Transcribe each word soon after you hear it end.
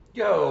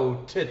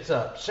Yo, tits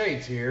up,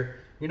 Shades here.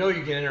 You know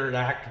you can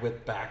interact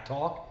with Back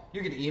Talk.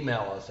 You can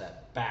email us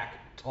at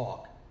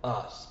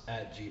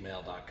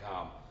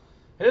backtalkus@gmail.com.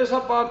 Hit us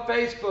up on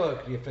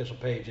Facebook. The official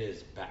page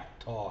is Back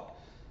Talk.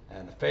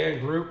 And the fan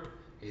group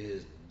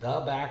is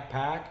The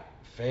Backpack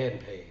Fan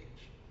Page.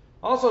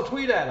 Also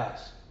tweet at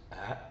us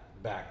at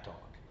Back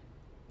Talk.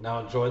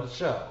 Now enjoy the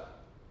show,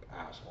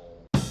 asshole.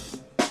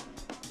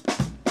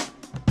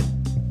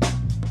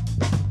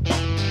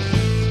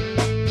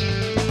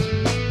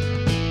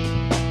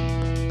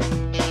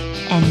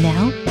 And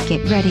now,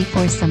 get ready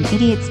for some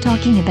idiots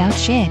talking about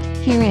shit.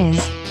 Here is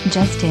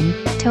Justin,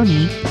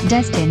 Tony,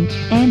 Dustin,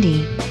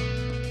 Andy.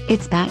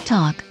 It's Back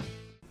Talk.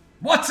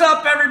 What's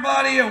up,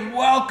 everybody, and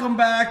welcome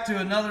back to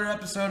another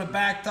episode of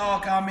Back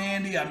Talk. I'm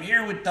Andy. I'm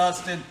here with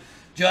Dustin,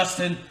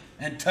 Justin,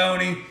 and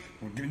Tony.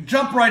 We're going to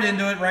jump right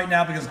into it right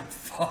now because I'm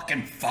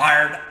fucking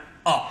fired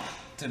up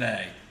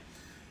today.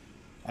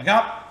 I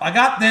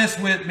got this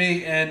with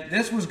me, and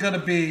this was going to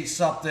be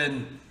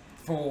something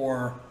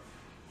for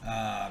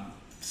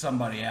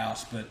somebody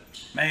else, but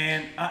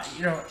man,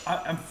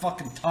 I'm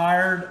fucking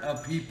tired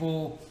of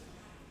people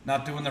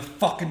not doing their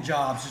fucking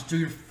jobs. Just do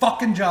your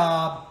fucking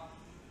job.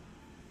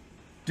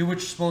 Do what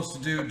you're supposed to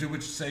do. Do what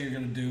you say you're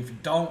going to do. If you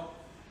don't,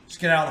 just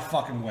get out of the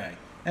fucking way.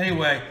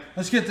 Anyway,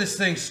 let's get this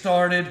thing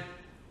started.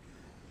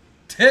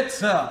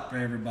 Tits up,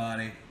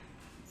 everybody.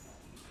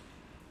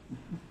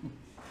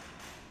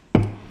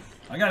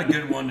 I got a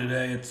good one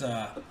today. It's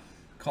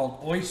called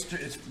Oyster.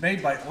 It's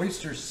made by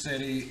Oyster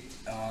City,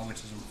 which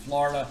is in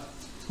Florida.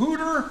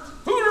 Hooter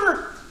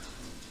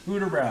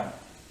Brown.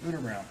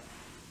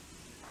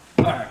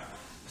 All right,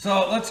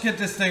 so let's get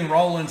this thing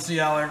rolling. See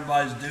how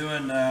everybody's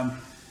doing.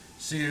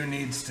 See who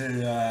needs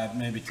to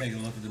maybe take a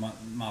look at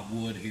my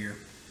wood here.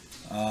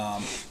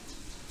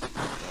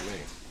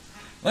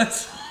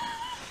 Let's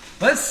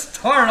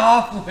start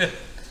off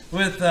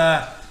with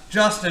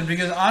Justin,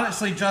 because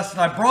honestly, Justin,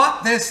 I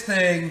brought this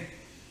thing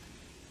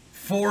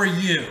for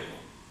you.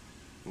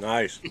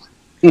 Nice.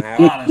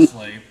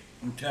 Honestly,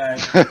 okay.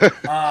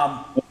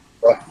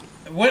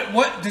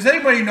 What does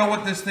anybody know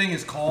what this thing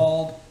is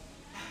called?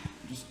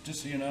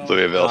 Just so you know.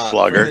 Louisville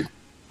Slugger.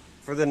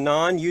 For the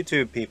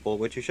non-YouTube people,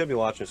 which you should be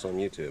watching this on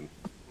YouTube,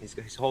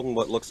 he's holding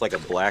what looks like a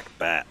black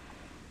bat.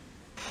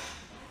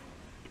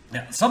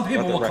 Yeah, some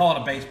people will call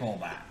it a baseball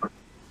bat.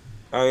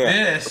 Oh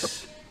yeah.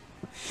 This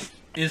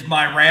is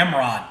my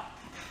ramrod.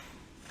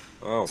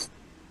 Oh.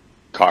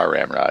 Car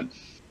ramrod.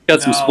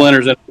 Got some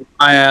splinters in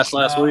my ass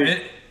last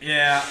week.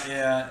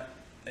 Yeah.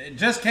 It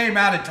just came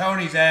out of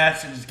Tony's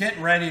ass and is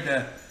getting ready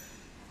to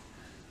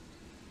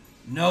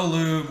no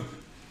lube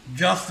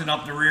Justin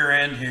up the rear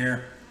end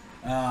here.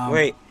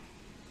 Wait,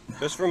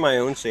 just for my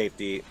own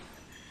safety,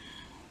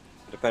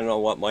 depending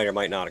on what might or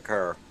might not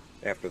occur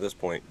after this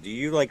point, do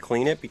you like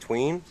clean it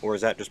between, or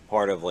is that just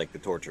part of like the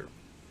torture?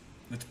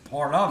 It's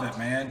part of it,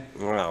 man.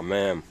 Oh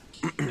man.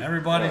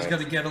 Everybody's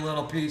gonna get a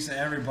little piece of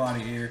everybody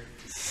here.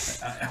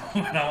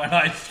 When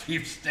I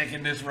keep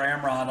sticking this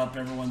ramrod up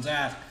everyone's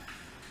ass.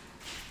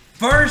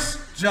 First,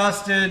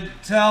 Justin,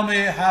 tell me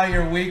how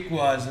your week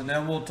was, and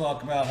then we'll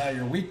talk about how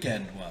your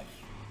weekend was.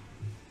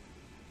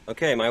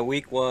 Okay, my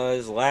week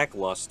was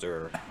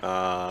lackluster.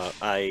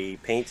 I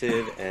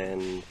painted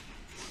and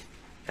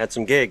had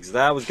some gigs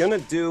that I was gonna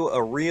do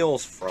a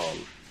reels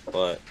from,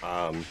 but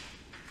I'm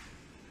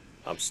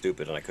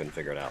stupid and I couldn't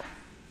figure it out.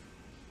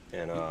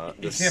 And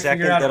the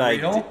second that I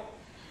did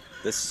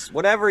this,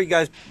 whatever you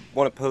guys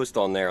want to post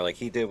on there, like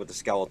he did with the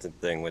skeleton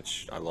thing,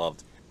 which I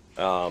loved.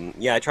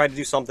 Yeah, I tried to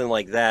do something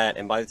like that,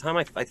 and by the time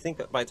I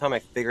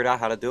figured out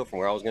how to do it from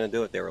where I was gonna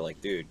do it, they were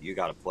like, "Dude, you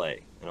gotta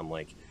play." And I'm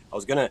like,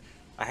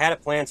 I had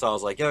it planned, so I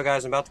was like, "Yo,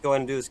 guys, I'm about to go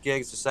ahead and do this gig.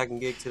 It's the second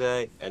gig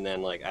today." And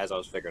then, like, as I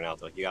was figuring out,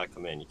 they're like, "You gotta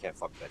come in. You can't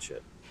fuck with that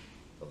shit."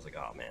 So I was like,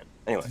 "Oh man."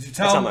 Anyway, did you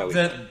tell them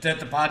that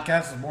the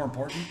podcast is more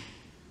important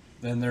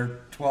than their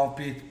 12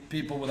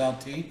 people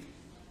without teeth?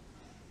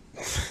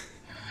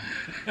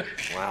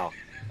 Wow.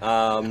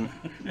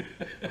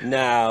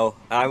 No,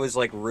 I was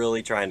like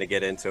really trying to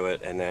get into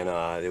it, and then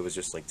it was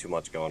just like too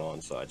much going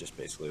on, so I just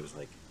basically was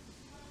like,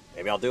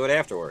 maybe I'll do it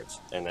afterwards.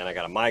 And then I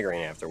got a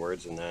migraine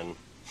afterwards, and then,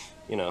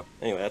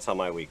 anyway, that's how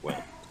my week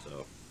went.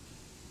 So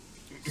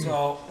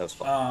that was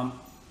fun.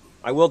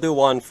 I will do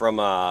one for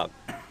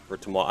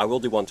tomorrow. I will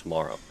do one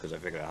tomorrow because I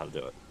figured out how to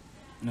do it.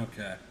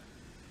 Okay.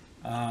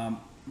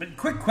 But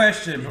quick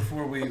question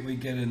before we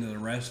get into the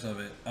rest of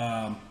it.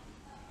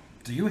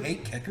 Do you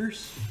hate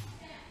kickers?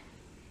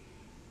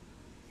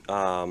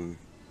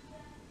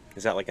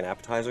 Is that like an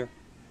appetizer?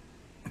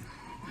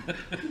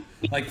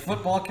 Like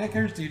football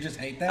kickers? Do you just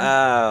hate them?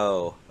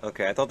 Oh,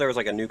 okay. I thought there was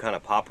like a new kind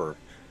of popper.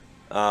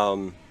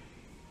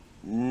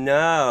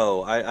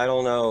 No, I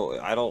don't know.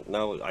 I don't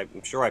know.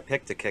 I'm sure I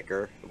picked a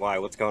kicker. Why?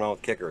 What's going on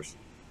with kickers?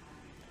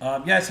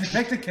 Yes, you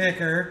picked a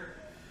kicker,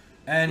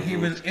 and he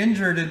was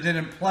injured and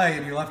didn't play,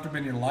 and you left him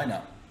in your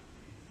lineup.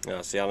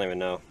 Oh, see, I don't even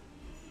know.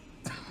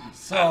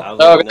 So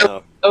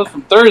that was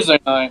from Thursday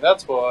night.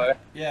 That's why.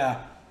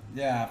 Yeah.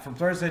 From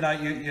Thursday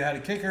night, you had a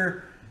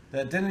kicker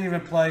that didn't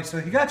even play, so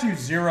he got you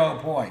 0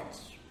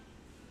 points.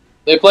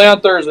 They play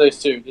on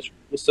Thursdays too,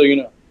 just so you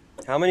know.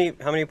 How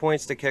many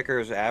points do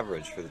kickers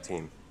average for the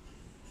team?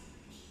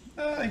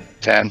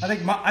 10.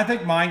 I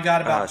think mine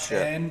got about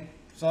shit. 10,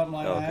 something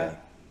like Okay.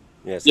 that.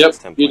 Yeah, so Yep, it's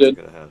 10 you points did.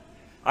 good ahead.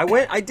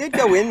 I did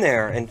go in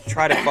there and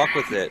try to fuck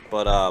with it,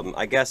 but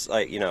I guess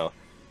I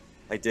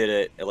did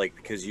it like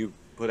because you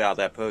put out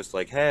that post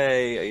like,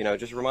 hey,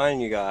 just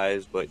reminding you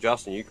guys, but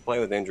Justin, you can play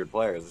with injured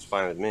players. It's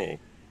fine with me.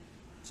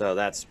 So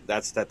that's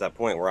at that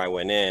point where I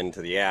went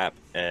into the app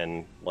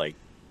and like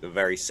the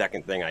very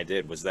second thing I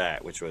did was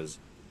that, which was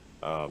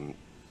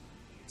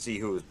see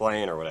who was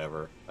playing or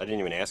whatever. I didn't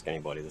even ask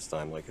anybody this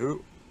time. Like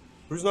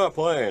who's not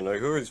playing? Like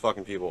who are these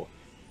fucking people?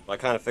 I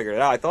kind of figured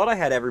it out. I thought I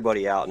had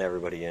everybody out and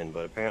everybody in,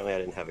 but apparently I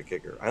didn't have a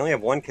kicker. I only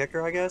have one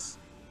kicker, I guess.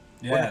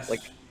 Yes.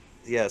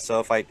 Yeah. So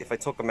if I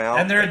took them out,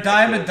 And they're a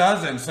dime a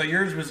dozen, so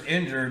yours was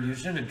injured. You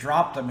should have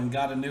dropped them and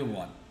got a new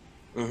one.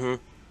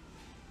 Mm-hmm.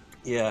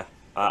 Yeah.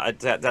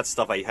 That's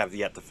stuff I have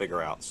yet to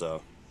figure out.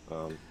 So.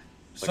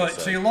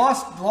 So you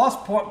lost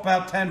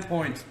about 10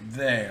 points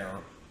there.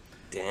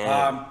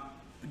 Damn.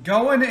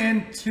 Going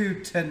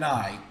into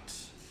tonight,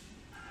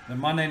 the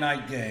Monday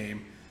night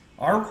game,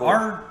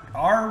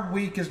 our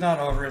week is not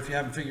over. If you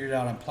haven't figured it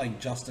out, I'm playing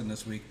Justin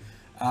this week.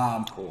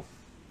 Cool.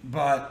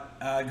 But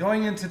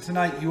going into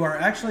tonight, you are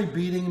actually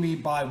beating me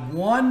by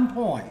 1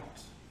 point.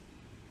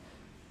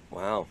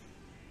 Wow.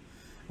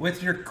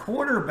 With your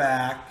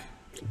quarterback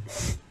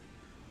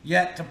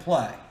yet to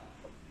play.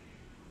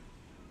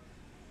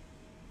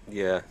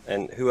 Yeah,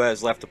 and who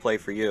has left to play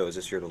for you? Is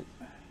this your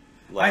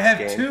last I have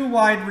game? 2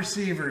 wide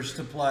receivers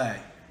to play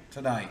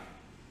tonight.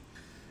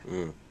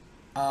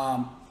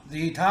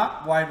 The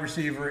top wide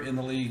receiver in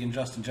the league in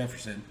Justin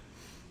Jefferson.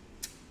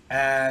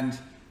 And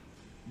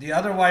the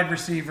other wide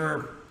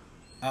receiver,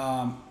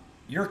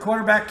 your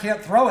quarterback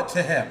can't throw it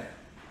to him.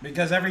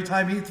 Because every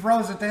time he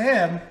throws it to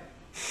him,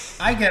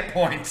 I get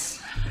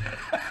points.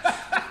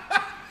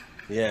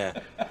 Yeah.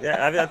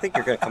 I think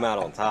you're going to come out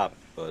on top,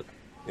 but,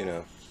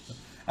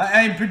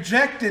 I'm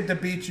projected to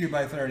beat you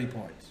by 30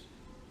 points.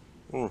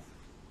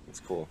 That's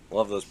cool.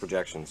 Love those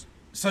projections.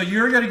 So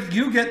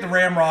you get the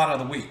Ramrod of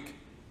the week.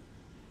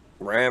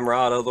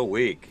 Ramrod of the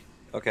week.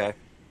 Okay.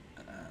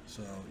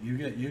 So you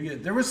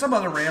get. There was some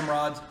other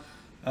Ramrods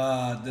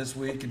this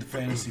week in the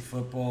fantasy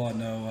football. I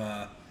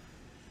know.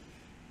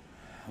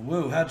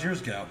 Woo, how'd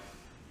yours go?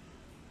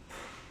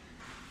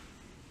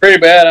 Pretty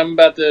bad. I'm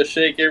about to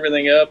shake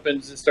everything up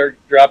and just start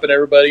dropping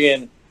everybody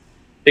and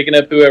picking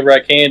up whoever I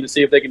can to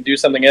see if they can do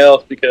something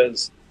else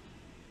because,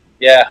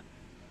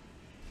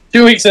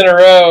 2 weeks in a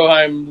row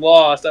I'm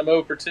lost. I'm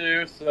 0 for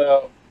 2,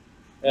 so.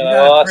 And You I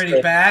got a lost pretty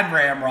it. bad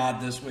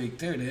Ramrod this week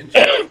too, didn't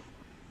you?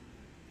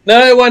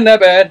 No, it wasn't that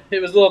bad.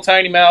 It was a little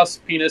tiny mouse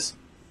penis,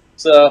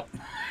 so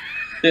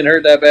didn't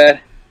hurt that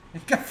bad.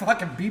 You got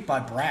fucking beat by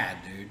Brad,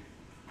 dude.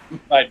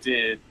 I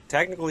did.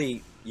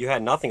 Technically, you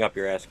had nothing up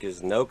your ass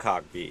because no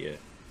cock beat you.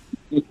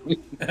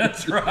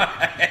 That's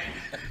right.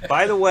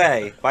 By the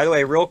way,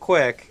 real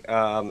quick,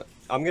 I'm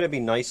going to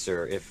be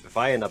nicer. If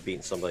I end up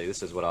beating somebody,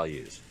 this is what I'll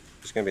use.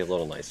 Just going to be a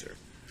little nicer.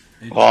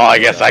 Well, I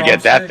guess I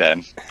get that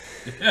then.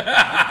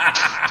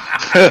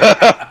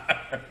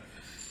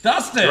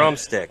 Dustin.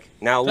 Drumstick.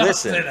 Now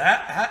Dustin, listen.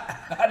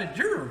 how did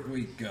your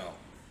week go?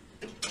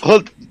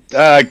 Well,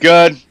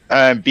 good.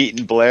 I'm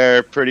beating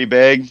Blair pretty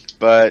big,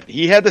 but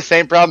he had the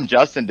same problem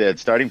Justin did,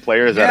 starting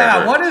players that are Yeah,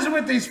 hurt. what is it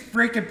with these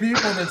freaking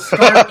people that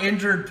start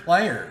injured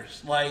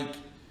players?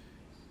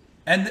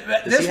 And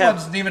this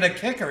wasn't even a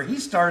kicker. He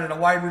started a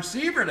wide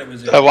receiver that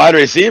was injured. A wide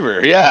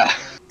receiver, yeah.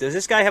 Does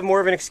this guy have more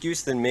of an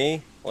excuse than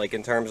me? Like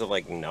in terms of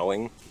like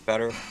knowing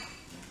better?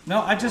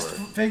 No, I just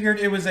figured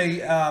it was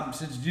a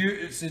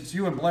since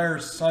you and Blair are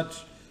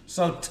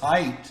so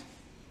tight.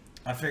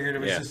 I figured it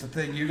was just a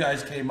thing you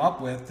guys came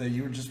up with that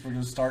you were going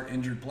to start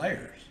injured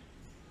players.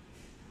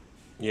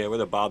 Yeah, we're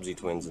the Bobsey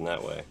twins in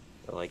that way.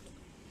 Like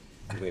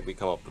we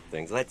come up with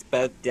things. Let's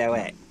both do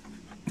it.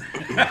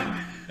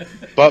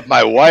 But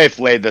my wife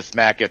laid the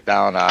smack it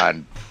down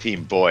on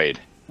Team Boyd.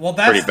 Well,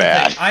 that's pretty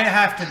bad. Thing. I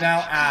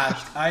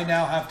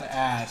now have to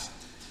ask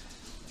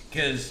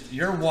because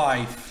your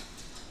wife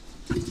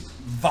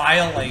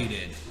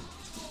violated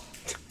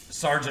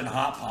Sergeant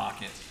Hot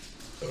Pocket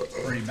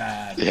pretty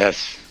bad.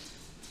 Yes.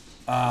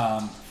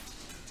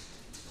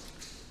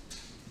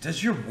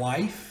 Does your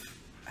wife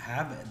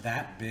have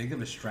that big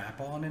of a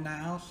strap-on in the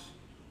house?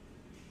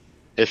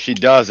 If she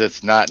does,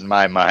 it's not in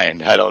my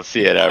mind. I don't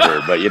see it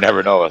ever, but you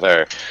never know with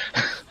her.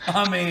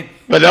 I mean,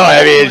 But no,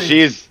 I mean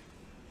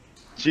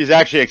she's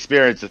actually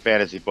experienced the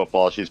fantasy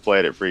football. She's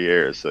played it for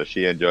years, so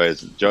she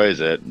enjoys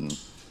it. And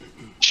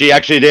she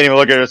actually didn't even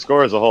look at her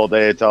scores the whole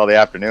day until the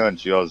afternoon.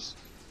 She goes,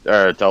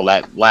 or until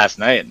that last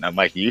night, and I'm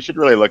like, you should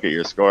really look at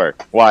your score.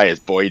 Why is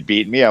Boyd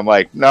beating me? I'm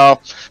like,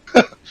 no.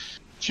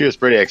 She was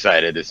pretty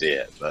excited to see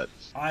it, but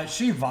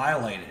she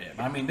violated him.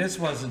 I mean, this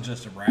wasn't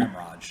just a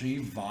ramrod. She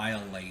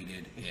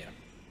violated him.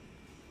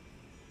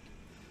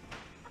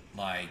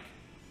 Like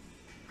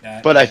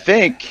that. But I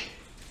think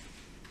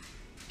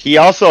Boyd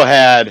also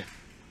had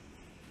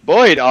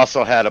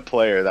a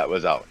player that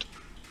was out,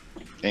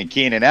 and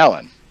Keenan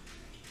Allen.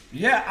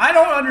 Yeah, I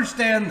don't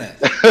understand this.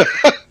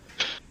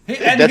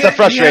 That's a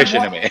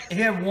frustration to me. He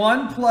had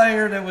one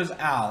player that was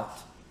out,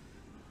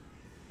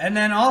 and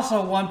then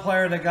also one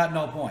player that got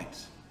no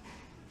points.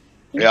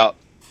 Yeah.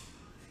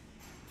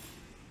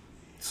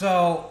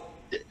 So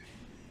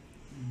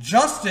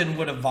Justin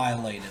would have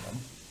violated him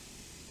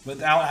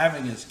without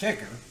having his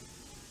kicker.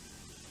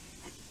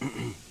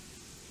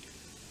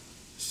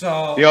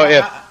 So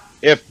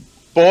if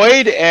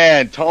Boyd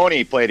and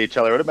Tony played each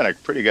other, it would have been a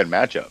pretty good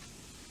matchup.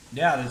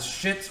 Yeah, the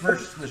shits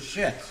versus the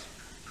shits.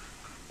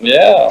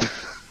 Yeah.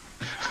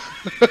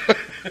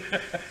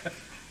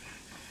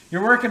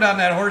 You're working on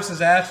that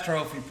horse's ass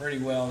trophy pretty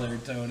well there,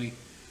 Tony.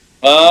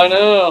 I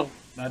know.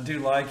 I do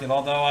like it,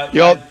 although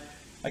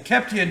I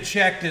kept you in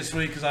check this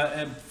week because I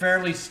am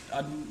fairly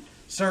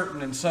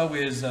certain, and so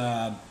is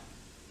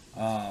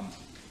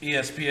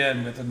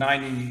ESPN with a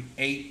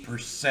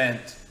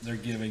 98% they're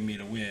giving me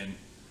to win.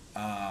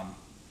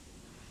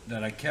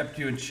 That I kept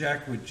you in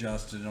check with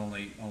Justin,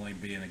 only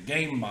being a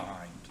game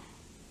behind.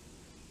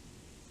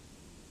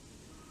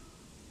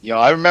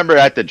 I remember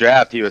at the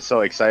draft, he was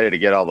so excited to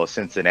get all those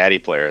Cincinnati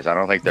players. I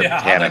don't think they're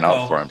panning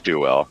out for him too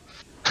well.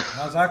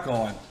 How's that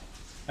going?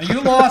 And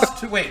you lost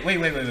to wait.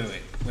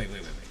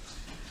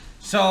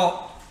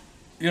 So,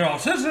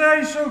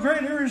 Cincinnati's so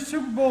great. They were in the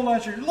Super Bowl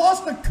last year. You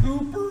lost to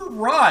Cooper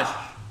Rush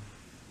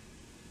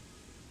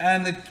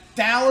and the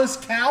Dallas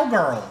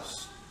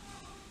Cowgirls.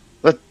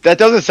 But that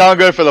doesn't sound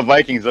good for the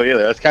Vikings though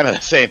either. That's kind of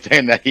the same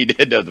thing that he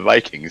did to the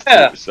Vikings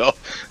too. So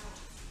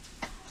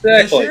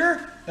this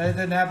year, that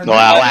didn't happen. No,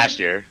 last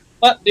year.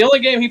 But the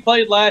only game he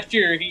played last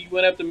year, he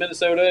went up to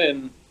Minnesota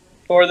and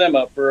tore them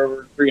up for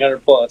over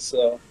 300 plus.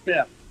 So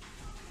yeah.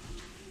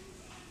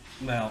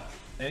 Well,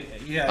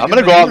 yeah. I'm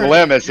gonna go out on the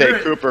limb and say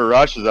Cooper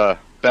Rush is a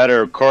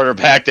better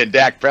quarterback than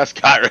Dak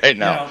Prescott right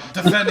now.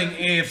 Defending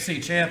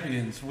AFC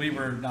champions, we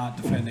were not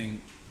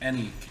defending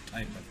any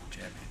type of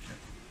championship.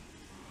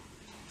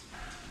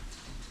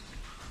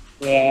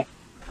 Yeah.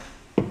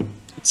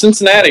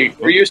 Cincinnati,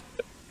 we're used to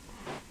it.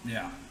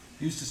 Yeah,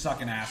 used to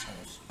sucking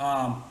assholes.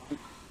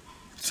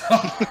 So,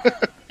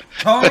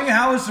 Tony,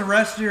 how was the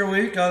rest of your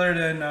week other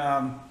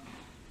than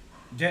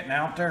getting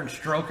out there and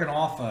stroking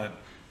off a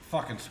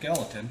fucking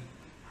skeleton?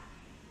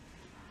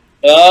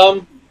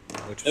 It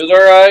was all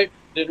right.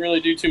 Didn't really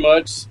do too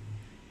much.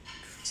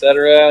 Sat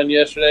around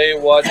yesterday,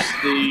 watched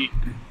the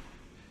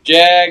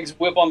Jags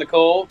whip on the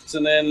Colts,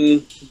 and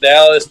then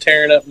Dallas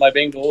tearing up my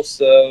Bengals.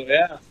 So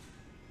yeah,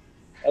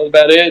 that was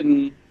about it.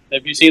 And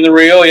have you seen the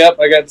reel? Yep,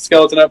 I got the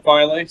skeleton up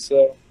finally.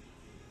 So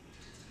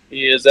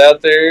he is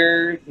out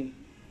there and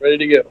ready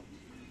to go.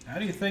 How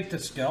do you think the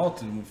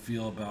skeleton would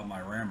feel about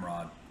my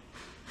ramrod?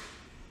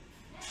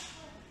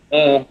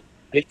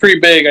 He's pretty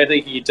big. I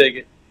think he could take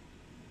it.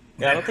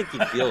 Yeah, I don't think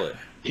he'd feel it.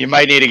 You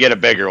might need to get a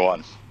bigger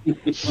one. Oh,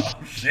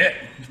 shit.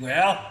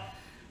 Well,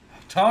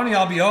 Tony,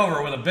 I'll be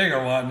over with a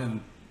bigger one,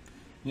 and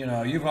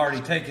you've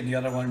already taken the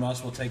other one. You might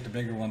as well take the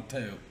bigger one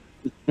too.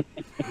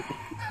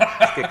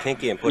 Just get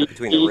kinky and put it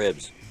between the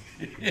ribs.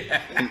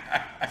 Yeah.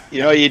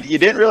 You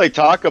didn't really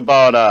talk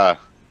about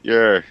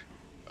your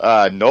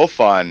no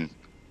fun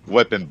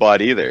whipping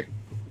butt either.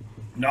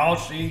 No,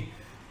 she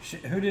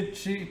who did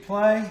she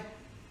play?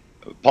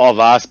 Paul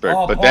Vosberg.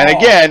 Oh, but then Paul.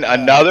 again,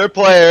 another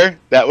player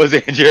that was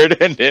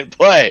injured and didn't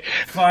play.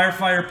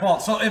 Firefighter Paul.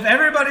 So if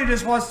everybody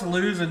just wants to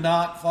lose and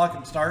not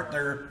fucking start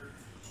their,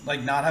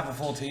 not have a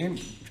full team,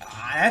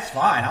 that's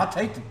fine. I'll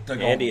take the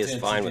golden Andy tits is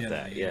at fine the with end of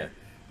that, the year.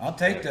 yeah. I'll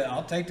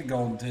take the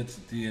golden tits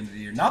at the end of the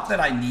year. Not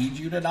that I need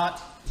you to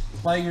not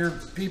play your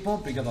people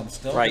because I'm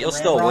still Right, gonna you'll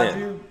still ramrod win.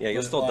 you, Yeah,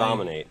 you'll but, still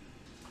dominate.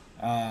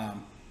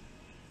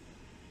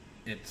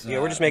 It's Yeah,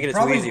 we're just making it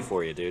too easy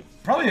for you, dude.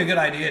 Probably a good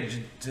idea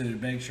to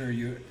make sure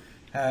you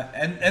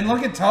and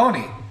look at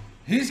Tony.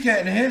 He's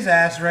getting his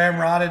ass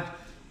ramrodded,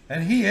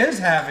 and he is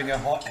having a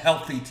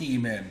healthy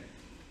team in.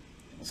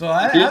 So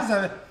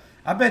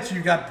I bet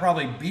you got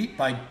probably beat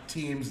by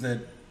teams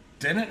that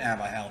didn't have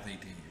a healthy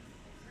team.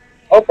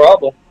 No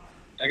problem.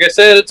 Like I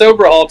said, it's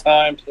overhaul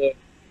time, so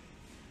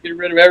get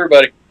rid of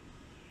everybody.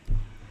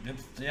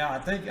 I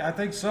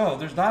think so.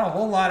 There's not a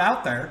whole lot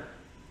out there,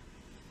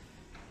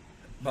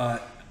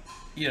 but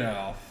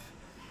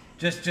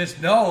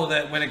just know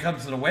that when it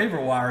comes to the waiver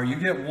wire, you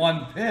get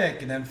one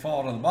pick and then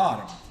fall to the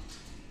bottom.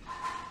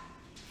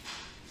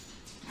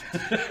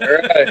 All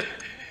right.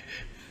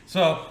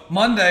 So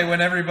Monday,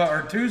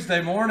 or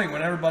Tuesday morning,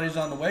 when everybody's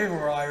on the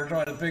waiver wire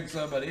trying to pick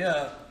somebody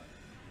up,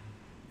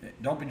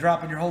 don't be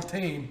dropping your whole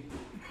team.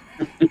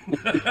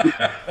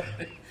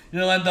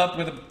 You'll end up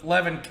with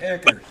 11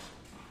 kickers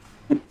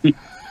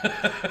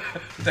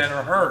that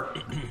are hurt.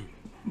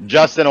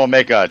 Justin will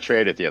make a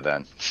trade with you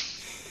then.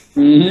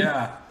 Mm-hmm.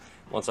 Yeah.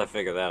 Once I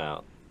figure that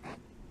out.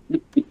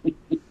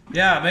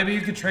 Yeah, maybe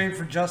you could trade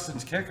for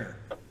Justin's kicker.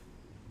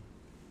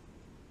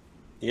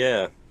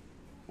 Yeah.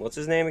 What's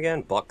his name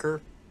again?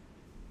 Bucker?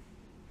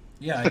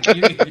 Yeah,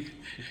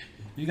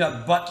 you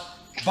got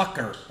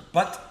Butker.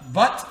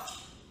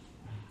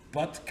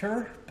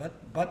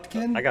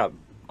 Butkin? I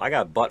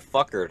got butt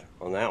fuckered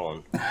on that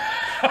one.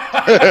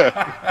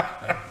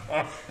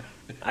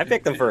 I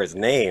picked him for his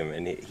name,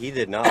 and he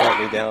did not let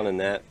me down in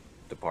that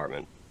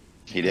department.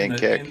 He didn't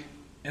kick.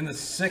 In the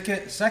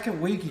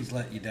second week, he's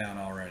let you down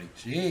already.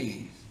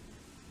 Jeez.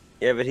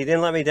 Yeah, but he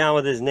didn't let me down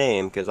with his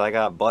name because I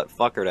got butt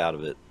fuckered out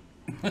of it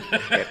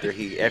after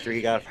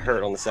he got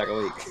hurt on the second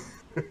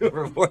week.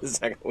 Before the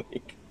second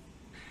week.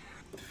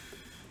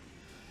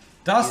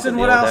 Dustin,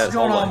 what else is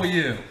going on with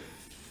you?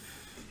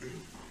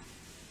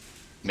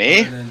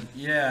 Me?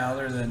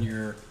 Other than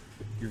your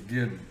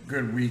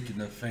good week in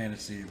the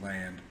fantasy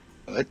land.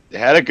 I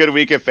had a good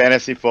week of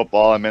fantasy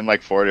football. I'm in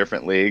like 4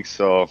 different leagues,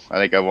 so I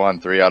think I won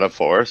 3 out of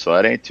 4, so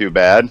that ain't too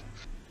bad.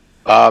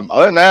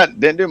 Other than that,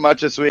 didn't do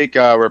much this week.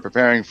 We're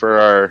preparing for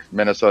our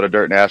Minnesota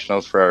Dirt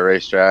Nationals for our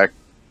racetrack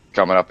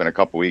coming up in a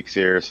couple weeks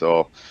here,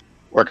 so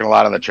working a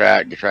lot on the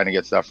track, trying to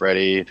get stuff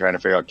ready, trying to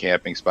figure out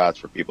camping spots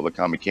for people to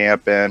come and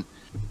camp in.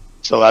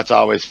 So that's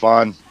always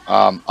fun.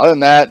 Other than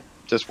that,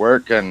 just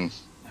work and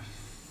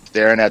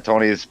staring at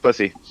Tony's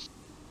pussy.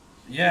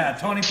 Yeah,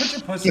 Tony, put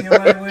your pussy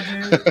away, would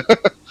you?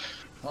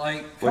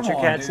 Like, what's your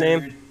on, cat's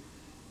dude. name?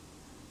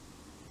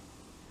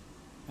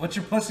 What's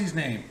your pussy's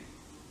name?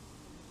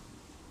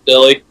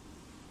 Dilly.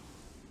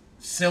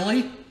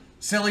 Silly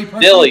pussy?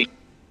 Dilly.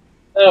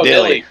 Oh,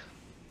 Dilly.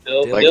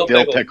 Dilly. Like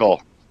dill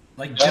pickle.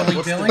 Like Dilly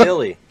What's Dilly? the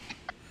Dilly?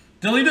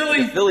 Dilly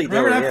Dilly? Philly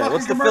Remember Dilly, that yeah. fucking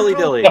What's the commercial?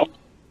 Philly Dilly?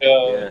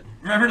 Yeah.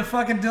 Remember the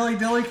fucking Dilly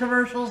Dilly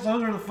commercials?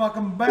 Those are the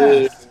fucking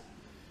best.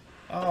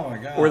 Oh my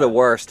god. Or the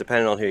worst,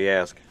 depending on who you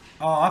ask.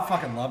 Oh, I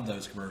fucking love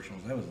those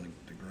commercials. That was like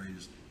the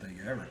greatest thing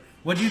ever.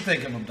 What'd you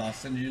think of them,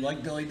 Dustin? Did you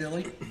like Dilly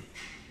Dilly?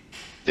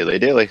 Dilly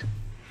dilly.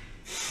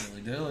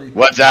 Dilly Dilly.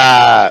 What's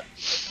up?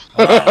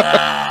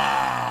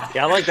 Yeah,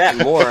 I like that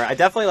more. I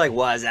definitely like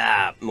What's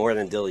Up more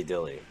than Dilly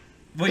Dilly.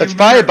 Well, That's you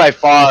probably remember- by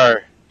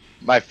far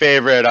my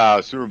favorite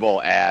Super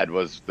Bowl ad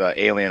was the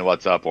Alien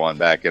What's Up one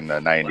back in the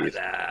 90s. What's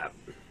Up?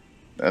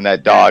 And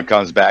that dog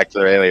comes back to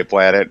their alien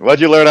planet.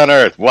 What'd you learn on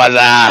Earth? What's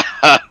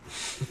up?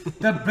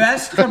 The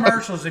best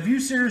commercials, if you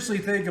seriously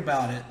think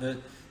about it,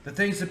 the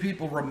things that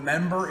people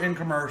remember in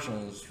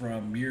commercials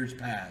from years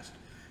past,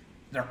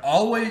 they're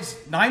always,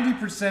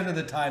 90% of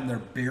the time, they're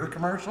beer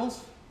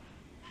commercials.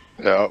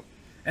 Yep.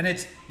 And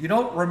it's, you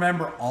don't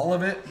remember all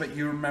of it, but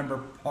you remember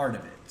part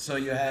of it. So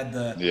you had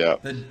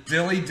the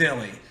Dilly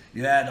Dilly,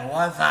 you had the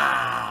What's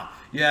Up,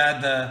 you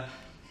had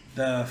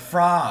the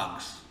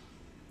frogs.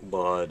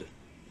 Bud.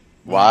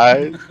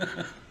 Why?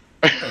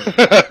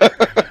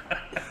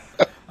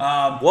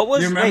 What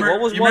was You remember, wait,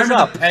 what was you What's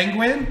remember Up? the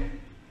penguin?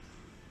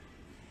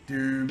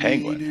 Doobie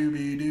Penguin.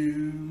 doobie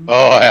doo.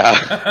 Oh,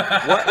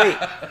 yeah. What wait.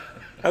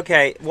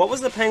 Okay, what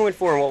was the penguin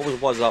for and what was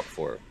What's Up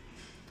for?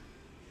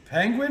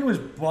 Penguin was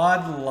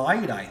Bud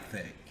Light, I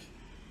think.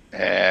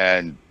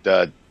 And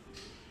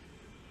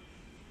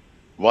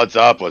What's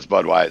Up was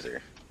Budweiser.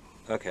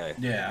 Okay.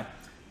 Yeah.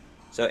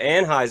 So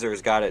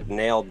Anheuser's got it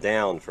nailed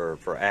down for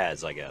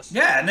ads, I guess.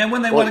 Yeah, and then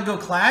when they want to go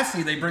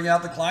classy, they bring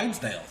out the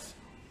Clydesdales.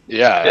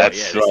 Yeah, that's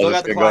yeah, they what I still was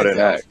got the going to go to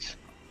Clydesdales. next.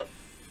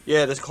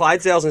 Yeah, there's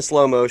Clydesdales in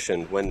slow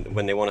motion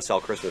when they want to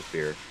sell Christmas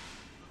beer.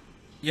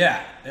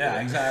 Yeah,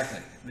 exactly.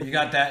 You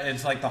got that.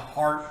 It's like the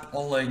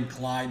heart-pulling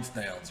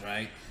Clydesdales,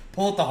 right?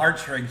 Pull at the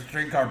heartstrings,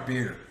 drink our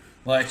beer.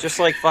 Like It's just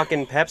like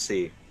fucking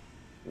Pepsi,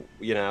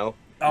 you know?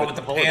 oh, with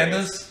the polar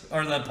bears. pandas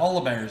or the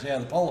polar bears. Yeah,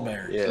 the polar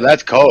bears. Yeah. So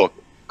that's Coke.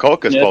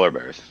 Coke is Yeah. polar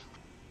bears.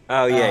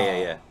 Oh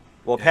yeah.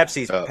 Well, Yeah.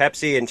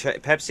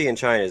 Pepsi in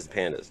China is the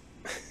pandas.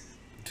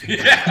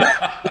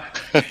 Yeah.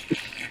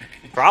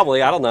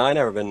 Probably, I don't know. I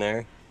never been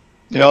there.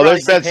 You know, Probably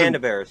there's some been panda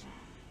bears.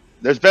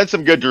 there's been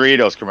some good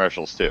Doritos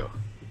commercials too.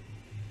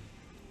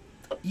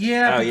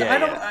 Yeah, Oh, but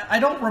yeah, I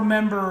don't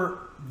remember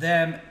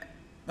them.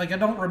 Like I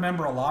don't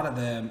remember a lot of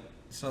them,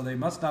 so they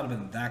must not have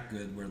been that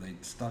good where they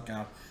stuck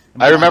out.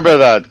 I remember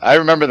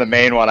the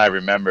main one I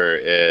remember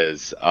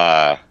is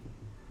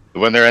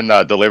when they're in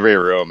the delivery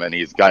room and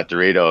he's got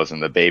Doritos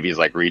and the baby's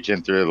like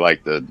reaching through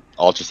like the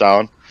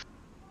ultrasound,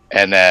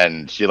 and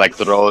then she like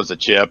throws a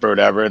chip or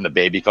whatever and the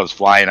baby comes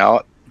flying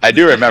out. I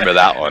do remember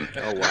that one.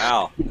 Oh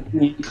wow.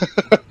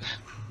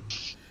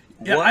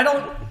 Yeah, What? I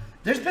don't.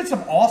 There's been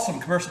some awesome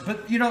commercials,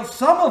 but you know,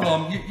 some of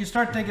them you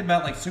start thinking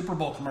about like Super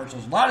Bowl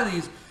commercials. A lot of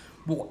these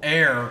will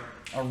air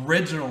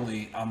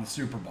originally on the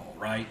Super Bowl,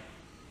 right?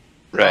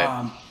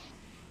 Right.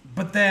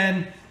 But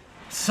then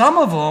some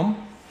of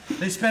them,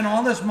 they spend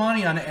all this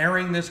money on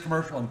airing this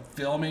commercial and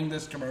filming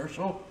this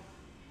commercial,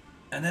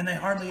 and then they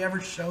hardly ever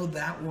show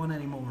that one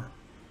anymore.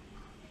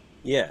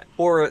 Yeah.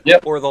 Or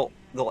Yep. or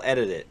they'll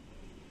edit it.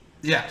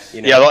 Yes.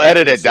 You know, Yeah, they'll after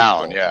edit the it Super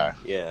down, Bowl. yeah.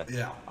 Yeah.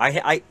 Yeah.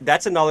 I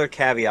that's another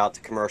caveat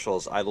to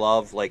commercials. I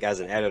love, like, as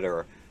an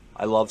editor,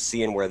 I love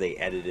seeing where they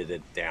edited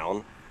it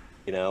down,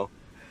 you know?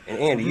 And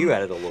Andy, you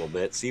edit a little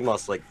bit, so you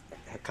must, like,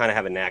 kind of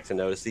have a knack to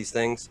notice these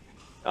things.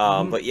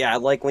 But yeah, I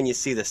like when you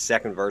see the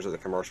second version of the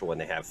commercial when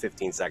they have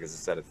 15 seconds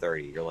instead of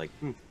 30. You're like,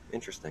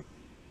 interesting.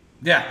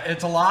 Yeah,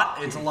 it's a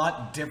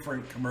lot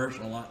different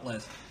commercial, a lot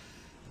less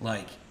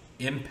like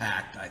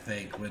impact, I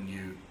think, when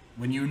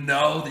you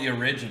know the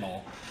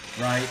original,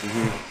 right?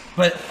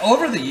 But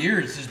over the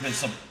years, there's been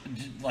some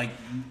like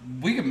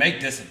we can make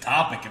this a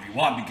topic if you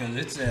want because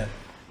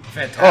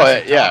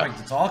fantastic yeah. topic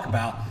to talk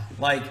about.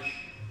 Like,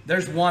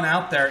 there's one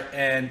out there,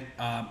 and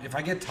if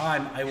I get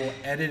time, I will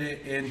edit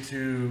it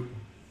into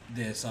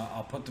this.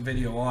 I'll put the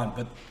video on.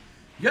 But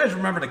you guys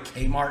remember the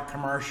Kmart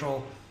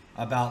commercial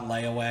about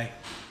layaway?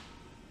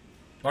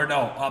 Or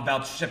no,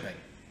 about shipping.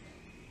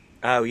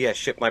 Oh yeah,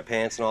 ship my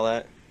pants and all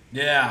that.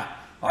 Yeah.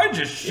 I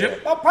just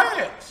shipped my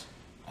pants.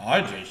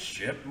 I just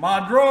shipped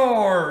my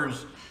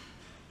drawers.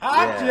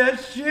 I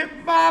just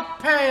shipped my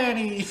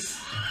panties.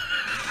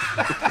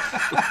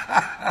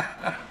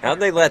 How'd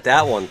they let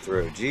that one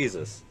through?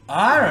 Jesus.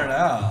 I don't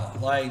know.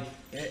 Like,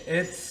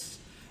 it's...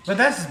 But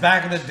that's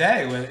back in the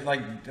day. When,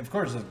 like, of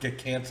course, it'll get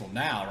canceled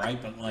now,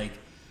 right? But, like,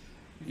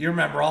 you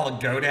remember all the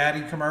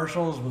GoDaddy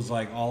commercials was,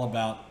 like, all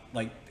about...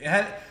 Like, it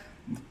had...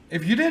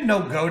 If you didn't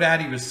know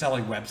GoDaddy was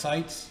selling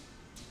websites...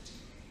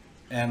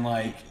 And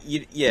like,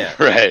 yeah,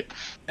 right.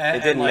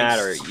 It didn't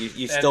matter.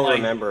 You still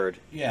remembered.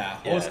 Yeah,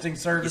 hosting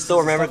services. You still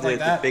remember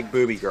the big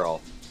booby girl.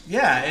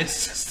 Yeah,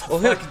 it's just the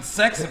fucking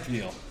sex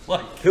appeal.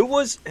 Like, who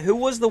was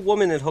the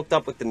woman that hooked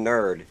up with the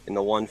nerd in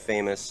the one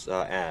famous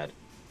ad?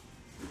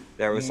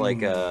 There was like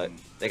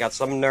they got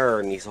some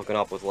nerd and he's hooking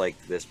up with like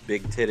this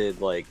big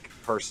titted like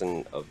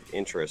person of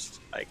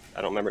interest. I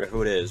don't remember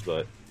who it is,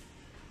 but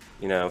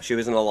you know she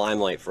was in the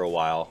limelight for a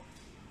while.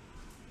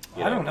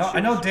 I don't know. I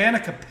know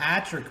Danica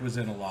Patrick was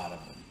in a lot of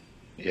them.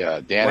 Yeah,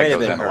 Danica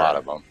was in a lot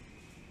of them.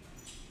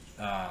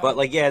 But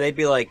like, yeah, they'd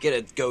be like, get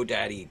a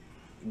GoDaddy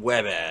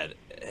web ad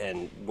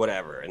and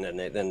whatever, and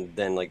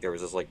then like there was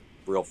this like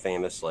real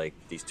famous like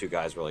these two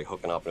guys were like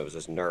hooking up, and it was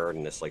this nerd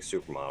and this like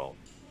supermodel.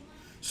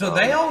 So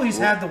they always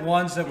had the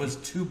ones that was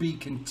to be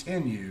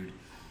continued,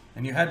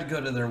 and you had to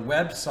go to their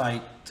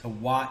website to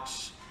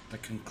watch the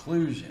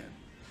conclusion,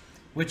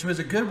 which was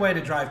a good way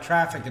to drive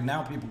traffic, and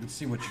now people can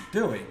see what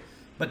you're doing.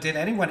 But did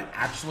anyone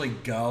actually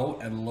go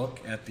and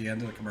look at the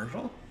end of the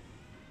commercial?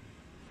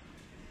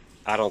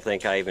 I don't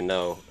think I even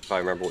know if I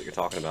remember what you're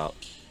talking about.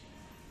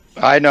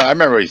 I know. I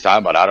remember what he's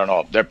talking about. I don't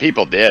know. There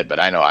people did, but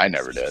I know I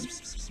never did.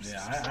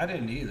 Yeah, I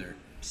didn't either.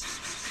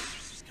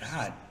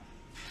 God,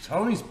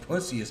 Tony's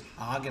pussy is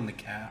hogging the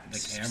camera.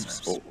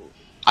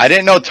 I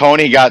didn't know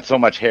Tony got so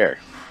much hair.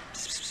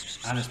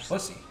 On his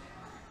pussy.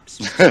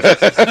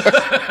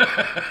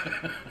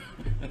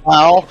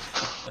 Wow.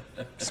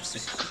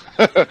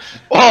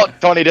 Oh,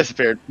 Tony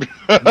disappeared.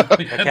 That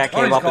cat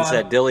came up and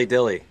said, "Dilly,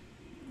 dilly."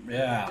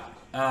 Yeah.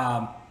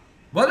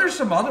 Well, there's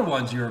some other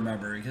ones you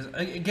remember because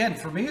again,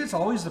 for me, it's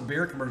always the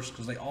beer commercials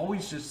because they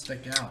always just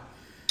stick out.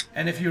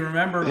 And if you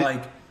remember,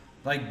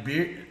 like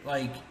beer,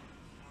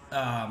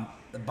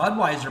 the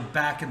Budweiser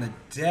back in the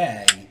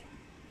day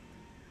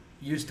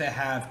used to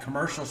have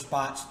commercial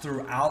spots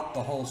throughout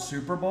the whole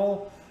Super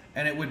Bowl,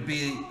 and it would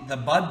be the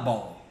Bud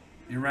Bowl.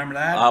 You remember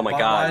that? Oh my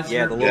God!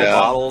 Yeah, the little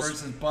bottles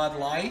versus Bud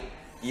Light.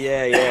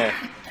 Yeah.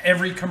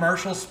 Every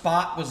commercial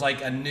spot was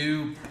like a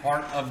new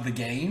part of the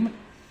game.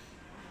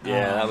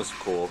 Yeah, that was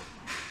cool.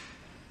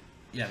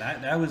 Yeah,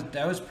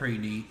 that was pretty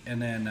neat. And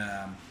then,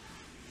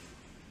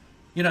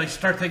 you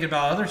start thinking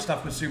about other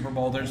stuff with Super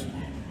Bowl. There's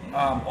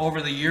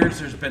over the years,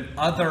 there's been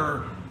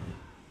other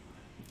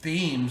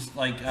themes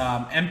like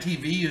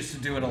MTV used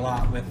to do it a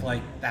lot with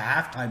like the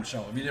halftime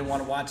show. If you didn't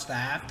want to watch the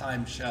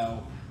halftime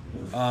show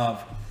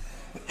of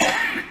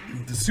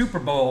the Super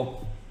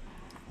Bowl,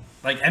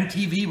 like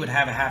MTV would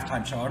have a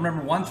halftime show. I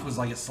remember once was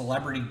like a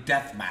celebrity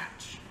death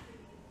match.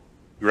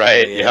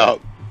 Right. Yeah.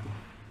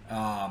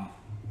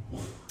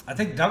 I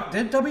think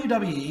did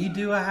WWE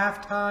do a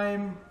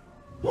halftime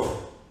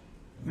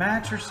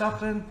match or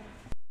something?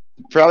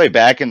 Probably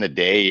back in the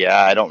day.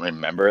 Yeah, I don't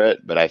remember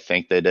it, but I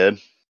think they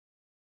did.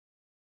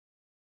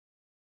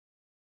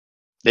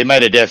 They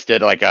might have just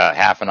did like a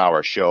half an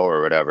hour show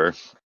or whatever.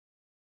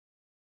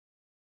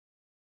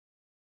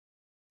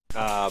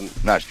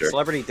 Not sure.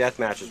 Celebrity death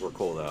matches were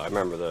cool though. I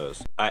remember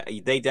those.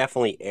 They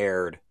definitely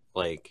aired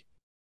like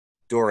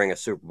during a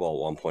Super Bowl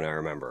at one point. I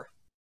remember.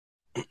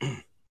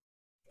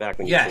 Back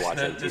when you used to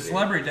watch the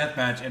celebrity death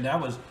match, and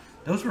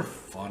those were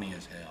funny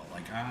as hell.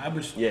 Like I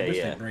wish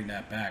they'd bring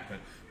that back, but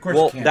of course,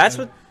 well, you can't.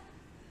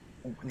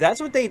 that's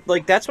what they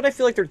like. That's what I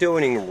feel like they're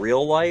doing in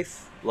real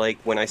life. Like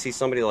when I see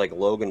somebody like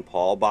Logan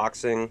Paul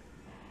boxing,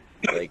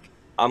 like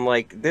I'm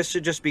like, this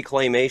should just be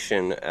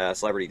claymation,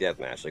 celebrity death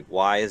match. Like,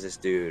 why is this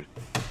dude?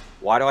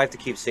 Why do I have to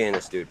keep seeing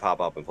this dude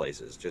pop up in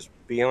places? Just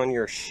be on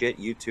your shit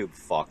YouTube,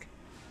 fuck,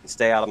 and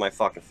stay out of my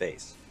fucking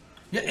face.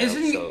 Yeah,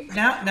 isn't he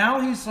now?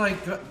 He's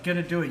like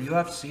gonna do a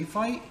UFC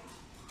fight.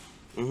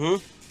 Mm-hmm.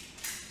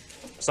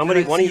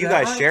 One of you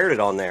guys shared it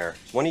on there.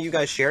 One of you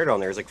guys shared it on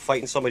there. He's like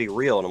fighting somebody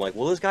real, and I'm like,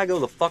 will this guy go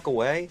the fuck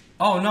away?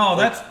 Oh no,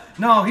 like,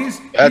 he's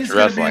wrestling.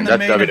 Gonna be in the That's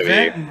main WWE.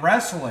 event in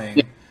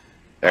wrestling.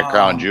 That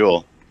crown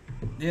jewel.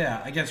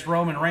 Yeah, against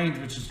Roman Reigns,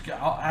 which is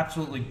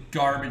absolutely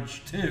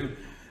garbage too.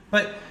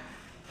 But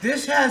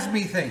this has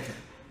me thinking.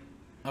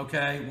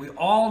 Okay, we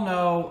all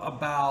know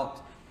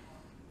about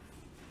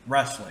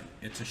wrestling.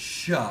 It's a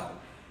show.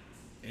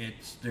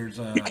 There's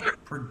a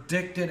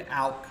predicted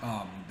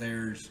outcome.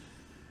 There's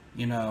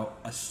a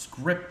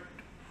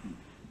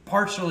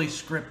partially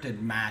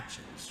scripted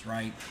matches,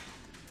 right?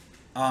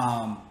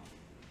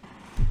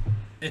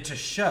 it's a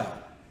show.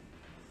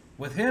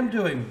 With him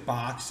doing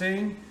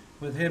boxing,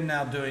 with him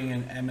now doing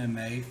an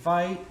MMA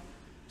fight,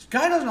 this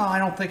guy doesn't, I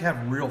don't think,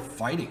 have real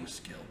fighting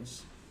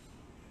skills.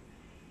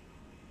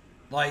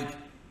 Like,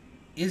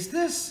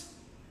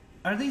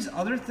 are these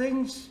other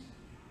things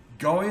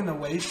going the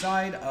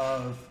wayside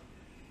of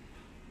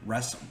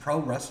pro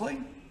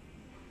wrestling?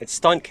 It's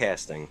stunt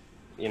casting,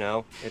 you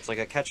know? It's like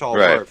a catch-all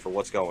Right. word for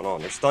what's going on.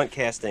 They're stunt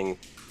casting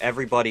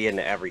everybody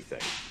into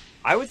everything.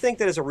 I would think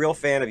that as a real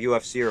fan of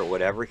UFC or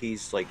whatever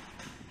he's, like,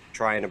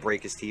 trying to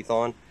break his teeth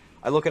on,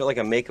 I look at it like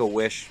a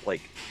Make-A-Wish,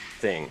 like,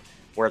 thing,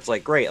 where it's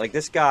like, great, like,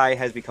 this guy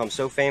has become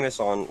so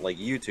famous on, like,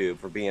 YouTube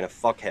for being a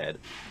fuckhead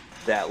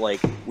that, like,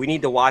 we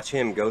need to watch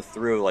him go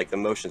through, like, the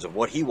motions of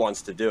what he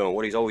wants to do and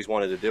what he's always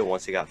wanted to do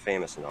once he got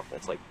famous enough. And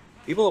it's like,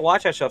 people that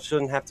watch that stuff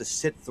shouldn't have to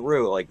sit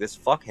through, like, this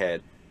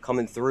fuckhead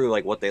coming through,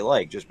 like, what they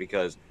like just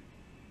because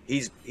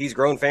he's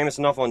grown famous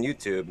enough on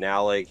YouTube.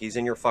 Now, like, he's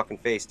in your fucking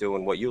face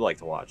doing what you like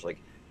to watch. Like,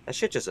 that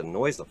shit just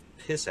annoys the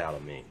piss out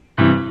of me.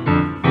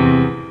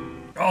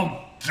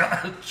 Oh,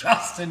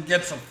 Justin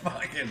gets a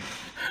fucking...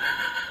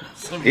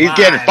 He's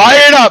getting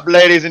fired up,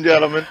 ladies and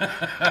gentlemen.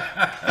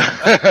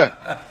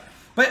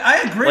 But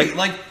I agree.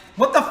 Like,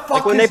 what the fuck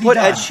Like when has they put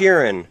he done? Ed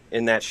Sheeran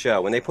in that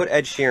show, when they put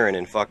Ed Sheeran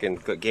in fucking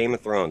Game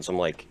of Thrones, I'm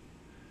like,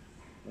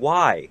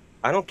 why?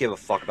 I don't give a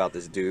fuck about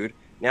this dude.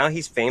 Now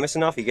he's famous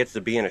enough, he gets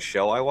to be in a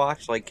show I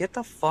watch. Like, get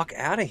the fuck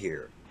out of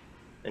here.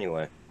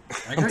 Anyway,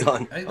 I'm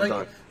done. I'm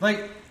done.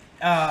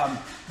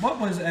 What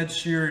was Ed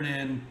Sheeran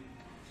in?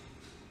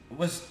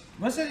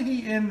 Wasn't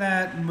he in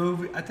that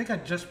movie? I think I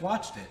just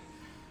watched it.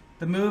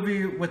 The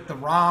movie with The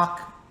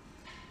Rock,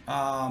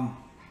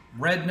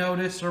 Red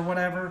Notice or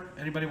whatever.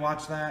 Anybody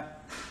watch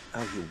that?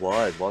 Oh, he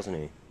was, wasn't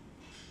he?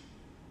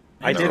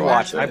 I Never did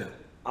watch. watched it.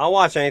 I'll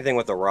watch anything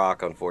with The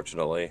Rock.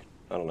 Unfortunately,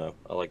 I don't know.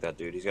 I like that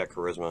dude. He's got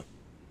charisma.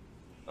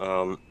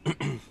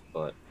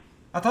 But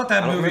I thought I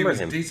that don't movie remember was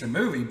a him. decent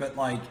movie, but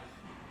like,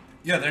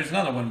 yeah, there's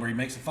another one where he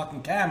makes a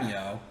fucking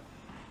cameo.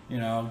 You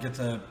know, gets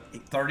a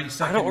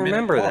 30-second. I don't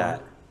remember minute that.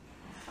 part.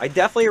 I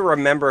definitely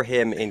remember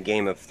him in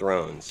Game of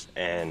Thrones,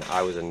 and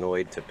I was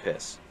annoyed to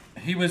piss.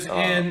 He was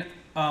in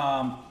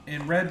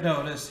Red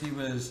Notice. He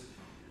was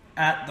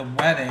at the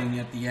wedding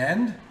at the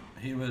end.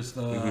 He was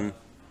the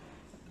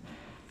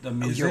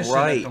musician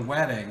right. at the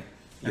wedding, and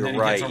You're then he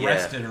right, gets yeah.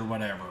 arrested or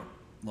whatever.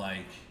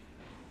 Like,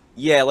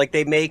 Yeah, like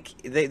they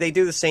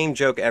do the same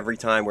joke every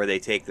time where they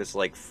take this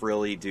like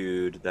frilly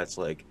dude that's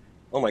like,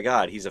 oh my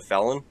god, he's a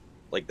felon,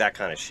 like that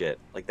kind of shit.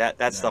 Like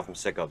that stuff I'm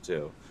sick of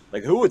too.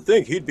 Like, who would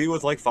think he'd be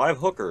with like 5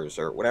 hookers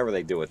or whatever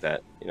they do with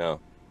that, you know?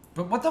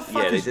 but what the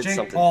fuck Yeah, they has did Jake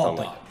something Paul dumb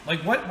done?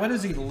 like Like, what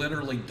has he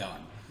literally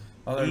done?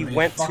 Other He than be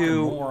went a fucking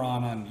to-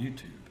 moron on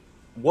YouTube.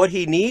 What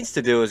he needs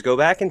to do is go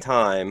back in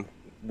time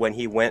when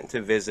he went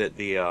to visit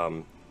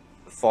the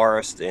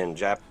forest in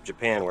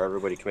Japan where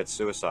everybody commits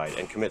suicide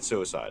and commit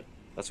suicide.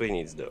 That's what he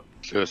needs to do.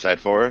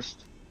 Suicide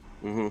Forest.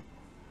 Mm-hmm.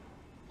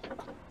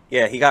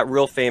 Yeah, he got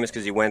real famous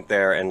because he went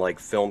there and like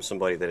filmed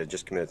somebody that had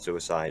just committed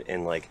suicide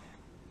in like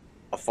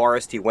a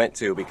forest he went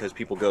to because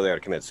people go there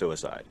to commit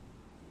suicide.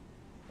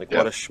 Like,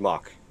 what a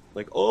schmuck.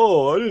 Like,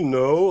 oh, I didn't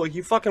know. Like,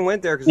 you fucking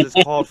went there because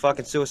it's called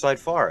fucking Suicide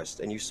Forest,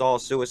 and you saw a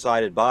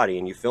suicided body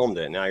and you filmed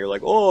it. Now you're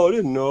like, oh, I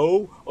didn't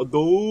know.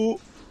 Can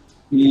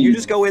you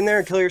just go in there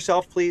and kill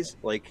yourself, please?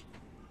 Like,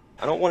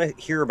 I don't want to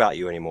hear about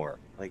you anymore.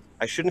 Like,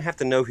 I shouldn't have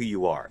to know who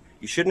you are.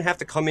 You shouldn't have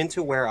to come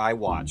into where I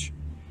watch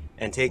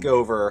and take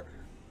over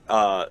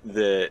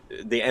the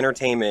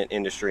entertainment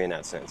industry in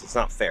that sense. It's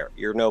not fair.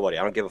 You're nobody.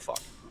 I don't give a fuck.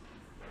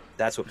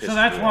 That's what pisses So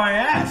that's me why I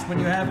asked,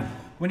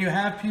 when you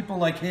have people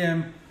like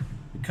him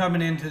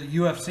coming into the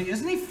UFC,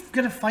 isn't he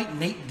gonna fight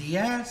Nate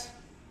Diaz?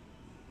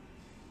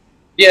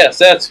 Yes,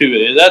 that's who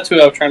it is. That's who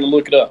I was trying to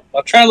look it up. I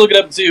was trying to look it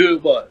up and see who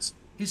it was.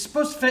 He's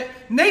supposed to fight.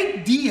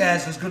 Nate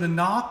Diaz is gonna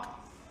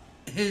knock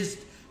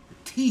his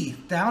teeth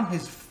down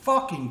his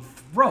fucking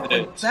throat.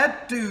 Like,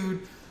 that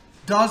dude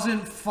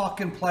doesn't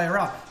fucking play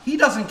around. He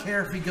doesn't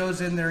care if he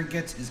goes in there and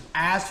gets his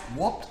ass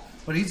whooped,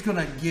 but he's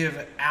gonna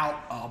give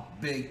out a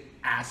big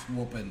ass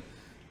whooping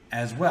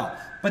as well.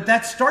 But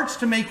that starts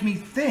to make me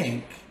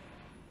think,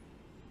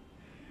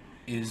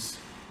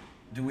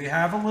 do we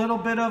have a little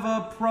bit of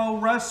a pro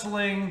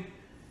wrestling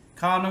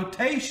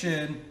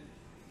connotation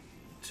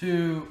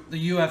to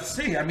the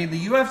UFC? I mean,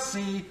 the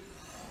UFC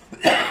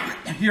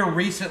here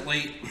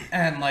recently,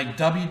 and like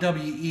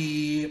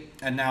WWE,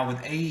 and now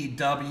with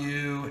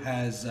AEW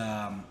has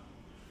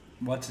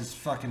what's his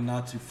fucking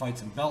nuts who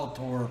fights in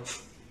Bellator.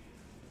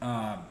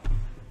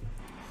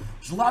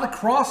 There's a lot of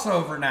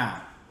crossover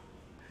now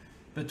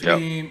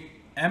between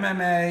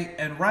MMA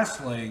and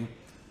wrestling,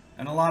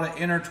 and a lot of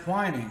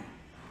intertwining.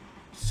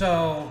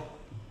 So,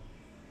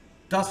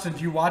 Dustin,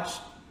 do you watch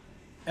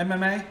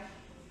MMA?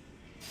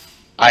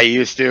 I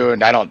used to,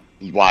 and I don't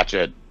watch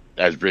it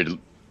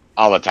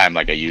all the time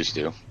like I used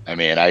to. I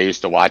mean, I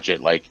used to watch it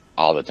like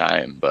all the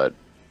time, but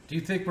Do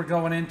you think we're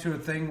going into a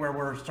thing where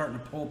we're starting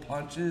to pull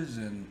punches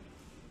and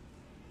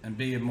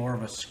be more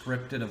of a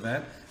scripted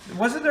event?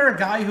 Wasn't there a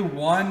guy who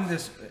won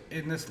this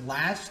in this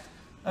last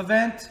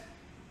event,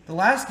 The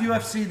last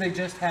UFC they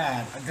just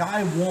had, a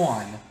guy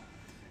won,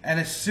 and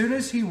as soon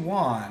as he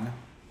won,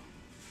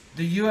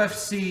 the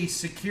UFC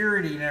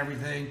security and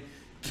everything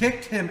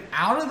kicked him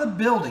out of the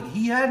building.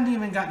 He hadn't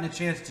even gotten a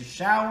chance to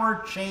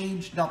shower,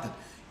 change, nothing.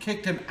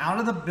 Kicked him out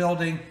of the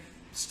building,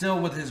 still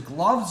with his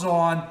gloves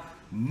on,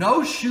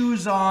 no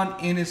shoes on,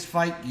 in his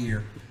fight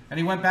gear. And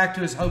he went back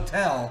to his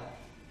hotel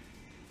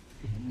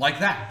like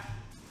that.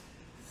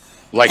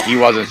 Like he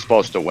wasn't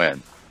supposed to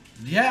win.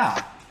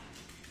 Yeah.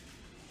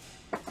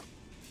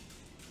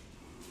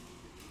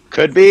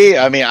 Could be.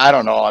 I mean, I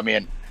don't know. I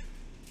mean,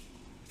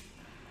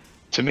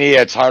 to me,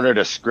 it's harder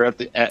to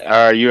script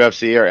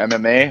UFC or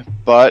MMA,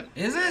 but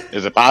Is it?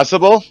 is it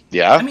possible?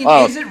 Yeah. I mean,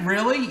 is it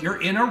really? You're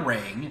in a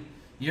ring.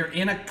 You're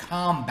in a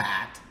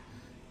combat.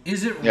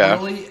 Is it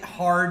really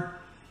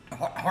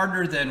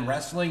harder than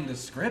wrestling to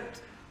script?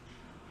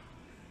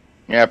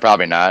 Yeah,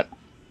 probably not.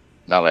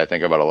 Now that I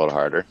think about it a little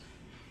harder.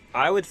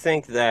 I would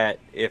think that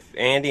if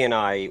Andy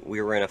and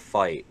we were in a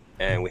fight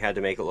and we had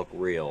to make it look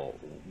real,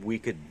 we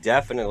could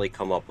definitely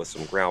come up with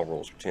some ground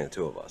rules between the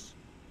two of us.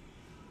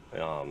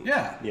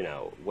 Yeah. You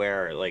know,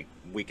 where like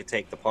we could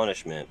take the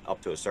punishment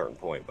up to a certain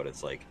point, but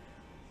it's like,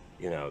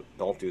 you know,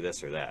 don't do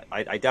this or that.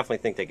 I definitely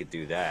think they could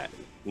do that.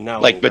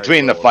 Like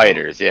between the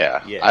fighters,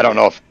 yeah. I don't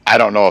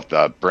know if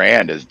the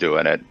brand is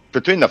doing it.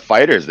 Between the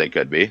fighters, they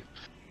could be.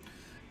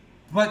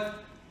 But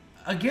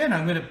again,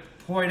 I'm going to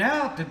point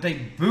out that they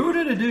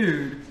booted a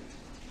dude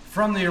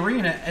from the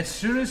arena as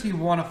soon as he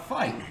won a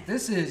fight.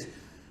 This is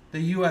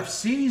the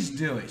UFC's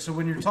doing. So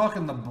when you're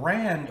talking the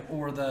brand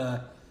or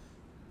the,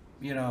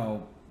 you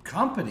know,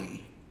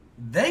 company,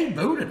 they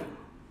booted him.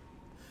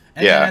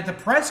 And then at the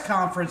press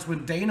conference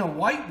when Dana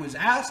White was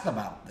asked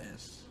about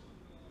this,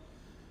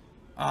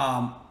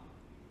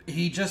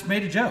 he just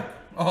made a joke.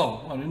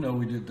 Oh, I didn't know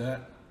we did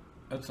that.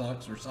 That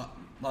sucks or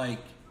something. Like,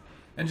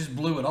 and just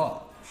blew it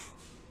off.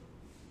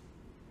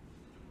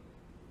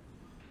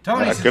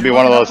 Tony, it could be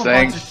one of those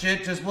things. Bunch of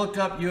shit, just look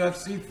up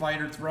UFC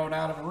fighter thrown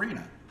out of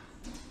arena.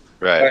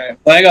 Right. All right,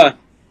 hang on.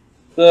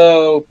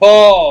 So,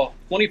 Paul,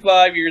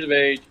 25 years of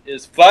age,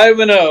 is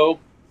 5-0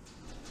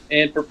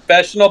 in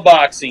professional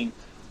boxing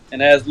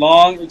and has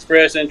long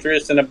expressed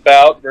interest in a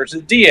bout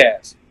versus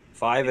Diaz.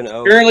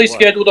 5-0. Currently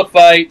scheduled to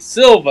fight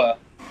Silva,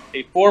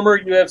 a former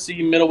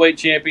UFC middleweight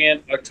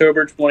champion,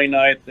 October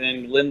 29th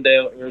in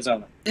Glendale,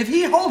 Arizona. If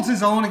he holds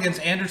his own against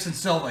Anderson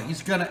Silva,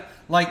 he's going to,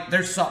 like,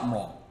 there's something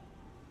wrong.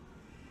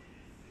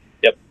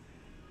 Yep.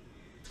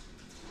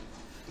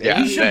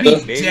 Yeah. He should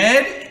be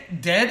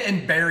dead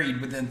and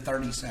buried within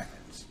 30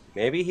 seconds.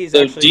 Maybe he's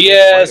So actually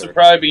Diaz would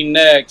probably be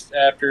next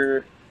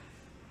after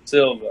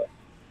Silva,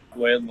 the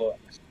way it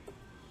looks.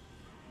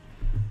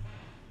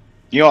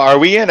 You know, are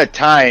we in a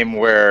time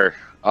where,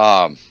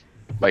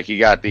 like, you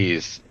got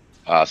these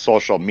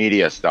social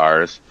media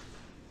stars?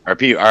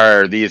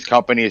 Are these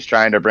companies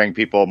trying to bring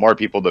more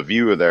people to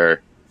view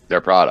their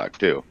product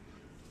too?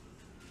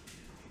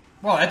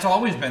 Well, it's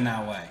always been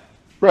that way.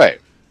 Right.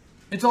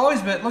 It's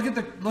always been.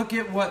 Look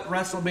at what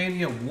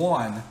WrestleMania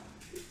 1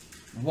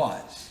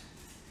 was.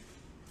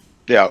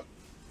 Yeah.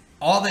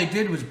 All they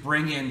did was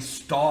bring in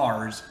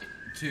stars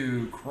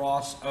to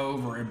cross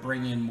over and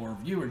bring in more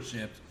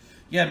viewership.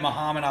 You had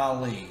Muhammad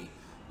Ali.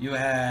 You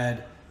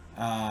had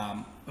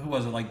who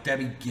was it? Like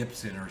Debbie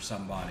Gibson or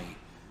somebody.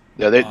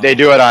 Yeah, they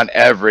do it on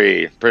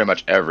pretty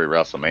much every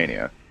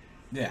WrestleMania.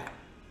 Yeah.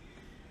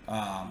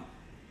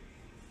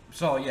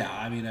 So yeah,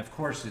 I mean, of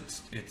course,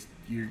 it's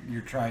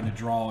you're trying to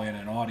draw in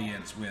an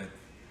audience with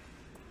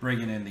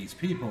bringing in these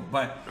people,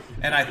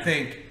 and I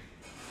think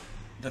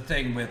the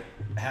thing with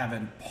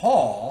having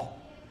Paul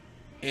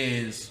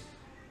is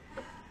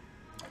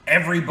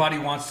everybody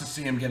wants to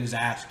see him get his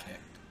ass kicked.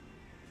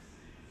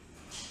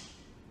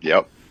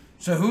 Yep.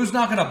 So who's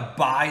not going to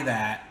buy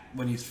that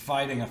when he's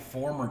fighting a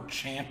former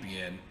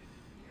champion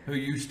who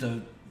used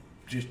to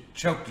just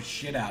choke the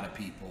shit out of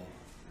people?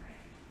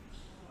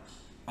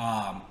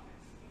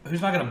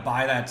 Who's not going to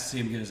buy that to see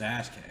him get his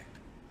ass kicked?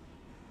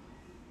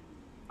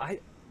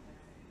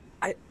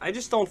 I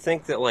just don't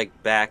think that,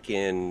 like, back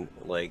in,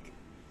 like,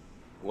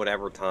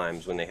 whatever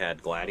times when they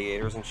had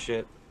gladiators and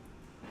shit,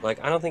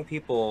 like, I don't think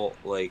people,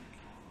 like,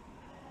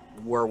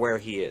 were where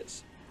he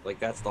is. Like,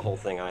 that's the whole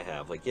thing I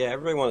have. Like, yeah,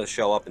 everybody wanted to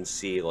show up and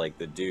see, like,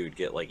 the dude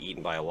get, like,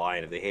 eaten by a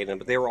lion if they hated him,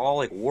 but they were all,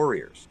 like,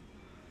 warriors.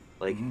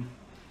 Like,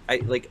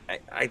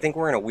 I think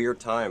we're in a weird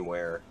time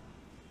where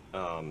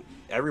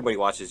everybody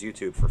watches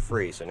YouTube for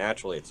free, so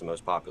naturally it's the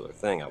most popular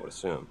thing, I would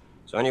assume.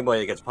 So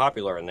anybody that gets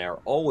popular in there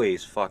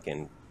always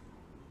fucking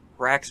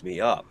cracks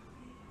me up.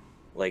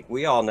 Like,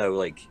 we all know,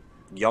 like,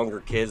 younger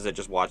kids that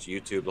just watch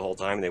YouTube the whole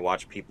time, and they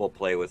watch people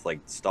play with, like,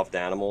 stuffed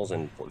animals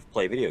and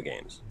play video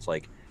games. It's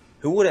like,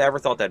 who would have ever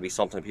thought that'd be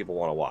something people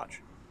want to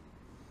watch?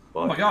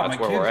 But oh my god,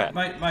 that's where we're at.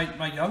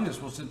 my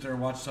youngest will sit there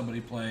and watch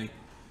somebody play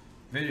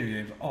video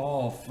games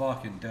all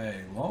fucking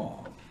day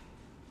long.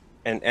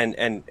 And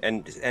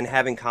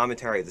having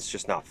commentary that's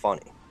just not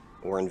funny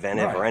or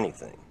inventive or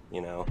anything,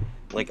 you know?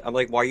 Like, I'm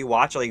like, why are you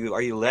watching? Like,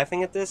 are you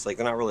laughing at this? Like,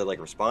 they're not really, like,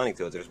 responding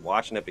to it. They're just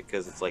watching it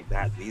because it's like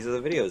that. These are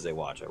the videos they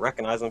watch. I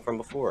recognize them from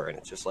before, and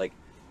it's just like,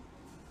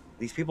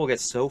 these people get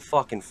so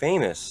fucking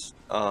famous,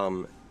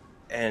 and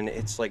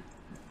it's like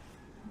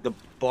the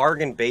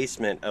bargain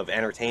basement of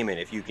entertainment,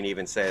 if you can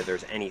even say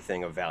there's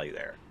anything of value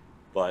there.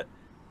 But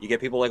you get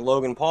people like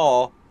Logan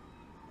Paul,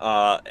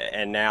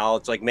 and now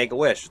it's like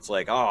Make-A-Wish. It's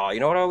like, oh, you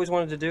know what I always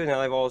wanted to do? Now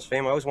I have all this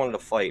fame. I always wanted to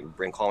fight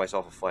and call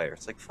myself a fighter.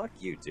 It's like, fuck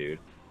you, dude.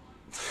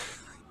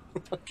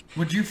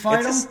 Would you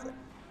fight him,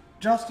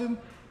 Justin?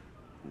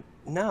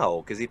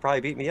 No, because he'd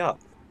probably beat me up.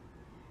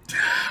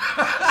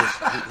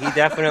 He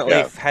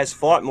definitely has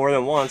fought more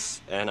than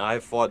once, and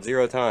I've fought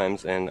 0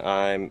 times, and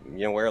I'm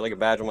wear it like a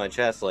badge on my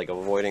chest, like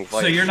avoiding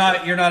fights. So you're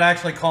not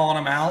actually calling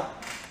him out?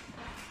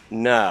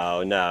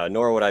 No,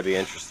 nor would I be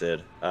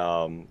interested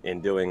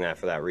in doing that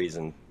for that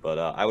reason. But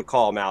I would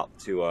call him out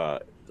to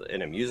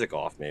in a music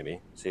off, maybe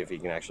see if he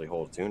can actually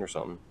hold a tune or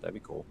something. That'd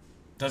be cool.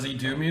 Does he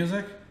do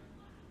music?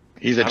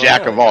 He's a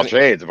jack of all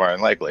trades, more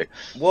than likely.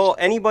 Well,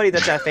 anybody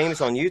that's that famous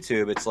on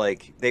YouTube, it's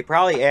like they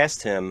probably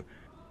asked him.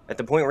 At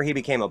the point where he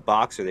became a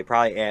boxer, they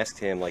probably asked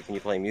him, like, can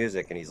you play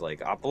music? And he's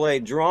like, I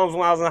played drums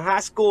when I was in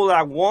high school,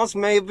 like, once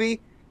maybe.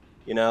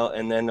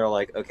 And then they're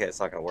like, okay, it's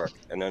not going to work.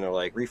 And then they're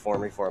like,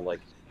 reform.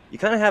 Like, you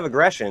kind of have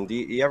aggression. Do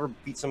you ever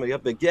beat somebody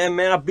up? Like, yeah,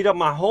 man, I beat up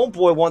my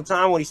homeboy one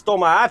time when he stole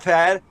my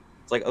iPad.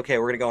 It's like, okay,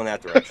 we're going to go in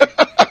that direction.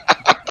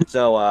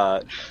 So,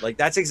 like,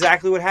 that's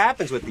exactly what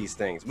happens with these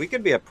things. We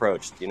could be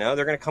approached, They're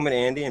going to come at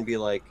Andy and be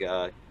like,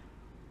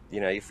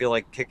 you feel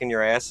like kicking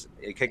your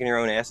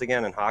own ass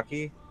again in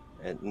hockey?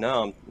 And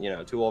no,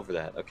 I'm too old for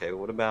that. Okay,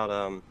 what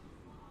about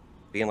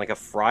being like a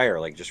friar,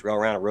 like just go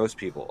around and roast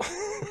people?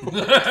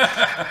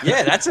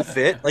 Yeah, that's a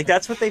fit. Like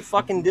that's what they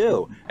fucking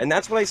do, and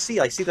that's what I see.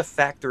 I see the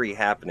factory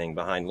happening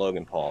behind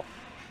Logan Paul.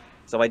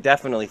 So I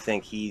definitely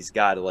think he's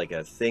got like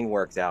a thing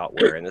worked out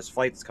where in this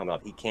fight that's coming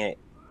up, he can't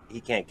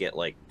get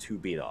like too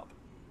beat up,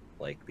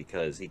 like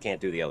because he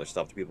can't do the other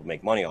stuff that people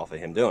make money off of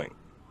him doing.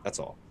 That's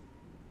all.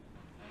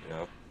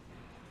 Well,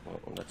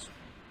 that's.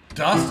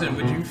 Dustin,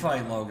 would you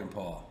fight Logan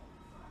Paul?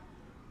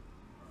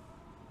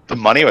 The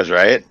money was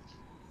right.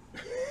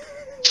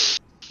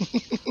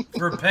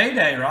 For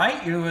payday,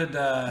 right? You would.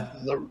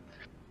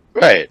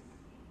 Right.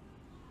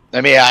 I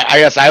mean, I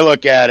guess I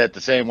look at it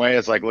the same way.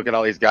 It's like, look at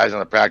all these guys on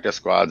the practice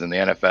squads in the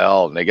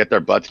NFL, and they get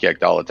their butts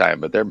kicked all the time,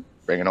 but they're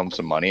bringing home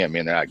some money. I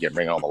mean, they're not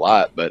bringing home a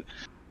lot, but,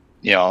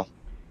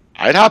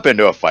 I'd hop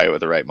into a fight with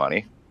the right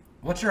money.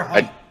 What's your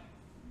height?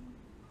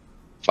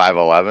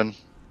 5'11".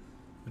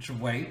 What's your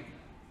weight?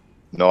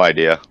 No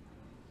idea.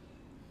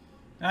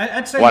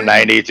 I'd say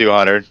 190,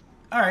 200.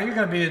 All right, you're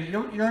gonna be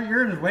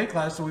you're in his weight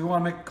class, so we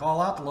want to make a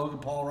call out to Logan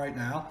Paul right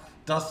now.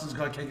 Dustin's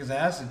gonna kick his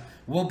ass, and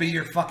we'll be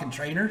your fucking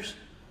trainers.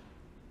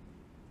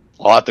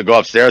 I'll have to go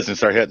upstairs and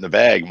start hitting the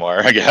bag more,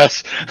 I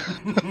guess.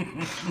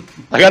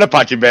 I got a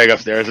punching bag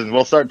upstairs, and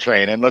we'll start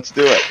training. Let's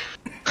do it.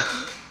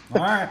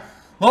 All right,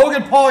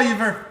 Logan Paul,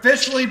 you've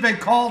officially been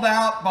called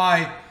out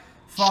by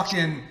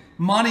fucking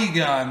Money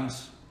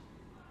Guns,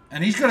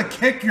 and he's gonna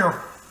kick your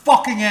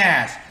fucking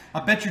ass. I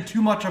bet you're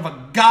too much of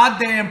a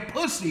goddamn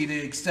pussy to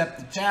accept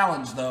the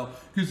challenge, though,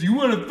 because you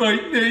want to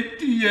fight Nate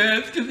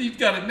Diaz because he's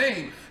got a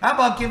name. How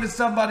about giving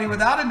somebody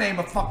without a name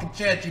a fucking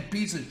chance, you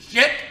piece of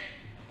shit?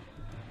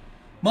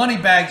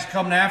 Moneybag's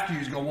coming after you.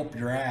 He's going to whoop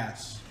your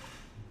ass.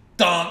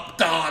 Dun,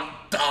 dun,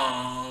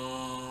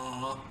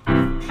 dun.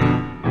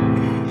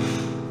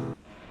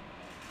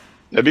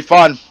 It'd be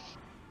fun.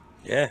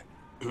 Yeah.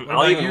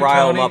 I'll even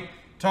rile him up.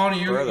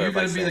 Tony, you're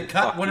going to be the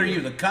cut. What are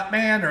you, the cut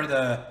man or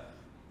the...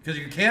 Because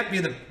you can't be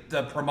the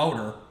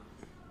promoter.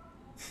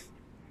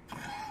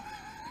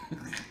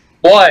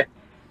 Why?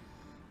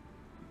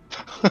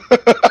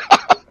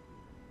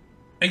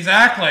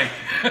 Exactly.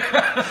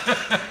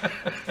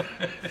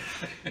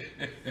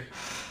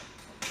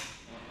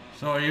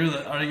 So are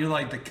you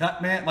like the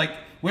cut man? Like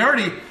we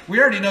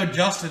already know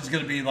Justin's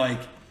gonna be like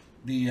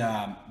the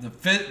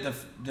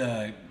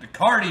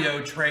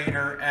cardio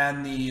trainer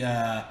and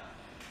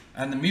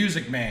the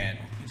music man.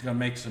 He's gonna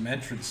make some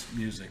entrance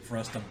music for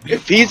us to beat.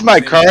 If he's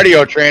my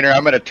cardio trainer,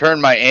 I'm gonna turn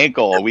my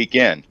ankle a week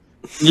in.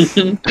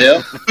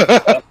 Yeah.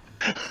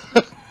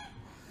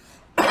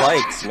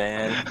 Bikes,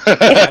 man.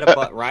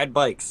 Ride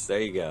bikes. There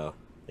you go.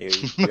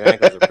 Your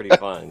ankles are pretty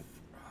fine.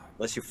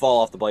 Unless you fall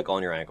off the bike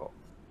on your ankle.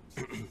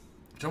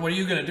 So what are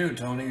you gonna do,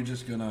 Tony? You're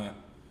just gonna...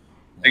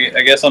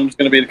 I guess I'm just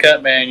gonna be the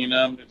cut man.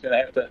 I'm just gonna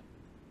have to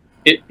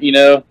hit,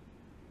 in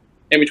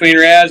between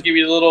your abs, give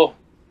you the little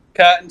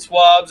cotton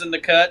swabs and the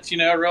cuts,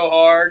 real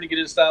hard to get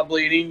it to stop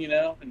bleeding,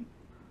 and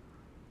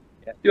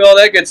do all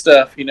that good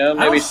stuff,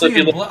 Maybe slip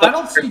you a little. I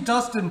don't see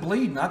Dustin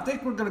bleeding. I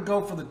think we're gonna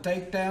go for the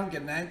takedown,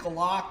 get an ankle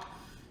lock,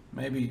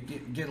 maybe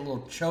get a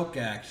little choke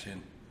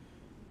action.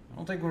 I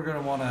don't think we're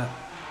gonna want to.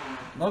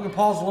 Logan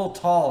Paul's a little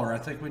taller. I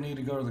think we need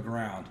to go to the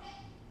ground.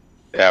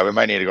 Yeah, we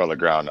might need to go to the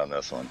ground on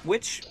this one.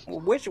 Which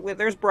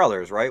there's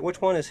brothers, right? Which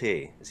one is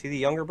he? Is he the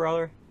younger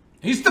brother?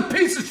 He's the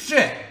piece of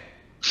shit.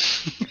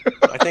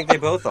 I think they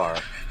both are.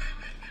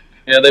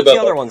 Yeah, they What's both.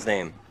 the other one's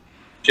name?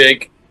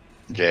 Jake.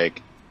 Okay.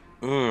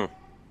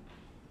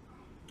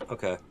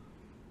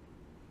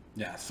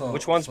 Yeah. So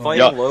which one's fighting?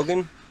 Yeah.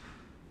 Logan.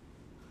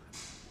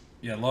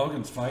 Yeah,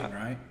 Logan's fighting,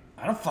 right?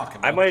 I don't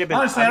fucking know. I might have been.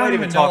 Honestly, I I might don't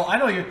have even been know. talking. I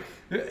don't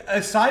even.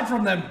 Aside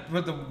from them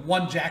with the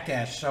one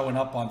jackass showing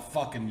up on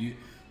fucking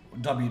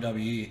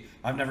WWE,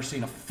 I've never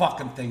seen a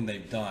fucking thing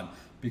they've done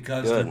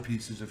because they're Good.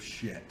 pieces of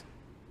shit.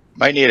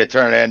 Might need to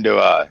turn it into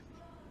a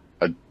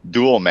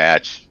duel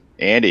match.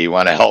 Andy, you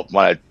want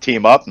to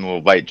team up, and we'll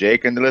invite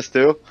Jake into this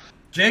too?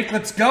 Jake,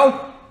 let's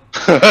go.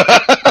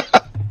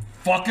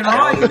 Fucking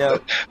Now we right. know.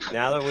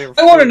 Now that we're.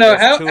 I want to know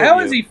there's two of how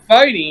you. is he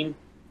fighting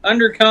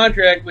under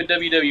contract with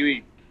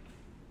WWE?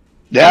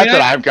 That's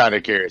what I'm kind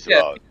of curious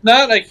about.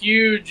 Not a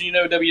huge,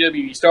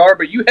 WWE star,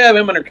 but you have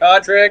him under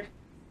contract,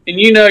 and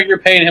you're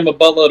paying him a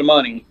buttload of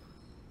money,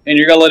 and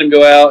you're gonna let him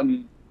go out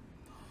and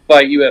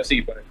fight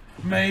UFC fighters.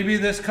 Maybe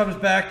this comes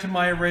back to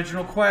my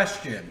original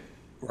question.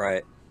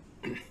 Right.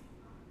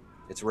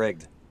 It's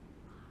rigged.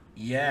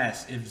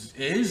 Yes, is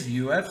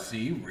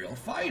UFC real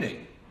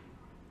fighting?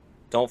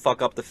 Don't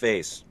fuck up the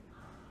face.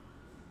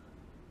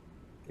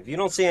 If you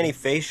don't see any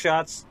face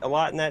shots a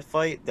lot in that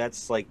fight,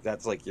 that's like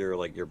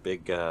your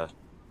big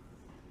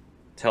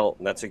tell.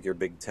 That's like your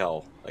big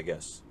tell, I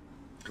guess.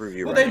 Prove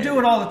you Well, right. they do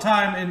it all the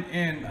time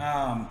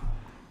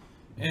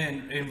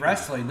in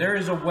wrestling. There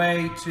is a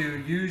way to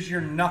use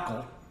your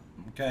knuckle.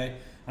 Okay,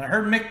 and I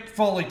heard Mick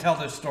Foley tell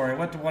this story. I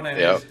went to one of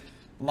his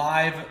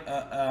live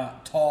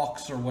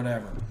talks or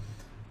whatever.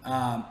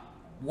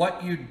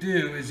 What you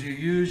do is you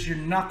use your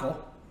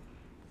knuckle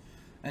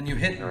and you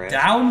hit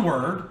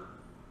downward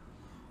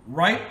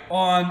right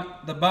on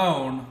the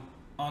bone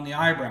on the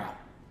eyebrow.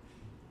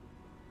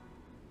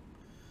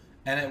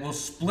 And it will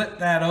split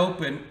that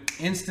open,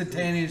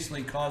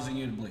 instantaneously causing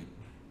you to bleed.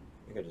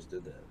 I think I just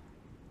did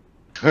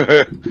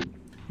that.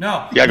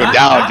 No. You gotta go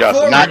down, Justin,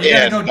 forward. not You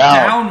gotta in, go down.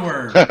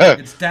 downward.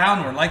 It's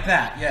downward, like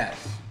that, yes.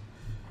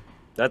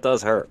 That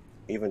does hurt,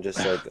 even just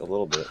like a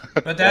little bit.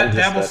 But that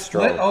will that's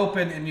split strong.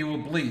 open and you will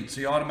bleed.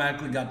 So you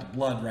automatically got the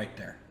blood right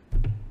there.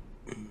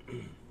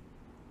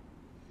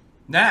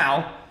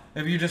 Now,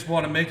 if you just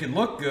want to make it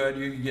look good,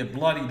 you can get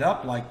bloodied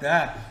up like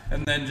that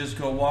and then just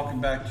go walking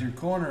back to your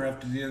corner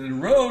after the end of the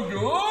road and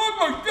go, oh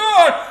my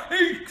God,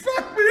 he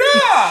fucked me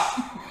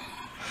up!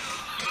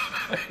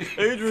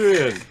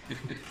 Adrian.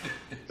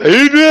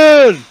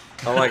 Adrian!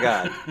 Oh my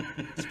God.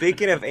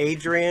 Speaking of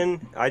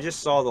Adrian, I just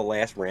saw the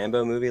last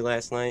Rambo movie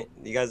last night.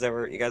 You guys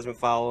been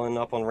following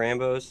up on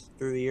Rambos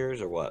through the years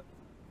or what?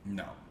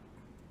 No.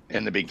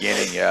 In the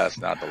beginning, yes,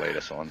 not the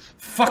latest ones.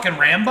 Fucking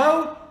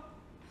Rambo?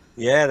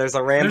 Yeah, there's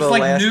a Rambo There's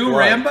like Last new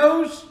Blood.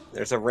 Rambos?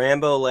 There's a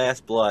Rambo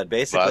Last Blood.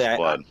 Basically, Last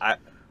Blood.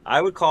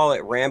 I would call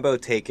it Rambo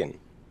Taken.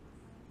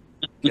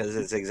 Because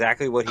it's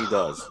exactly what he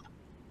does.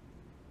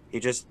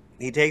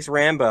 He takes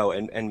Rambo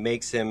and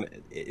makes him,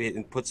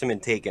 and puts him in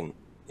Taken,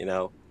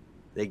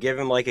 They give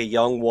him like a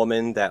young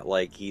woman that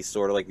like he's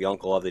sort of like the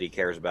uncle of that he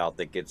cares about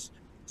that gets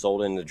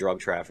sold into drug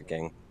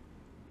trafficking.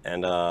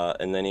 And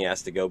then he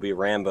has to go be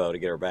Rambo to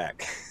get her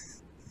back.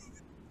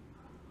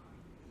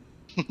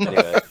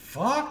 Anyway.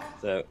 Fuck?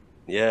 So,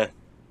 yeah.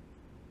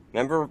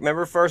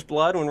 Remember First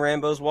Blood when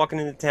Rambo's walking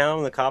into town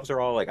and the cops are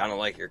all like, I don't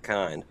like your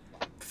kind.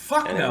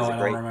 Fuck And it no, was a I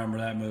great- don't remember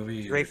that movie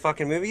either. Great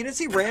fucking movie. You didn't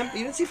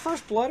see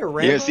First Blood or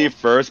Rambo? You didn't see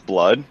First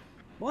Blood?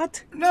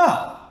 What?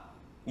 No.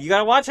 You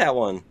gotta watch that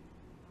one.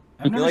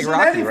 I've never like seen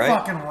Rocky, any right?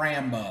 fucking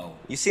Rambo.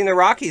 You seen the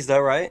Rockies though,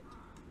 right?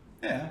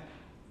 Yeah.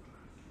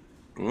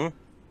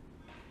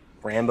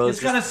 Rambo's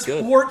It's got a just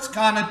good. sports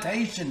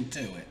connotation to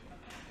it.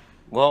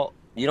 Well,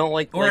 you don't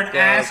like Or like, an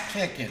ass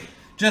kicking.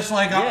 Just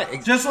like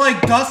Yeah, just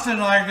like Dustin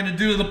and I are gonna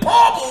do to the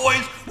Paul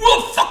boys,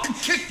 we'll fucking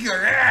kick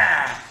your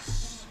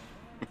ass.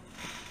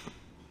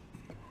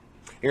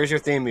 Here's your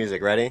theme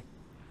music. Ready?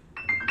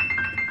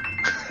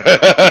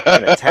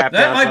 Gonna tap That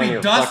dance might on be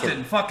your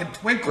Dustin, fucking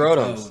Twinkle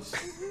scrotums.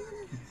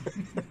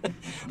 Toes.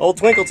 Old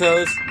Twinkle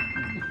Toes.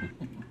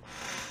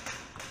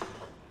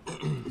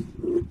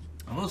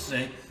 We'll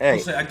see. Hey. We'll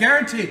see. I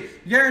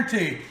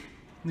guarantee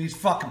these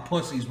fucking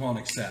pussies won't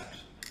accept.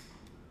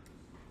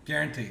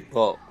 Guaranteed.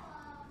 Well,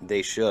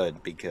 they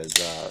should because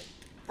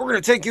we're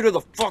gonna take you to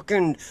the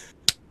fucking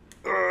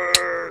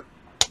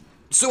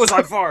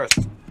suicide forest.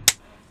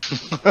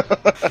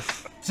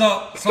 So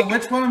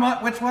which one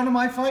am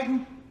I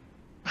fighting?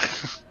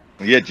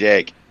 Yeah,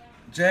 Jake.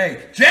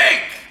 Jake!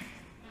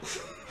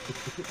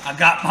 I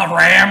got my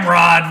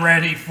ramrod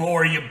ready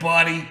for you,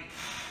 buddy.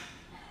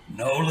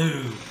 No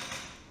lube.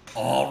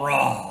 All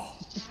raw.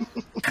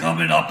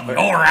 Coming up your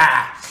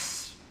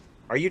ass.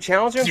 Are you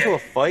challenging him to Yeah, a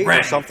fight or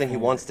ready something he for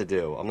wants to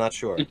do? I'm not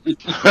sure.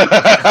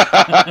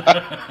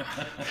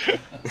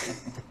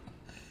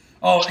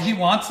 Oh, he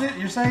wants it?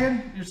 You're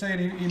saying? You're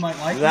saying he might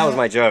like That was it?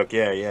 my joke.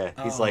 Yeah.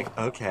 He's like,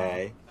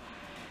 okay.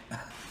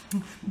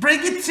 Bring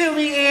it to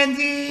me,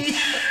 Andy!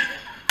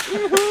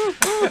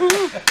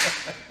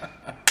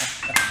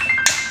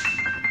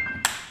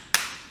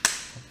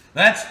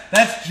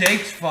 That's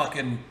Jake's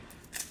fucking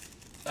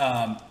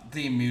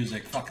theme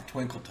music, fucking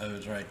Twinkle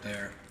Toes right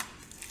there.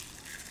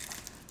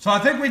 So I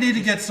think we need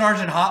to get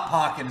Sergeant Hot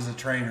Pocket as a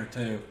trainer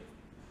too.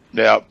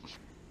 Yep.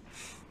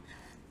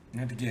 I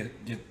have to get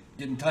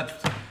in touch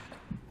with him.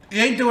 He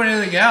ain't doing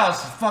anything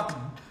else. His fucking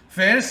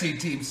fantasy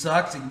team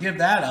sucks. He can give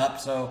that up,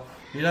 so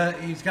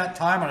He's got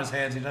time on his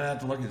hands. He doesn't have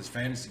to look at his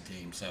fantasy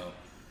team. So,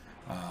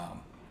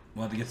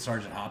 we'll have to get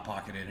Sergeant Hot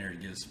Pocket in here to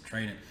get us some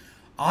training.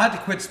 I'll have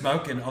to quit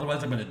smoking,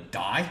 otherwise I'm going to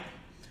die.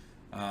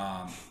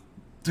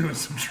 Doing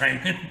some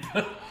training.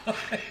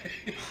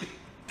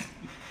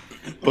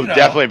 We'll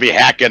definitely be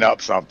hacking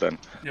up something.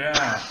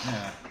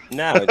 Yeah.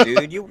 No,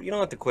 dude, you don't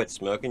have to quit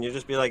smoking. You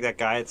just be like that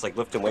guy that's like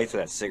lifting weights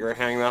with that cigarette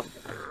hanging out.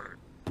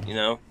 You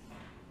know?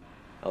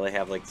 How they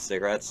have like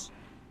cigarettes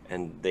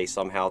and they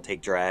somehow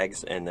take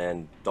drags and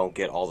then don't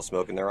get all the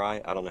smoke in their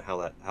eye. I don't know how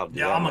to do that.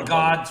 Yeah, oh my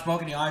God,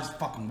 smoking the eye is the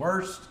fucking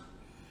worst.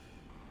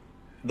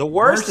 The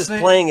worst is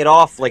thing. playing it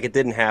off like it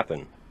didn't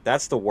happen.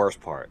 That's the worst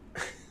part.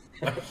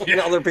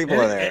 Other people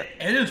are there.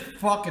 It is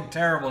fucking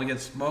terrible to get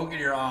smoke in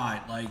your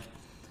eye. Like,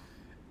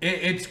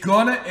 it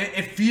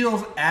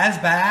feels as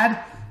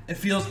bad. It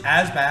feels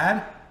as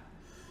bad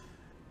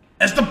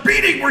as the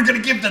beating we're gonna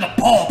give to the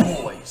Paul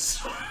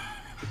boys.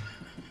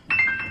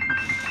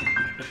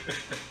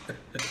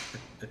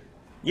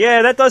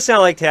 Yeah, that does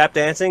sound like tap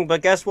dancing,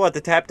 but guess what? The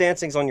tap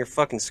dancing's on your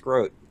fucking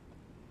scrot.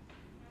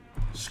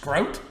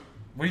 Scrot?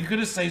 Were you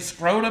gonna say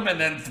scrotum and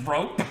then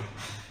throat?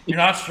 You're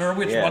not sure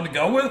which one to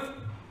go with?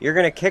 You're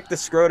gonna kick the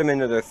scrotum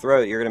into their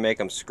throat. You're gonna make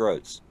them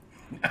scrotes.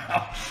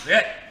 Oh,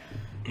 shit.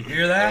 You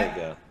hear that?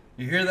 There you go.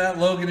 You hear that,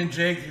 Logan and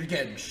Jake? You're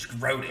getting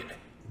scroted.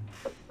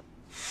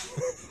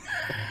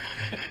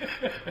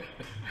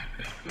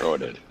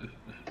 Scroted.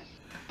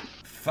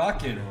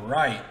 Fucking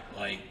right.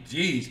 Like,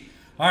 geez.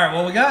 All right,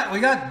 well, we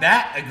got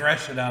that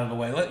aggression out of the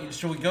way.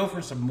 Should we go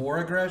for some more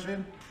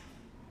aggression?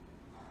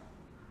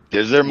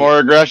 Is there more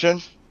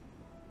aggression?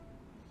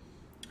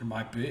 There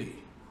might be.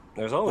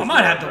 There's always I might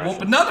more have to aggression.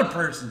 whoop another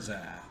person's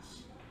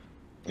ass.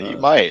 You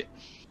might.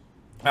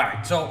 All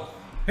right, so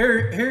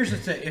here's the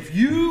thing. If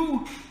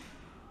you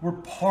were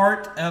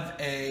part of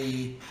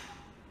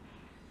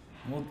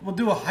we'll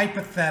do a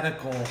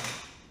hypothetical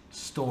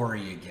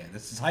story again.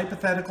 This is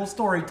hypothetical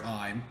story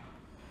time.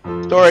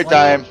 Story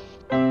time.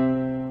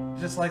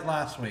 Just like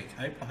last week.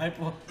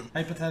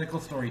 Hypothetical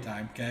story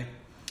time, okay?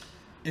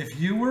 If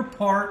you were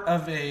part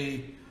of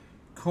a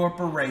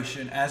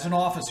corporation as an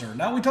officer.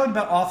 Now, we talked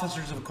about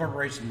officers of a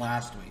corporation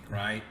last week,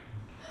 right?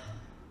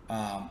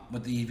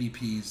 With the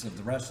EVPs of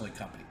the wrestling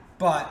company.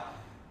 But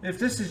if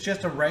this is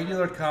just a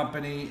regular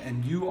company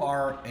and you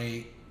are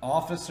a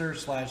officer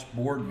 /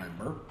 board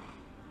member,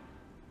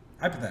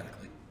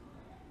 hypothetically,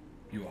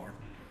 you are,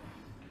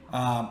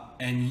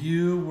 and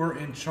you were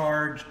in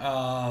charge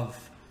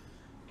of,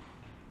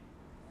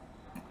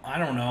 I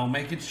don't know,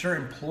 making sure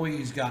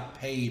employees got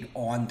paid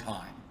on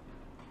time.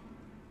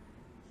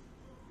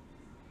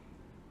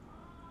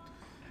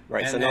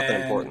 Right, so And nothing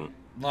then, important.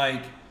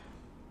 Like,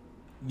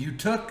 you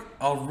took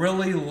a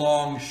really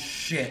long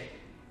shit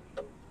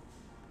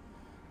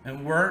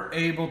and weren't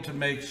able to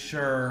make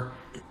sure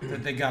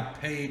that they got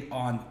paid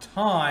on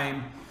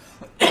time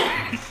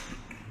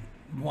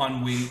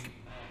 1 week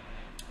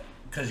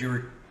because you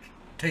were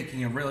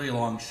taking a really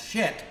long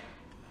shit.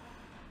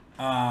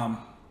 And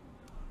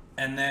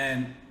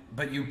then,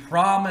 but you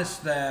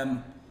promised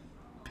them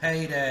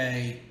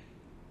payday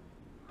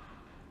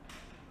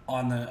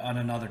on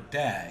another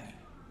day.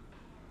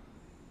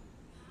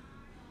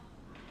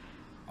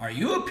 Are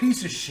you a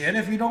piece of shit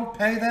if you don't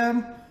pay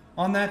them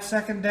on that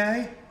second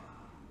day?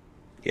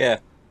 Yeah.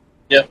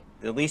 Yep.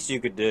 The least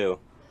you could do.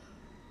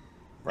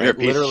 Right? You're a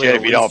piece of Literally shit the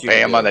if you don't least pay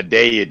could them do. on the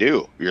day you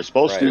do. You're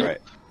supposed to.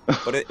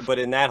 Right. But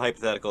in that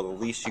hypothetical, the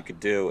least you could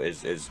do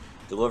is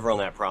deliver on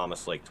that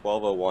promise like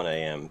 12:01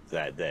 a.m.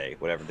 that day,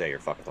 whatever day you're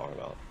fucking talking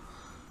about.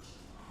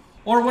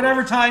 Or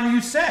whatever time you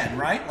said,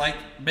 right? Like,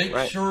 make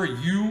Right. sure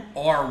you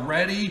are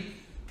ready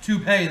to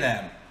pay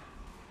them.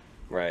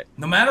 Right.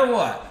 No matter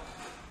what.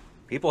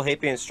 People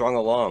hate being strung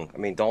along. I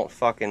mean, don't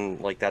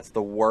fucking, like, that's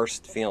the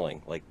worst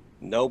feeling. Like,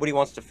 nobody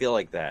wants to feel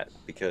like that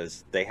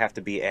because they have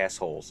to be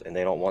assholes and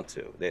they don't want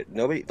to.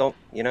 Nobody, don't,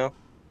 you know?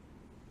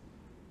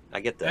 I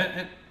get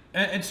that.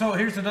 And so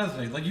here's another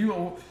thing. Like,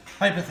 you,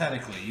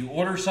 hypothetically, you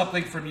order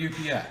something from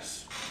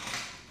UPS.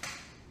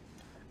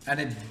 And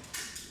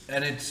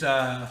it's,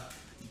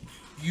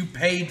 you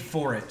paid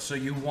for it, so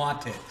you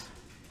want it.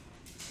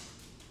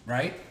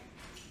 Right?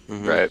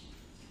 Mm-hmm. Right.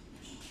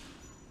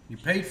 You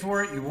paid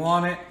for it, you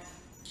want it,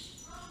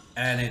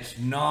 and it's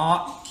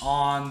not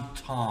on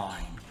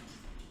time.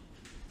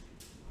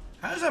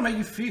 How does that make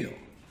you feel?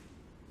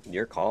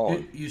 You're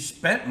calling. You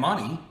spent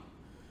money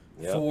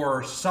Yep.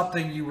 for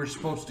something you were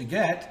supposed to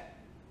get,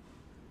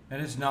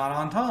 and it's not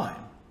on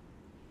time.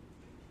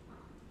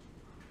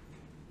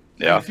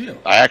 Yeah. How do you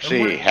feel? I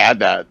actually had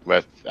that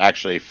with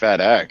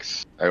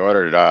FedEx. I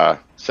ordered a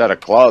set of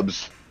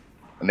clubs,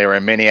 and they were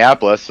in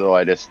Minneapolis, so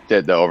I just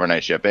did the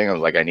overnight shipping. I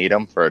was like, I need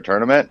them for a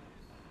tournament.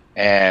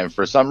 And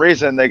for some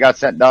reason, they got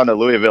sent down to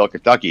Louisville,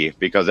 Kentucky,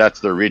 because that's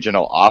the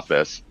regional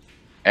office,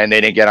 and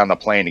they didn't get on the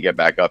plane to get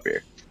back up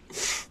here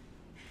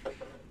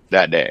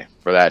that day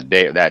for that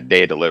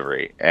day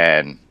delivery.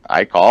 And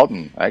I called,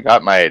 and I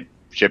got my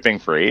shipping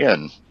free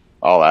and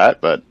all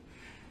that, but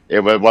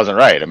it wasn't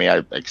right. I mean,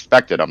 I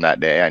expected them that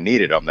day. I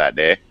needed them that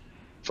day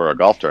for a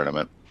golf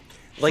tournament.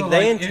 Like So,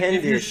 they like,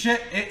 intended.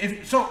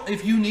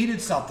 if you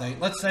needed something,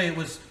 let's say it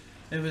was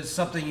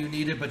something you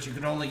needed, but you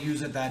could only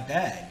use it that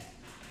day.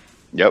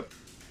 Yep.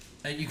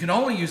 And you can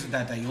only use it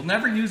that day. You'll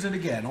never use it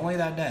again. Only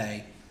that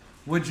day.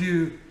 Would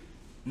you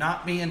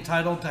not be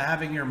entitled to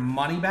having your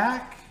money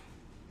back?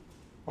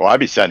 Well, I'd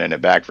be sending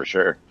it back for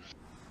sure.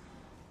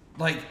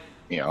 Like,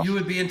 You know. you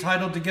would be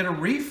entitled to get a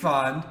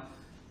refund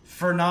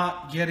for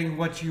not getting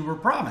what you were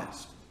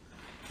promised.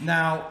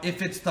 Now,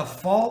 if it's the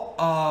fault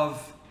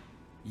of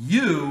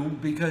you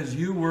because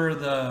you were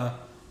the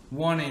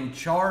one in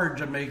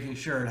charge of making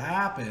sure it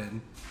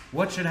happened,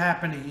 what should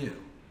happen to you?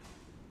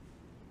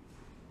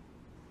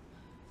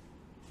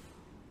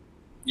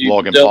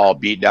 Logan don't- Paul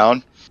beat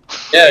down.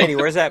 Yeah, Andy,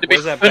 where's that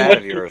doing bat of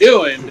what you're yours?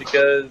 doing,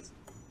 because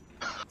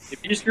if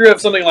you screw up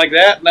something like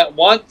that, not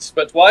once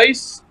but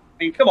twice,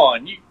 I mean, come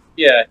on, you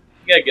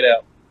gotta get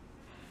out.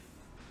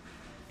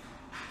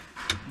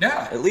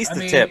 Yeah, At least I the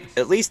mean, tip.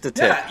 At least the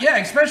tip. Yeah,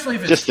 especially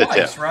if it's Just the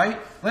twice, tip. right?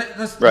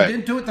 Right. You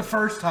didn't do it the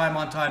first time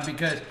on time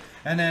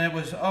and then it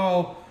was,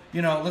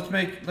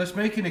 let's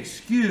make an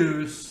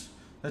excuse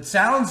that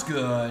sounds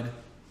good,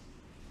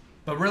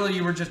 but really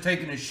you were just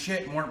taking a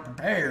shit and weren't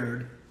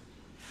prepared,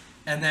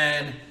 and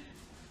then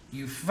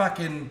you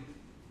fucking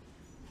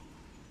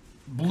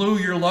blew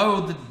your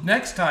load the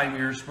next time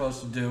you were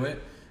supposed to do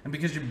it, and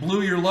because you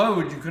blew your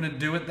load, you couldn't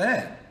do it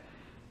then.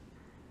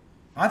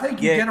 I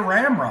think you Yeah. get a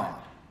ramrod.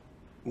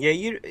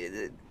 Yeah,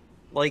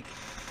 like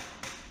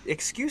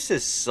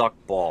excuses suck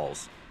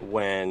balls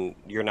when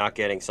you're not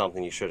getting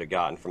something you should have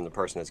gotten from the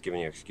person that's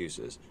giving you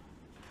excuses.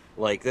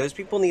 Like those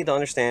people need to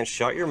understand,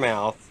 shut your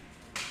mouth,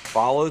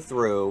 follow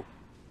through,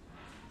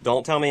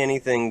 don't tell me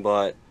anything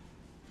but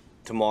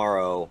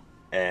tomorrow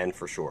and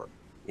for sure.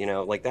 You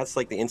know, like that's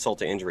like the insult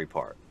to injury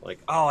part. Like,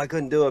 oh, I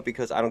couldn't do it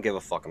because I don't give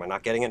a fuck. Am I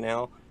not getting it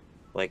now?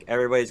 Like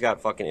everybody's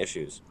got fucking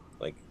issues.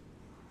 Like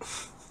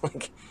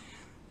like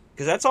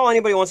because that's all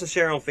anybody wants to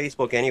share on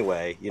Facebook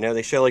anyway. You know,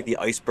 they show like the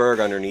iceberg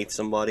underneath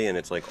somebody and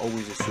it's like,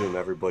 always assume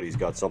everybody's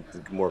got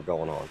something more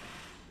going on.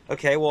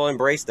 Okay, well,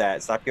 embrace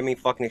that. Stop giving me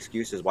fucking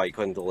excuses why you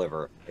couldn't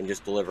deliver and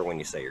just deliver when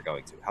you say you're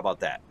going to. How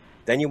about that?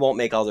 Then you won't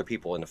make other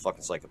people into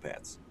fucking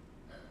psychopaths.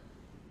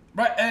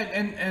 Right,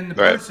 and the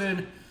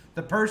Right.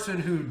 the person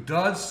who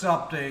does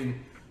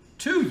something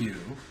to you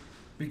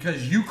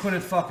because you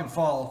couldn't fucking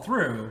follow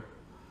through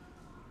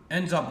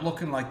ends up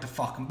looking like the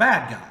fucking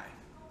bad guy.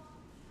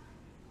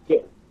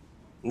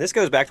 And this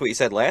goes back to what you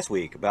said last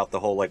week about the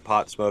whole like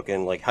pot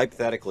smoking, like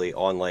hypothetically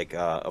on like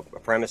a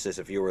premises,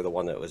 if you were the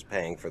one that was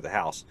paying for the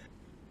house.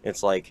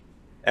 It's like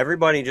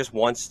everybody just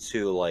wants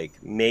to like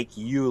make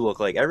you look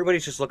like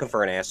everybody's just looking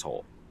for an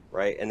asshole,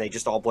 right? And they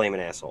just all blame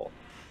an asshole.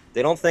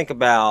 They don't think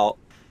about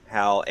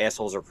how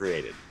assholes are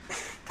created,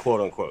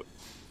 quote unquote.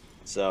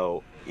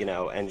 So, you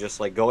know, and just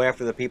like go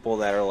after the people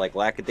that are like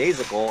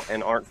lackadaisical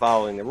and aren't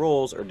following the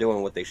rules or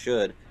doing what they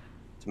should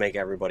to make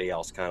everybody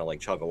else kind of like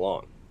chug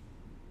along.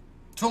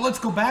 So let's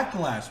go back to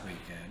last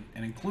weekend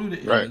and include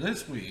it Right. into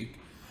this week.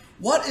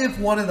 What if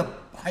one of the,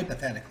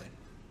 hypothetically,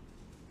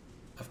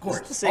 of course,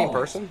 Is it the same always,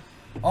 person?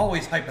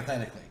 Always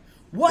hypothetically.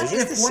 What Is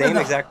this if the one same of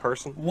the, exact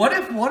person? What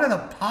if one of the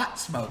pot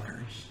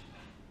smokers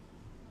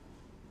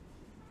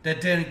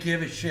that didn't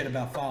give a shit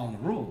about following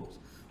the rules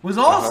was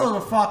also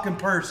the fucking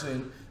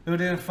person who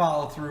didn't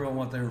follow through on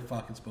what they were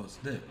fucking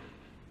supposed to do?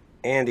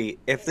 Andy,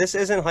 if this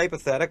isn't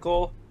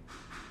hypothetical,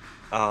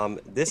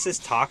 this is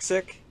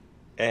toxic,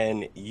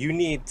 and you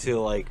need to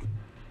like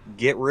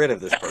get rid of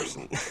this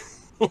person.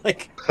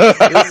 Like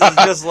this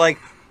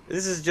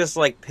is just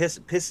like piss.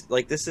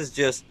 Like this is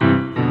just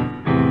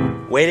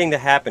waiting to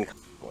happen.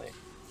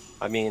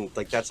 I mean,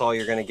 like that's all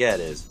you're gonna get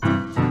is.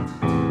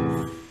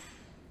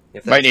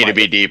 If Might that's need to my-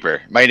 be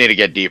deeper. Might need to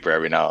get deeper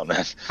every now and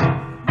then.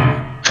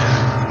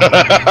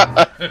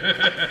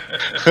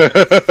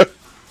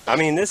 I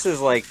mean, this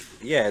is like,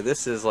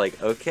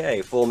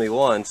 okay, fool me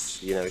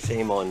once, you know,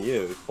 shame on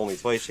you. Fool me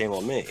twice, shame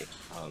on me.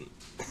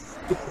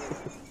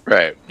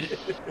 Right.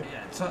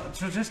 Yeah, so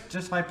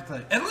just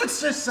hypothetically. And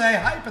let's just say,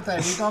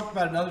 hypothetically, we talked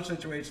about another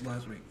situation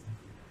last week.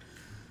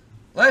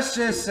 Let's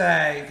just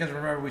say, because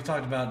remember we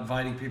talked about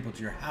inviting people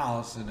to your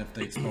house, and if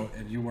they smoke,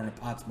 and you weren't a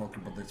pot smoker,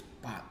 but they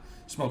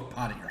smoked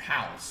pot at your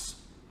house,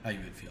 how you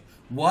would feel.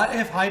 What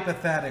if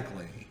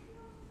hypothetically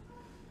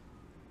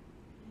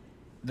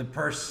the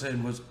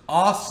person was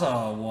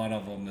also one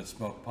of them that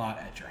smoked pot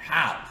at your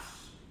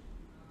house?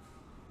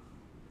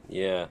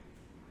 Yeah.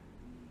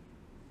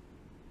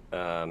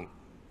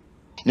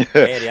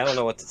 Andy, I don't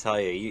know what to tell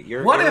you.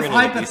 You're What you're if in an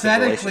abusive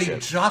hypothetically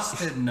relationship.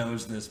 Justin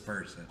knows this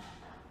person?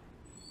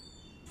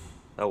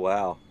 Oh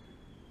wow.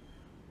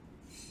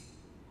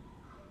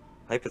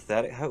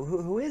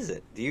 Who is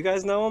it? Do you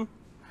guys know him?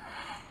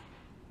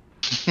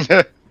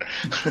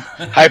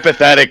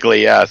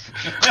 Hypothetically, yes.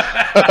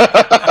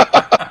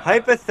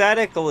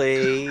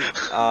 Hypothetically,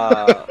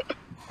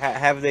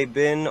 have they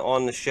been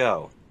on the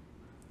show?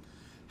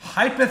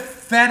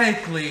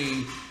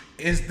 Hypothetically,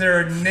 is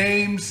their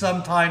name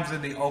sometimes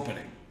in the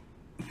opening?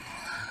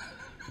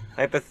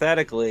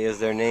 Hypothetically, is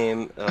their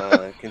name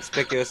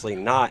conspicuously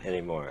not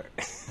anymore?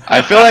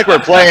 I feel like we're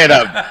playing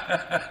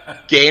a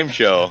game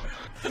show.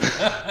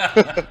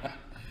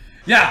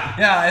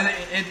 Yeah,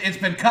 it's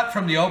been cut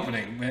from the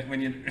opening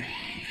when you.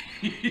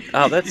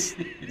 Oh, that's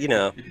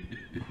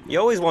you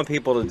always want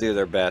people to do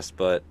their best,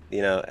 but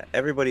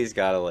everybody's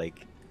got to a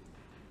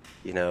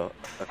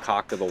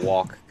cock of the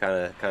walk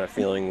kind of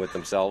feeling with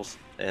themselves,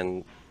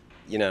 and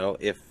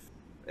if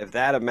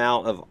that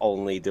amount of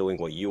only doing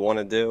what you want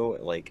to do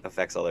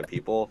affects other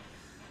people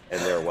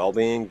and their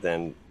well-being,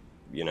 then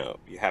you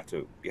have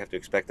to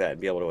expect that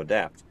and be able to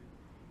adapt.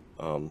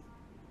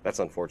 That's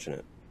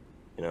unfortunate,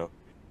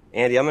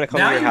 Andy, I'm going to come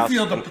to your house. Now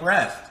you feel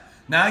depressed.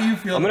 Now you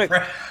feel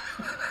depressed.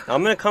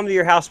 I'm going to come to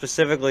your house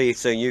specifically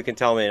so you can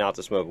tell me not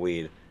to smoke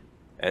weed,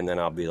 and then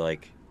I'll be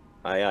like,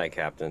 aye, aye,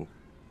 Captain.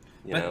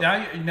 But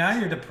now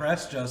you're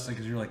depressed, Justin,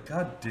 because you're like,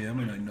 God damn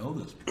it, I know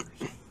this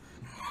person.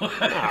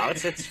 No,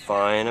 it's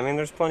fine. I mean,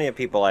 there's plenty of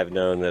people I've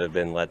known that have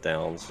been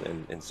letdowns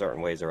in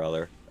certain ways or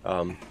other.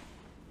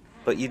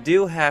 But you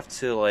do have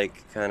to,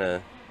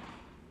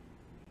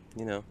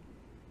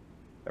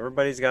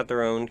 everybody's got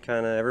their own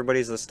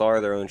everybody's the star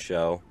of their own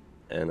show,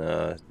 and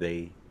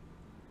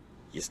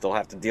you still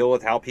have to deal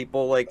with how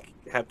people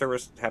have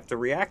to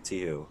react to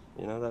you.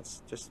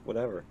 That's just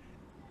whatever.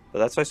 But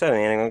that's what I said,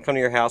 man. I'm gonna come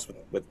to your house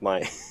with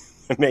my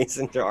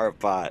mason jar of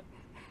pot,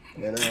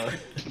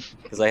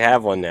 because I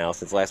have one now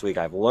since last week.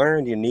 I've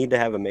learned you need to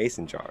have a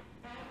mason jar.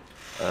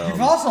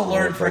 You've also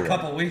learned for a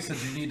couple of weeks that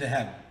you need to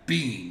have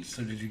beans.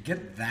 So did you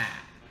get that?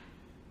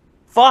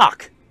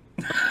 Fuck.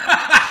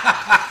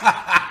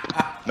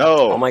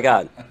 No. Oh my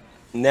God.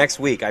 Next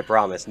week, I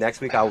promise.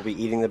 Next week I will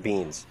be eating the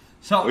beans.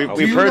 So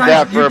we've heard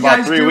that for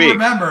about 3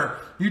 weeks.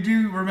 You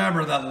do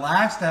remember that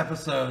last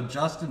episode,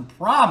 Justin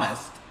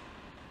promised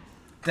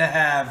to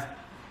have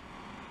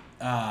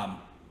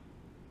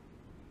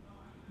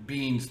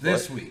beans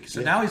this week.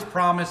 So now he's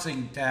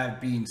promising to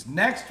have beans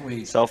next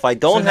week. So if I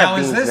don't have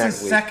beans next week... So now is this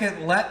his second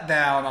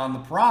letdown on the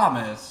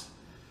promise?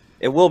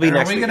 It will be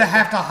next week. Are we going to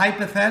have to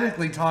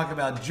hypothetically talk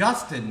about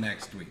Justin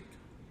next week?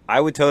 I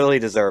would totally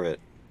deserve it.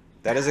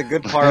 That is a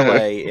good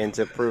parlay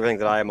into proving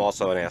that I am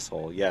also an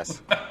asshole.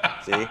 Yes.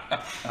 See?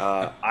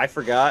 I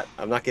forgot.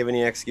 I'm not giving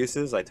any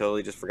excuses. I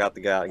totally just forgot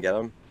to go out and get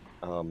them.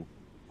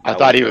 I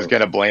thought he was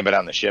going to blame it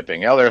on the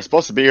shipping. They're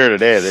supposed to be here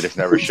today. They just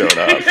never showed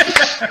up.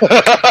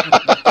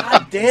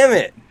 God damn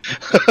it.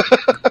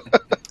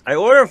 I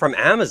ordered them from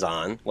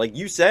Amazon, like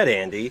you said,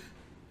 Andy.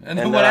 And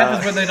then what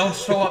happens when they don't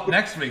show up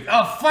next week?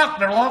 Oh, fuck,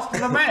 they're lost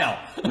in the mail.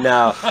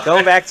 No,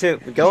 going back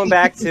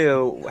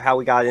to how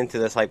we got into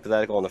this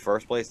hypothetical in the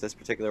first place, this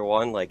particular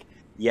one,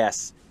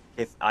 yes,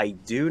 if I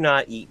do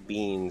not eat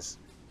beans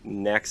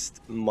next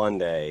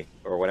Monday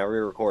or whenever we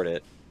record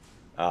it,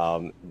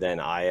 then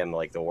I am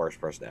the worst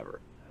person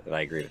ever. And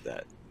I agree with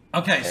that.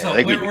 Okay, so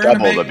we're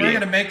going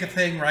to make a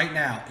thing right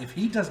now. If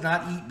he does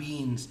not eat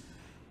beans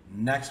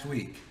next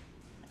week,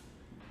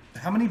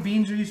 how many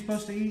beans are you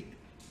supposed to eat?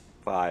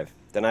 5.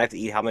 Then I have to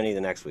eat how many the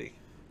next week?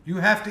 You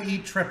have to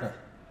eat triple.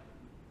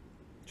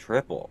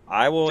 Triple.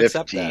 I will 15.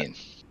 accept that.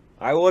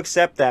 I will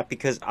accept that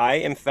because I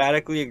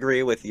emphatically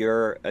agree with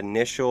your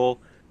initial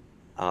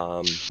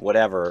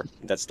whatever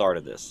that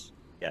started this.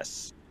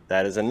 Yes.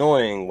 That is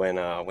annoying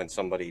when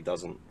somebody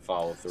doesn't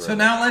follow through. So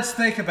now let's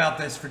think about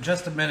this for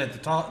just a minute.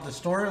 The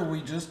story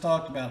we just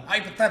talked about,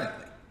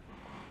 hypothetically.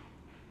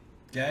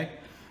 Okay?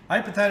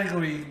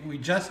 Hypothetically, we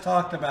just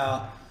talked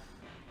about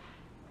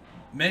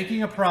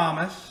making a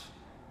promise,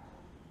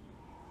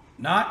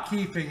 not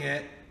keeping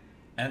it,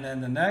 and then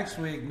the next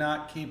week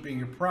not keeping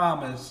your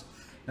promise.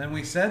 Then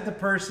we said the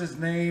person's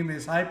name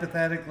is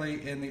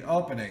hypothetically in the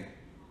opening.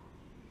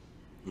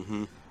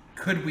 Mm-hmm.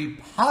 Could we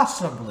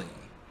possibly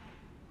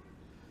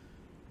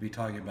be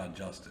talking about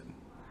Justin?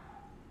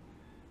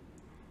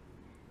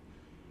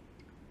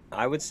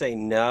 I would say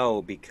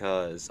no,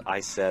 because I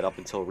said up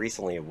until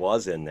recently it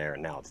was in there,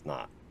 and now it's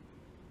not.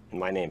 And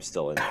my name's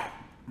still in there.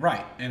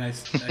 Right, and I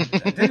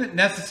didn't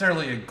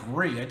necessarily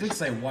agree. I did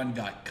say one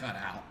got cut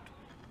out.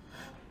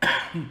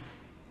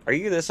 Are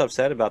you this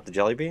upset about the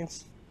jelly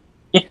beans?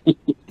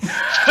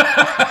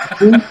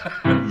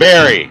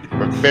 Very.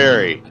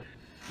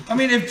 I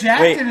mean, if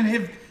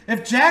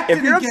Jack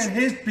didn't get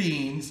his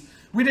beans,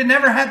 we'd have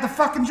never had the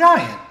fucking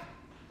giant.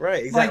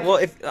 Right, exactly. Well,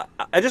 if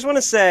I just want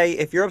to say,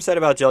 if you're upset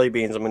about jelly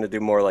beans, I'm going to do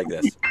more like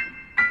this.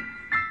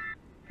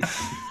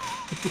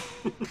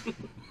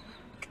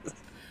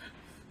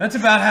 That's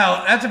about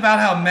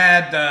how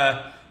mad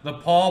the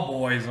Paul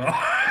boys are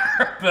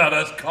about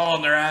us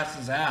calling their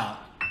asses out.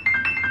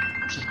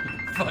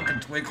 Fucking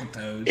twinkle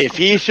toes. If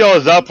he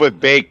shows up with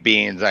baked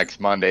beans next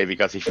Monday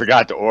because he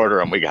forgot to order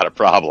them, we got a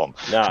problem.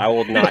 No, I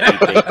will not eat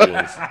baked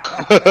beans.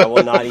 I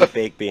will not eat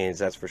baked beans.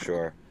 That's for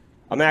sure.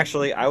 I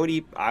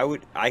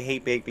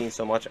hate baked beans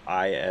so much.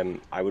 I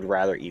would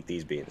rather eat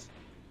these beans.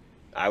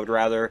 I would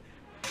rather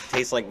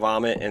taste like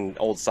vomit and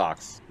old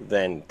socks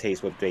than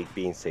taste what baked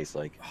beans taste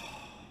like.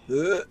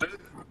 Wait.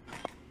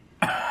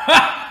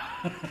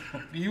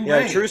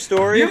 True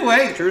story. You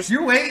wait. True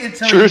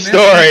until true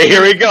story.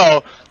 Here we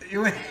go.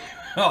 You wait.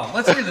 Oh,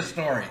 let's hear the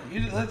story.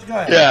 Let's go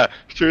ahead. Yeah,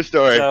 true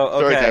story. So,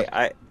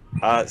 okay,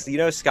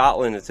 So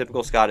Scotland, a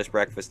typical Scottish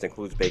breakfast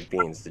includes baked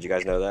beans. Did you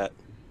guys know that?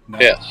 No.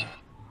 Yes.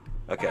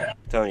 Okay,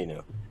 Tony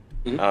knew.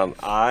 Mhm.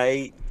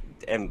 I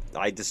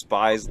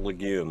despise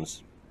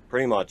legumes.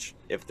 Pretty much,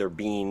 if they're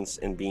beans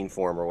in bean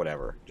form or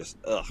whatever. Just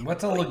ugh.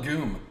 What's a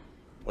legume?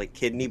 Like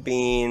kidney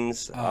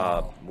beans,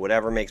 Oh.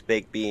 whatever makes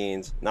baked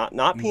beans.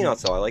 Not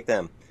peanuts though. I like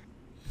them.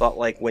 But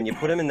like when you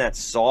put them in that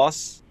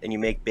sauce and you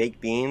make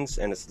baked beans,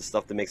 and it's the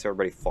stuff that makes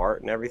everybody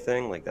fart and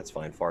everything. Like that's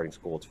fine. Farting's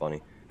cool. It's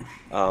funny.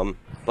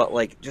 But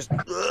like just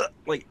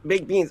like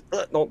baked beans.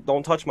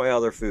 Don't touch my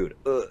other food.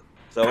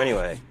 So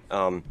anyway,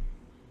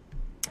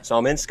 so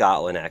I'm in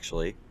Scotland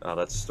actually.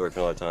 That's a story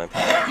for another time.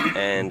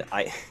 And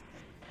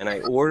I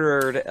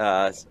ordered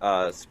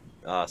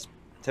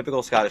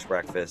typical Scottish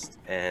breakfast,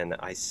 and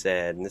I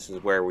said, and this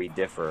is where we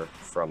differ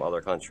from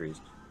other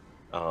countries.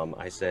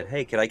 I said,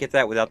 "Hey, can I get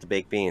that without the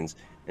baked beans?"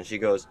 And she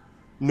goes,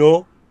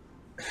 "No."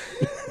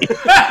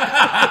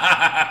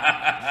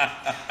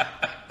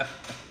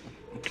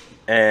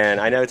 And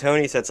I know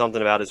Tony said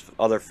something about his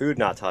other food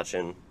not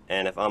touching,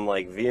 and if I'm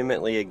like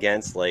vehemently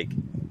against like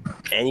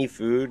any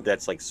food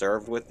that's like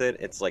served with it,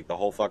 it's like the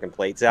whole fucking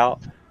plate's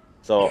out.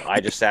 So I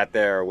just sat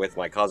there with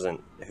my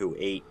cousin who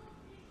ate,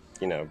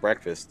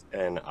 breakfast,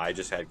 and I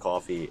just had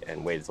coffee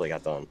and waited till he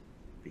got done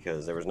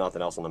because there was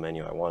nothing else on the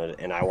menu I wanted,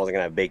 and I wasn't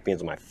gonna have baked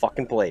beans on my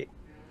fucking plate.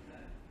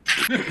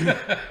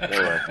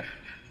 Anyway.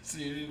 So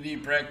you didn't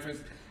eat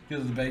breakfast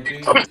because of the baked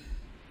beans? All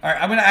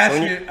right, I'm gonna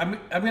ask you. I'm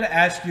gonna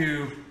ask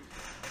you.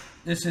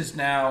 This is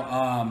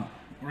now.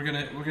 We're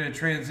gonna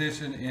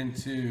transition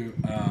into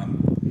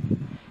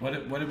what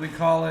did we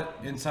call it?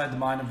 Inside the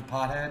mind of a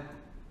pothead.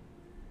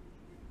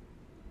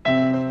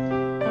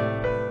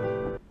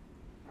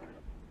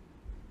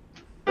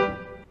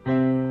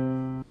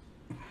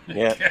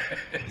 Yeah.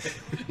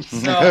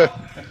 So,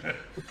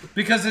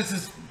 because this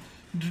is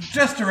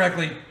just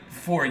directly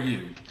for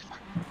you,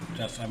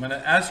 Justin, I'm going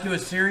to ask you a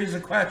series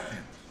of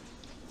questions.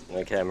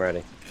 Okay, I'm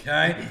ready.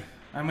 Okay,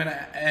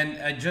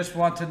 and I just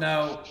want to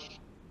know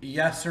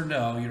yes or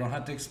no. You don't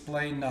have to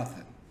explain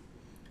nothing.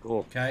 Cool.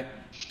 Okay.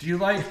 Do you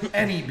like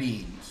any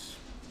beans?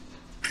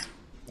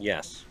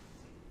 Yes.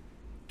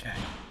 Okay.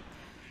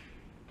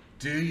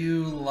 Do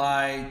you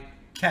like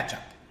ketchup?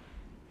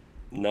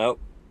 Nope.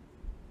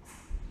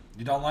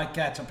 You don't like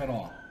ketchup at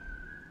all.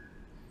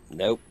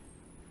 Nope.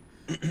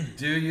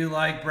 Do you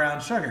like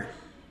brown sugar?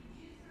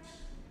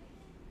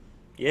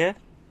 Yeah.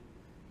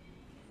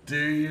 Do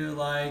you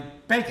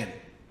like bacon?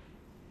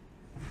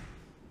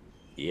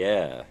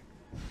 Yeah.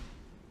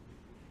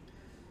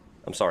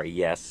 I'm sorry,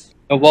 yes.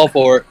 I'm all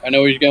for it. I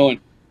know where you're going.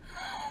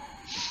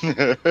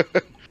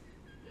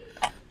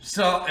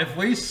 So if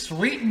we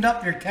sweetened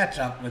up your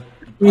ketchup with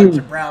a bunch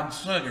of brown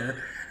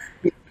sugar,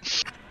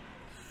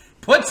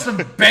 put some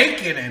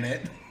bacon in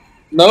it,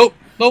 Nope.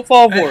 Don't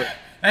fall for it.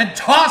 and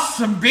toss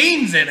some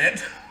beans in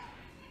it,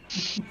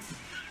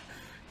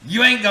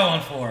 you ain't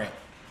going for it.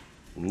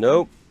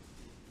 Nope.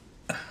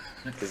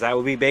 Because that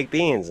would be baked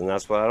beans, and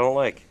that's what I don't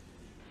like.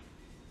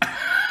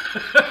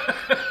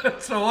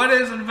 So what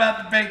is it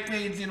about the baked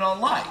beans you don't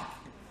like?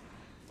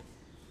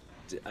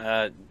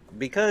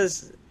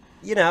 Because,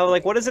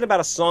 like, what is it about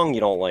a song you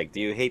don't like?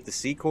 Do you hate the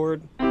C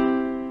chord?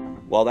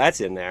 Well,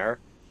 that's in there.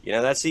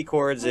 That C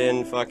chord's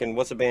in fucking,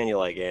 what's a band you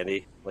like,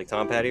 Andy? Like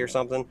Tom Petty or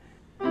something?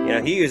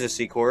 He uses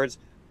C chords,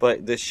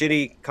 but the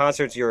shitty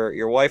concerts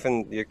your wife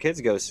and your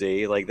kids go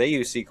see, like, they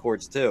use C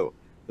chords too.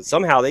 But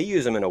somehow they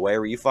use them in a way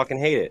where you fucking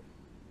hate it.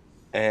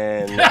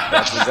 And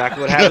that's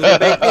exactly what happens with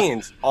baked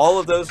beans. All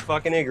of those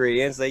fucking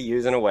ingredients they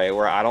use in a way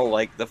where I don't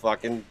like the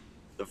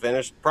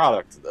finished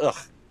product. Ugh,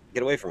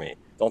 get away from me.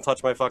 Don't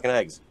touch my fucking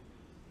eggs.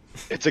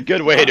 It's a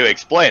good way to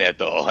explain it,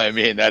 though. I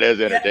mean, that is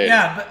entertaining.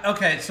 Yeah, but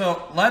okay.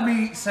 So let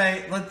me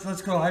say,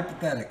 let's go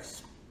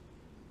hypothetics.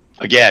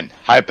 Again,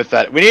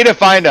 hypothetical. We need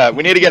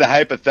to get a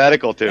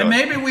hypothetical to And it.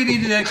 maybe we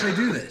need to actually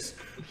do this.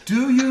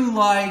 Do you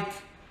like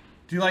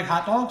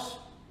hot dogs?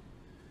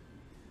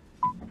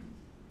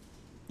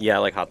 Yeah, I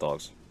like hot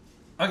dogs.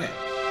 Okay.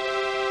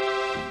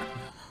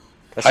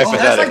 That's Oh, that's like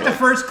Hypothetical. the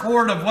first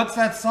chord of what's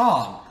that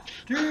song?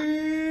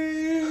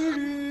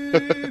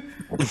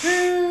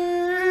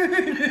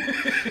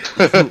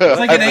 It's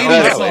like an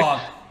 80s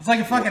song. It's like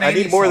a fucking 80s I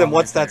need more than song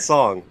what's right that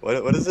song?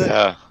 What is it?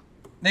 Yeah.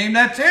 there. Name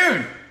that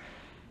tune.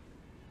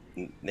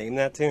 Name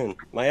that tune.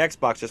 My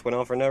Xbox just went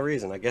on for no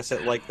reason. I guess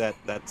it liked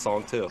that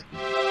song too.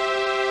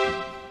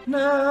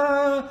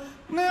 No,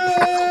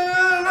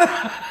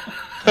 no.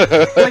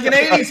 It's like an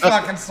 80s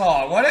fucking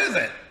song. What is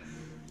it?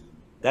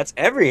 That's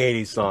every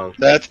 80s song.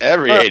 That's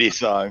every 80s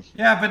song.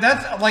 Yeah, but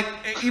that's like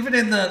even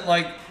in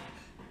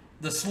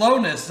the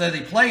slowness that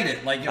he played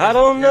it. Like it I was-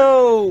 don't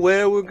know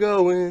where we're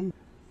going,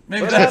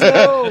 Maybe but I that's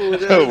know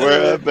that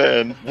Where I've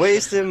been.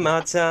 wasting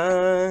my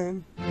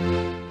time.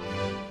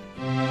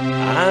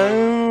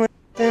 I'm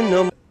wasting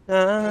no more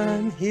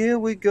time. Here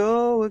we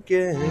go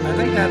again. I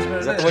think that's what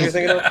Is it that is. the one you're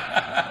thinking of?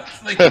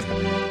 It's like-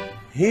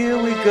 Here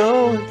we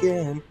go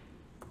again.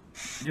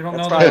 you don't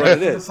That's know probably the what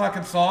rest it of the is.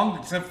 fucking song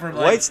except for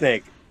like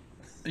Whitesnake.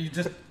 you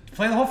just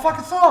play the whole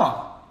fucking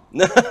song.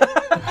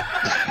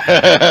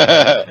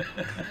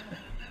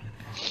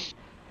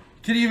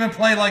 Can you even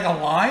play like a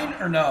line,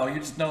 or no? You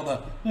just know the.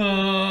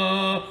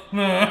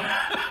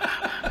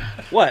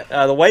 What?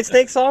 The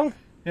Whitesnake song?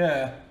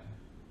 Yeah.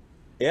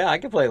 Yeah, I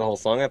can play the whole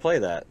song. I play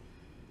that.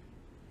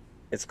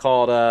 It's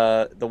called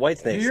the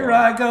Whitesnake song. Here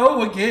I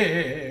go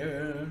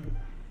again.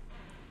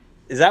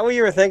 Is that what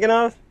you were thinking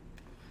of?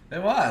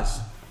 It was.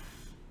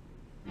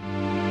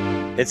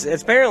 It's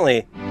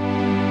apparently.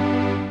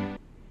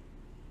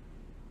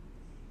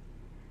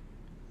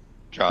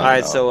 John, All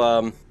right,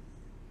 so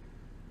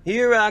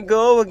here I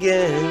go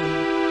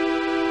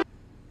again.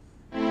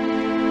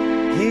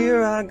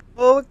 Here I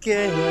go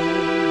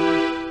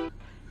again.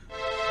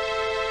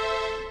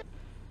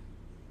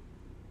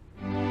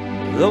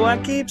 Though I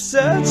keep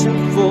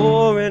searching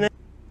for an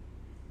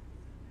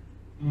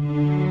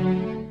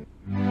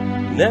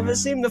never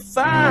seem to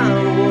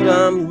find what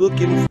I'm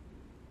looking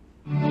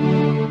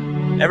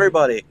for.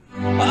 Everybody,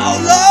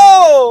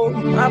 oh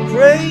Lord, I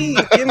pray,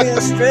 give me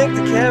the strength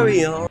to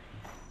carry on.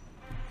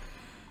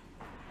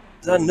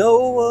 'Cause I know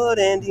what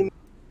Andy means.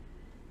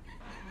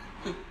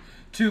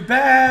 Too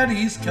bad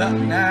he's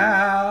cutting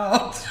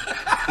out.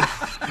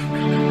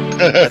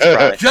 That's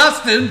right.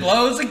 Justin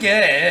blows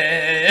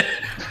again.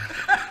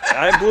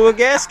 I blew a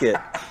gasket.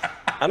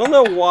 I don't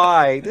know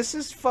why. This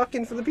is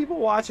fucking, for the people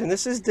watching,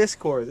 this is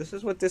Discord. This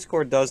is what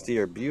Discord does to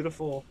your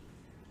beautiful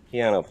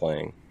piano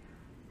playing.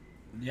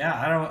 Yeah,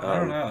 I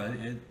don't know.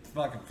 It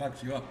fucking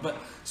fucks you up. But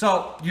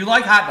so you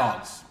like hot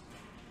dogs?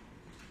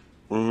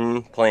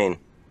 Plain.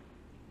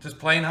 Just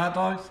plain hot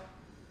dogs?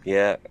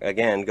 Yeah,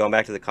 again, going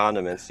back to the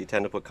condiments, you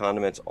tend to put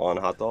condiments on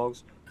hot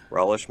dogs.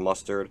 Relish,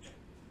 mustard,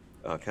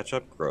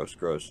 ketchup. Gross,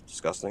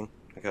 disgusting.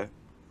 Okay.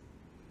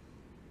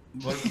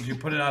 What, did you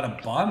put it on a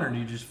bun, or do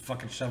you just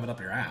fucking shove it up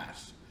your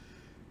ass?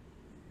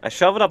 I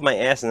shove it up my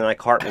ass and then I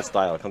Cartman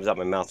style. It comes out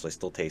my mouth, so I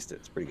still taste it.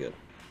 It's pretty good.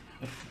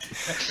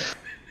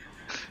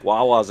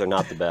 Wawas are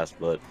not the best,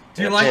 but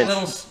Do you like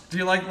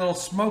little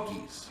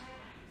smokies?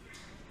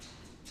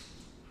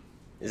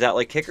 Is that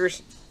like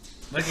kickers?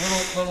 Like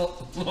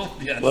little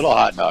yes. little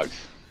hot dogs.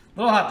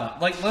 Little hot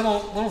dog, like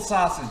little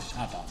sausage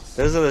hot dogs.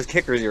 Those are those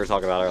kickers you were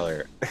talking about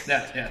earlier.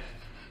 Yeah.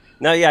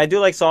 No, yeah, I do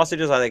like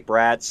sausages. I like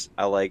brats.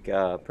 I like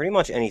pretty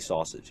much any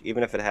sausage,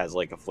 even if it has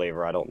like a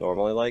flavor I don't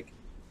normally like.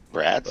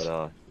 Brats?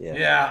 But yeah.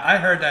 Yeah, I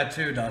heard that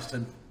too,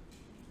 Dustin.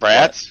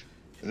 Brats?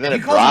 Isn't He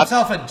it calls brats?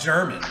 himself a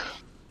German.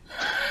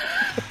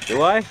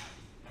 Do I?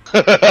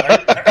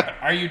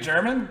 Are you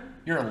German?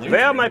 You're a loser.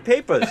 Where are my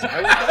papers? Where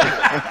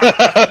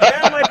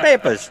are my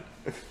papers?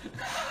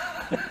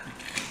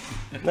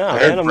 No, I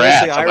man, heard I'm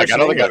brats. mostly I'm Irish. like, I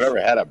don't think I've English.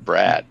 ever had a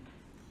brat.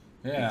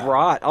 Yeah.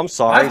 Brat. I'm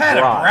sorry, I've had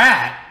brat. a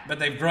brat, but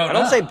they've grown up. I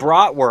don't say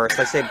bratwurst.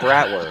 I say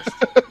bratwurst.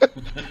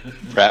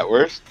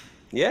 Bratwurst?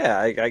 Yeah,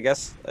 I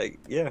guess.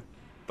 Yeah,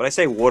 but I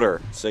say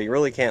water, so you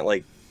really can't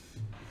like,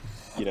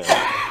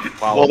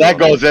 follow Well, that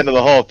me. goes into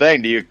the whole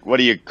thing. What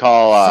do you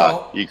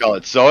call? You call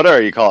it soda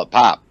or you call it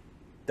pop?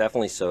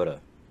 Definitely soda.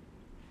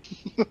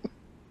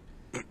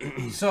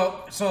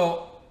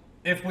 So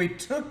if we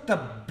took the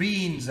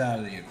beans out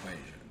of the equation,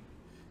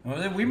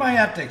 well, we might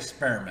have to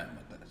experiment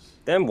with this.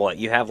 Then what?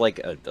 You have like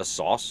a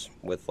sauce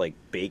with like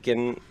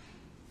bacon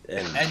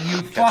and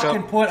you ketchup?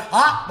 fucking put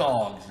hot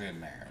dogs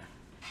in there.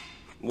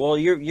 Well,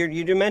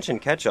 you do mention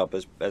ketchup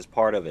as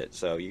part of it,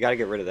 so you got to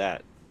get rid of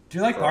that. Do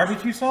you like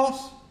barbecue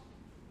sauce?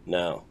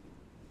 No.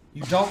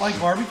 You don't like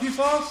barbecue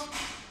sauce?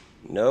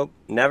 Nope.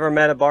 Never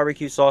met a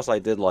barbecue sauce I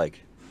did like.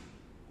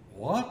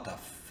 What the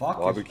fuck?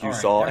 Barbecue all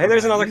right, sauce. never Hey,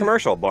 there's mind. another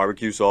commercial.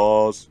 Barbecue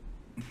sauce.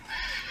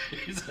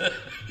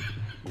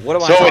 What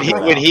am I So talking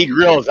about? when he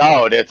grills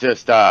out, it's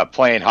just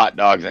plain hot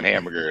dogs and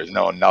hamburgers,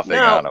 nothing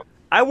on them.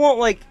 I won't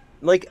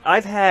like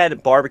I've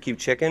had barbecue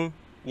chicken,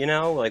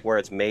 like where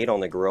it's made on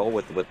the grill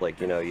with like,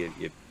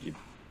 you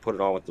put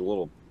it on with the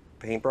little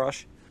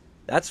paintbrush.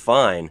 That's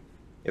fine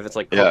if it's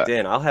like cooked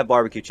in. I'll have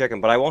barbecue chicken,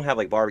 but I won't have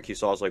like barbecue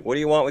sauce. Like, what do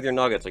you want with your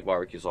nuggets? Like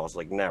barbecue sauce?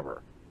 Like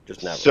never.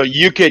 Just never. So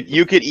you could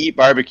eat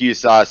barbecue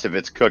sauce if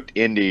it's cooked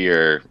into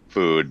your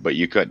food, but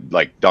you couldn't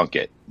like dunk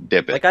it,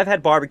 dip it. Like I've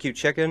had barbecue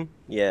chicken.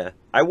 Yeah.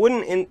 I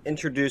wouldn't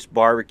introduce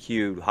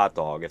barbecue hot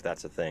dog if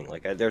that's a thing.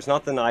 Like there's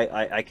nothing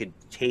I could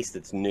taste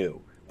that's new.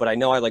 But I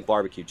know I like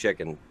barbecue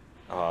chicken.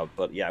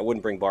 But yeah, I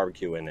wouldn't bring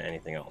barbecue into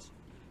anything else.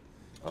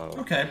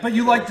 Okay, but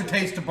you like the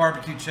taste of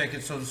barbecue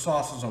chicken, so the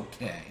sauce is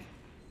okay.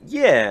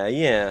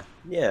 Yeah.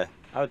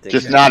 I would think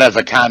Just so. not as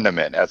a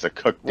condiment, as a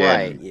cooked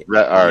Right, in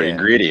yeah.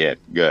 ingredient.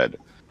 Good.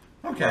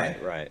 Okay.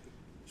 Right.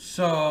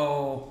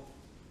 So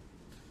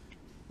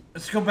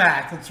let's go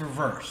back. Let's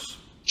reverse.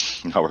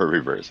 No, we're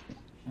reverse.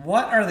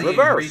 What are the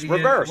Reverse.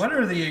 What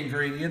are the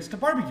ingredients to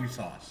barbecue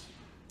sauce?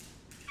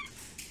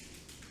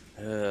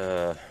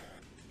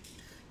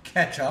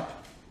 Ketchup,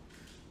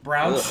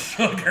 brown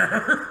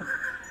sugar.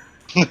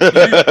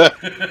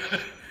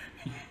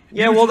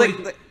 Yeah, well,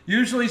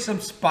 usually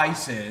some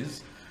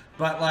spices,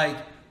 but but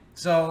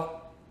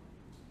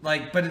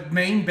the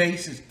main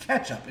base is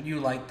ketchup, and you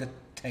like the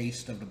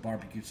taste of the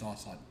barbecue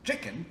sauce on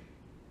chicken.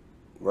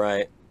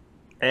 right.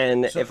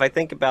 And So- if I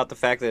think about the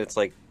fact that it's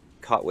like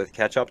cut with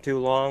ketchup too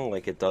long,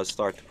 like it does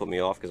start to put me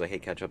off because I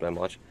hate ketchup that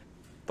much.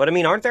 But I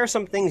mean, aren't there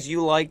some things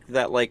you like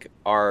that like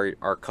are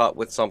cut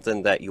with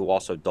something that you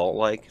also don't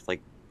like?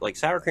 Like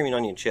sour cream and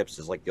onion chips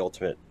is like the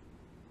ultimate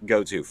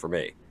go-to for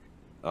me.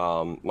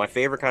 My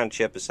favorite kind of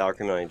chip is sour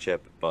cream and onion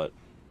chip, but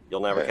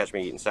you'll never catch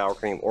me eating sour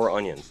cream or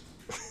onions.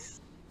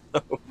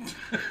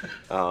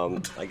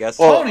 I guess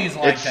Tony's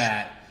like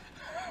that.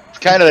 It's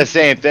kind of the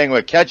same thing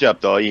with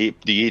ketchup, though. Do you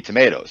eat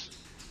tomatoes?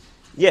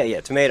 Yeah,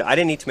 tomato. I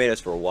didn't eat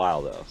tomatoes for a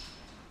while though,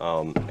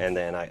 and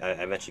then I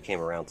eventually came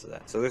around to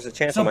that. So there's a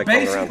chance I So might come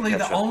around to basically, the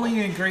ketchup. only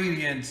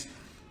ingredients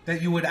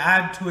that you would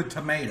add to a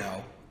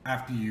tomato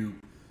after you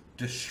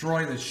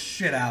destroy the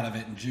shit out of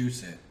it and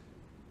juice it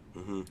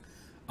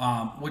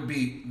would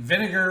be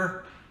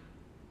vinegar,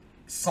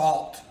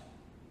 salt.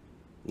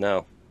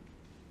 No,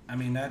 I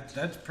mean,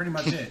 that's pretty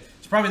much it.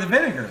 It's probably the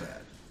vinegar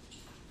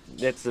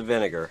then. it's the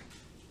vinegar.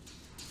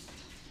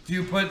 Do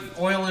you put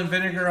oil and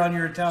vinegar on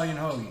your Italian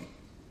hoagie?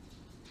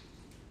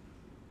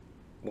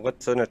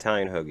 What's an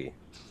Italian hoagie?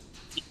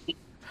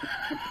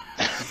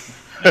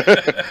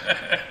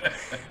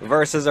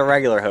 Versus a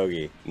regular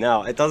hoagie.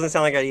 No, it doesn't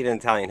sound like I'd eat an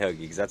Italian hoagie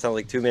because that sounds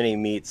like too many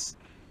meats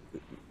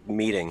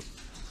meeting.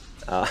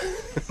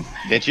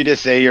 Didn't you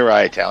just say you're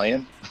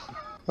Italian?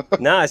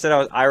 No, I said I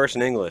was Irish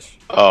and English.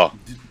 Oh,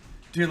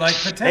 Do you like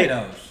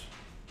potatoes?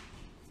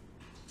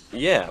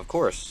 Yeah, of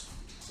course.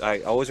 I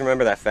always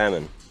remember that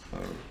famine.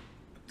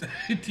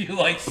 Do you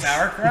like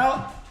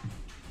sauerkraut?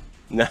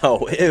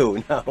 No,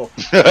 ew, no.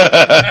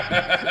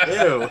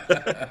 Ew.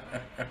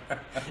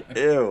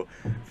 Ew.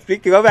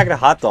 Go back to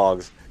hot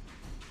dogs.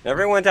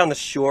 Everyone went down the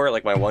shore,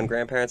 like my one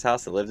grandparents'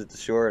 house that lived at the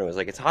shore, and it was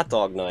like, it's hot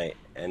dog night.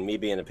 And me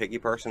being a picky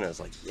person, I was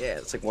like, yeah,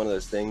 it's like one of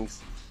those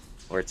things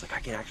where it's like,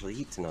 I can actually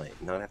eat tonight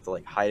and not have to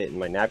like hide it in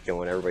my napkin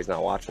when everybody's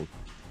not watching.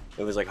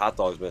 It was like hot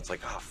dogs, but it's like,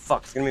 oh,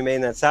 fuck, it's going to be made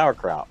in that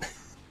sauerkraut.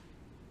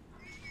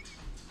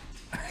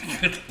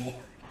 Good Lord.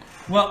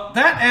 Well,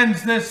 that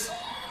ends this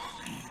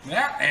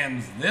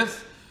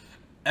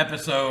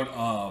episode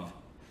of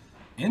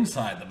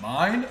Inside the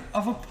Mind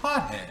of a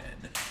Pothead.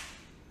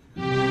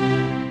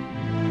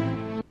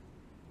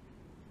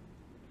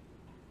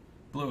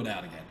 Blew it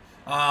out again.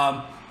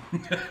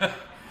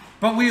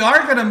 But we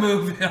are going to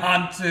move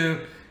on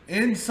to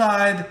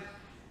Inside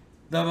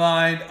the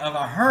Mind of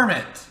a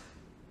Hermit.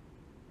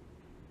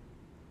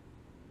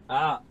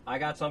 Ah, I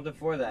got something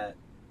for that.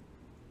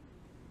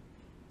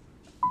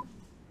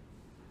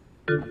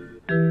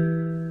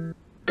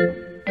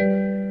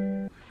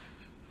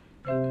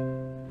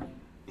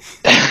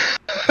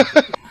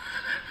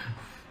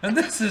 And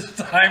this is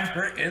time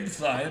for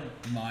Inside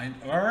the Mind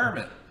of a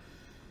Hermit.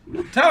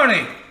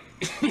 Tony!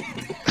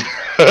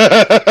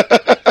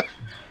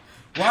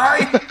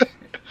 Why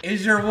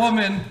is your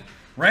woman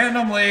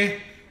randomly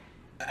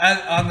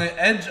on the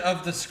edge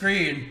of the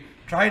screen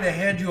trying to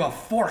hand you a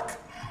fork?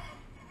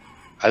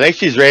 I think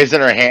she's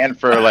raising her hand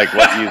for like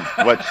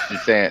what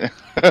she's saying.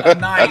 A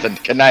knife.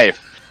 That's a knife.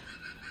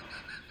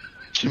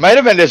 She might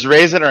have been just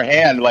raising her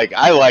hand like,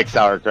 I like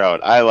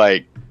sauerkraut. I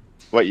like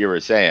what you were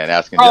saying,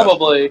 asking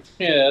Probably,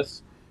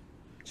 yes.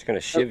 Just going to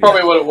That's shiv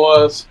probably you. what it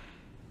was.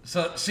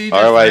 So she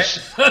Otherwise-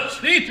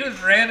 she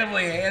just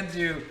randomly hands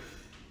you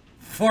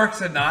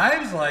forks and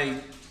knives? Like,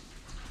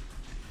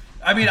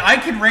 I mean, I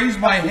can raise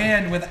my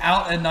hand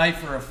without a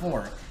knife or a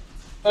fork.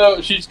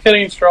 Oh, she's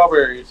cutting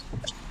strawberries.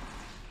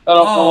 I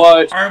don't know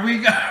why.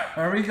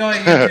 Are we going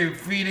into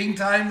feeding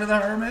time with a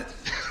hermit?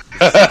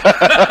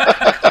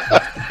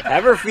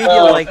 Have her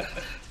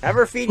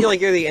feed you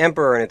like you're the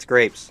emperor and it's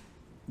grapes.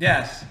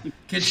 Yes.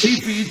 Can she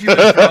feed you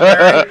a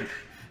strawberry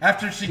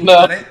after she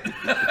No. cut it?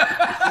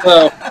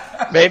 No.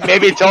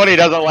 Maybe Tony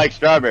doesn't like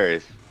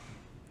strawberries.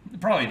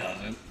 Probably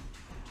doesn't.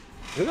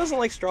 Who doesn't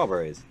like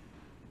strawberries?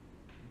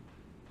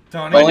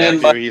 Tony, My Only in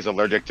nephew, my- he's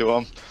allergic to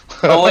them.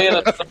 Only in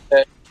a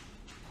Sunday.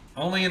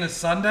 only in a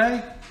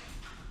Sunday?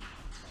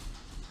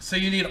 So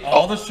you need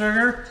all the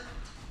sugar?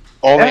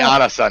 Only Yeah.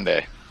 on a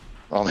Sunday.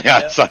 Only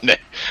on Sunday.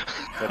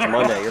 That's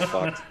Monday, you're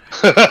fucked.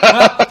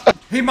 Well,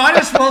 he might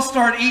as well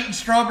start eating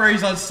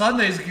strawberries on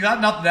Sundays. He got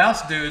nothing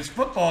else to do. His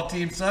football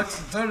team sucks,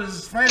 and so does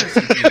his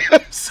fantasy team.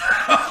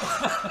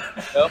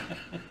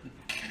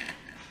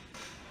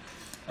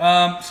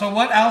 So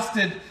what else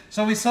did...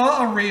 So we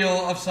saw a reel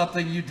of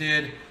something you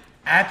did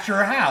at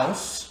your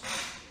house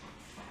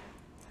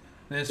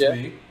this Yeah.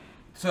 week.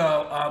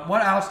 So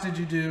what else did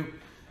you do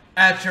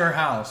at your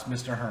house,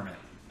 Mr. Hermit?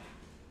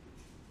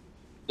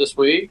 This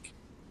week?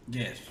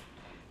 Yes.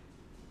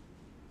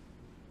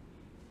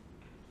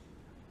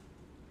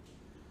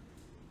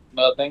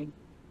 Nothing.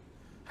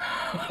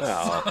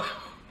 Oh.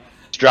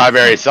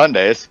 Strawberry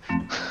Sundays.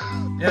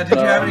 Yeah, did you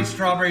have any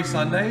strawberry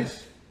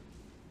sundaes?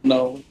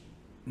 No.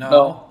 No.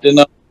 No. Did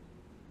not.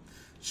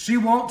 She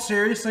won't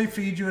seriously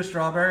feed you a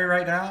strawberry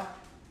right now?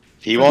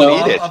 He won't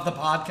No. eat it. Of the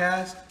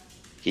podcast?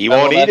 He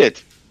won't will eat not-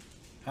 it.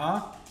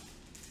 Huh?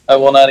 I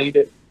will not eat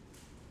it.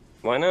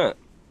 Why not?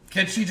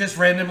 Can she just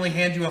randomly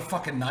hand you a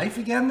fucking knife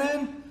again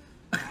then?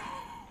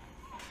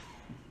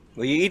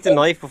 Will you eat the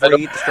knife before you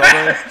eat the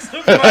strawberry?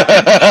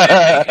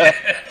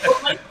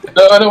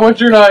 No, I don't want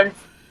your knife.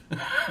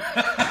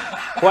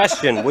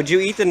 Question, would you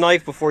eat the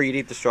knife before you'd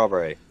eat the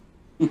strawberry?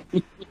 I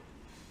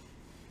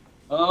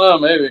don't know,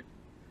 maybe.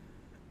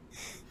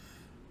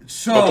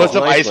 So We'll put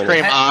some Nice ice one.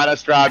 cream on a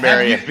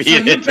strawberry and feed so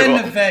it you've to been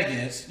to him.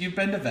 Vegas. You've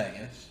been to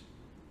Vegas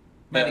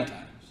many Yeah.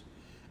 times,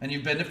 and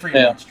you've been to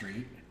Fremont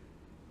Street,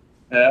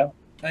 Yeah.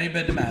 and you've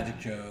been to Magic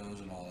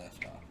Joe's and all that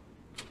stuff.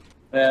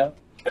 Yeah.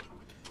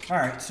 All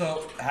right,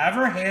 so have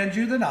her hand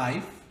you the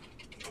knife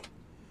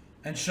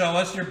and show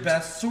us your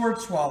best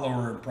sword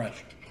swallower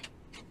impression.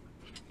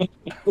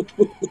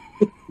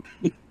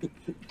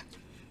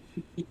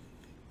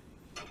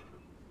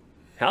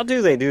 How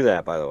do they do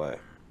that, by the way?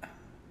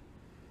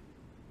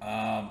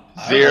 I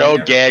don't Zero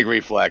know, gag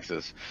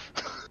reflexes.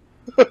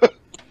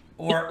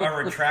 or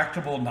a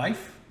retractable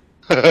knife.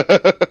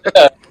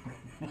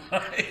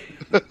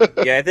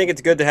 Yeah, I think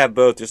it's good to have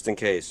both just in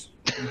case.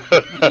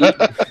 But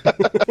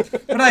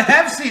I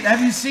have seen.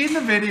 Have you seen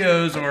the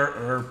videos,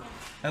 or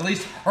at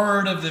least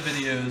heard of the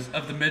videos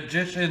of the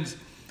magicians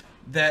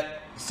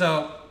that?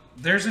 So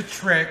there's a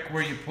trick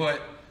where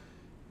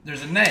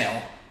there's a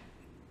nail,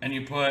 and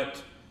you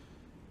put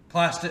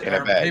plastic In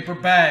a or bag. paper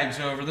bags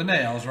over the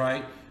nails,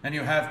 right? And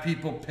you have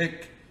people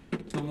pick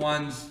the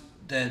ones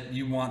that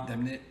you want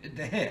them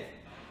to hit.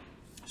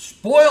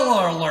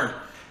 Spoiler alert!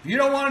 If you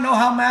don't want to know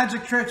how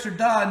magic tricks are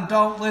done,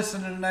 don't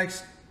listen to the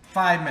next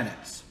 5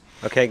 minutes.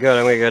 Okay, good.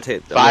 I'm gonna go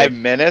take 5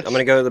 minutes? I'm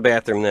gonna go to the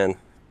bathroom then.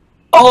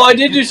 Oh, I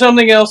did do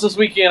something else this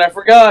weekend. I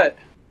forgot.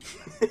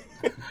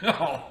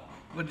 Oh,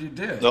 what'd you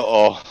do?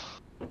 Uh-oh.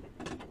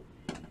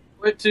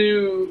 Went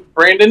to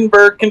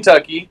Brandenburg,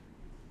 Kentucky,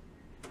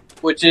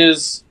 which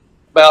is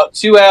about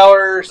 2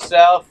 hours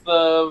south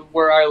of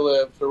where I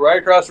live, so right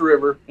across the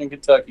river in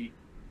Kentucky,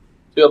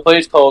 to a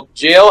place called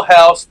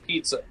Jailhouse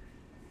Pizza.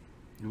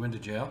 You went to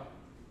jail?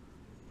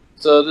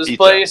 So this Pizza.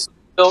 place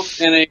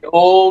built in an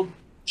old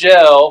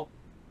jail,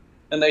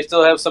 and they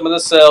still have some of the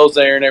cells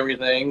there and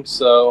everything.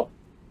 So,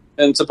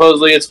 and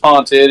supposedly it's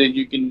haunted, and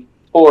you can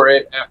tour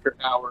it after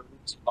hours.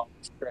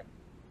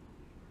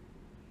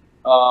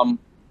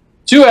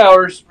 2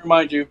 hours,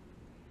 remind you,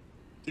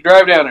 to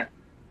drive down there.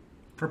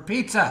 For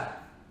pizza.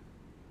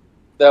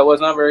 That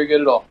was not very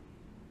good at all.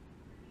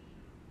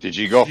 Did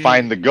you go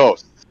find the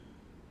ghost?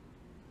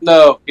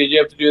 No, because you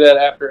have to do that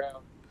after hours.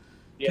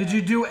 Yeah. Did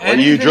you do Well,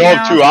 anything you drove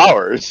else? 2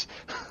 hours.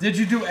 Did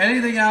you do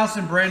anything else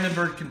in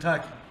Brandenburg,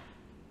 Kentucky?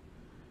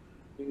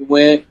 We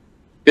went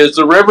because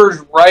the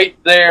river's right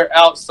there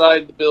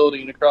outside the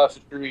building across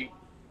the street.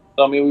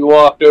 So, I mean, we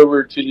walked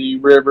over to the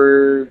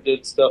river,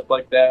 did stuff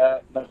like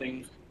that,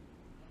 nothing.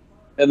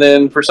 And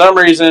then for some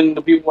reason,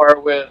 the people I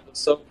were with were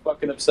so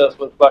fucking obsessed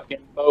with fucking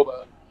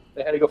boba.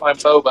 They had to go find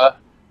boba.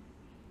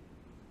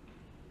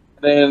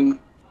 And then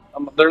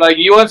they're like,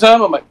 "You want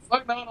some?" I'm like,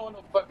 "Fuck no, I don't want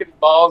no fucking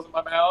balls in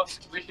my mouth,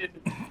 squishing,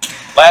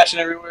 flashing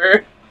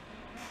everywhere."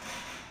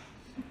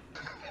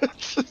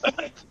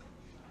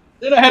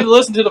 Then I had to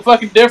listen to the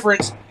fucking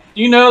difference.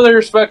 Do you know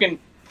there's fucking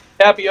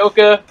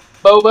tapioca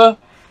boba?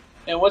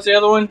 And what's the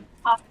other one?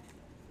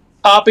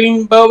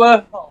 Topping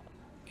boba? Oh,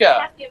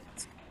 God.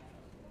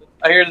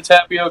 I hear the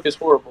tapioca is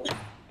horrible.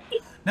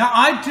 Now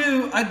I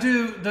do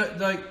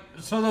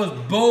so those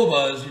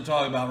bobas you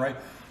talk about, right?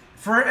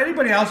 For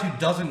anybody else who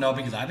doesn't know,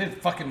 because I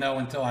didn't fucking know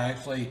until I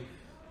actually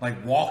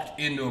walked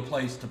into a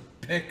place to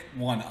pick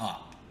one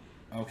up.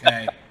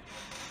 Okay.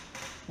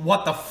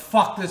 What the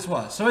fuck this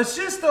was. So it's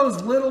just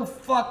those little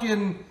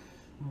fucking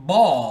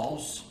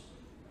balls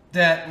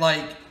that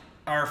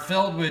are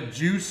filled with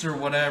juice or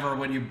whatever.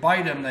 When you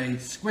bite them, they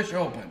squish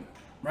open,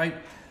 right?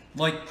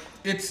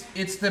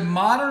 It's the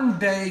modern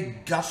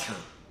day gusher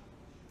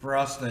for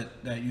us that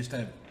used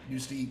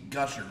to eat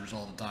gushers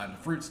all the time,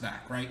 the fruit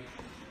snack, right?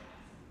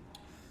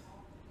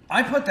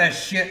 I put that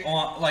shit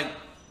on,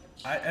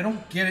 I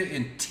don't get it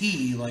in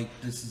tea,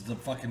 this is the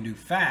fucking new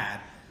fad.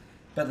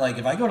 But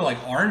if I go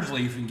to Orange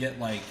Leaf and get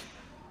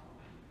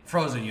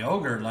frozen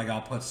yogurt,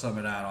 I'll put some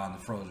of that on the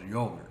frozen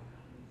yogurt.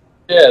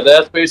 Yeah,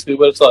 that's basically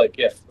what it's like.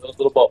 Yeah, those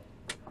little balls.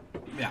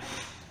 Yeah.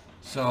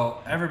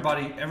 So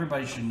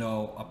everybody should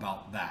know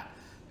about that.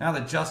 Now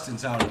that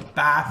Justin's out of the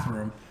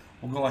bathroom,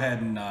 we'll go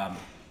ahead and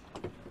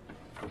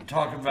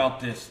talk about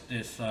this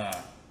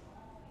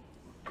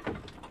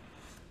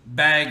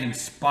bag and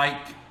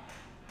spike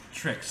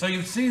trick. So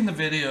you've seen the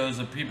videos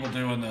of people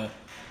doing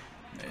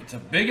it's a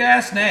big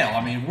ass nail.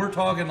 I mean, we're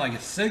talking a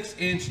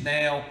 6-inch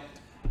nail,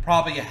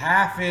 probably a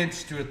 1/2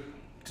 inch to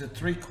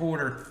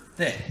 3/4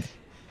 thick.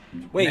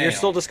 Wait, nail. you're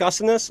still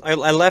discussing this? I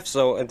left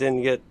so it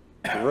didn't get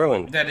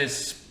ruined. That is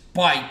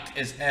spiked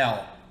as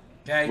hell.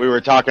 Okay. We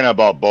were talking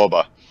about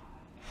boba.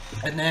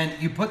 And then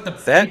you put the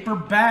paper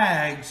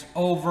bags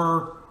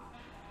over.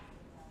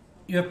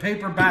 You have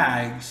paper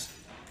bags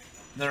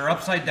that are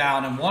upside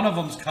down, and one of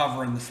them's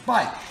covering the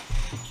spike.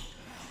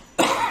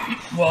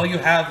 Well, you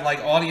have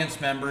audience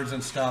members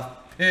and stuff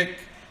pick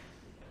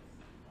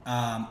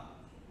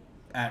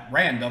at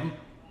random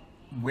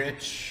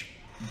which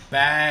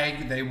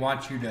bag they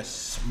want you to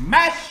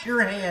smash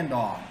your hand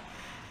on.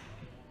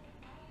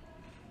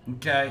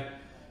 Okay,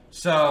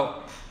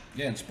 so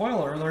again,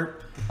 spoiler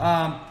alert.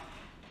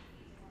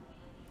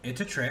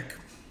 It's a trick,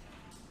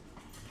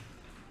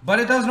 but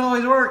it doesn't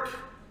always work.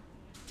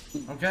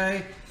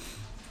 Okay?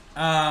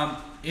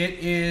 It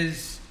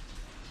is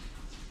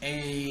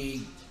a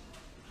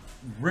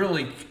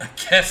really a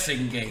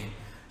guessing game.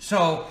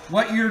 So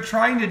what you're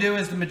trying to do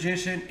as the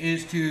magician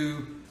is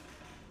to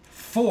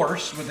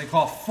force, what they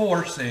call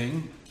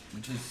forcing,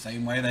 which is the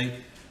same way they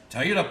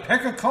tell you to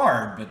pick a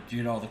card, but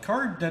you know the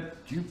card that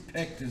you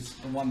picked is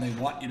the one they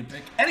want you to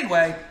pick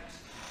anyway.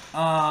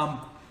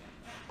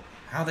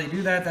 How they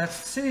do that,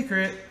 that's the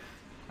secret.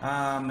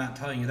 I'm not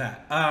telling you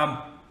that.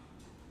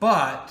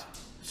 But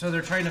so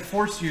they're trying to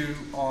force you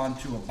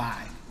onto a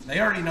buy. They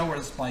already know where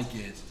the spike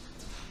is.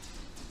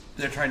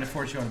 They're trying to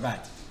force you on a buy.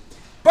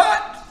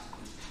 But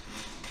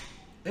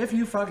if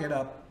you fuck it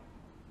up,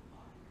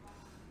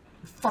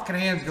 your fucking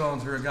hand's going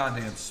through a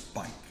goddamn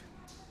spike.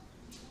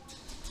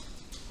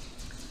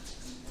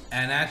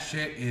 And that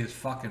shit is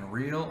fucking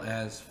real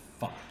as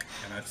fuck.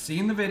 And I've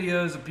seen the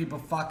videos of people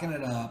fucking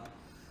it up.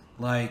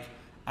 Like,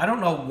 I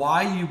don't know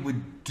why you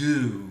would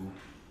do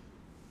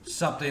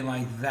something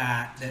like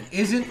that that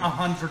isn't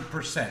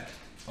 100%.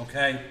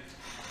 Okay?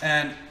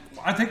 And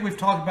I think we've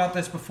talked about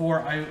this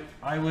before. I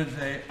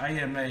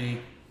am a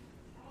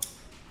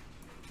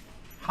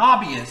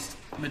hobbyist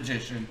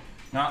magician.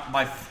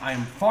 I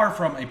am far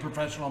from a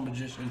professional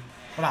magician,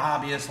 but a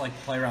hobbyist, like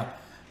to play around.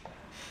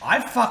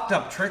 I've fucked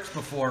up tricks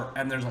before,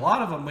 and there's a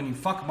lot of them when you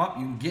fuck them up,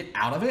 you can get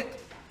out of it.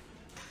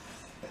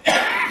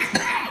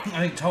 I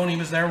think Tony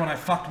was there when I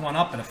fucked one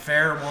up at a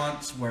fair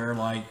once, where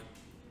like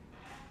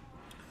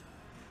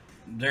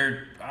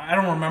I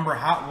don't remember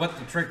what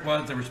the trick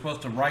was. They were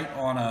supposed to write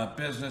on a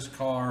business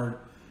card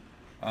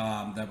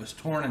that was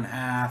torn in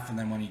half, and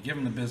then when you give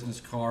them the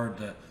business card,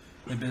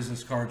 the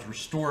business card's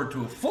restored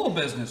to a full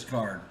business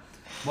card.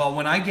 Well,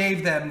 when I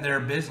gave them their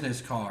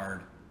business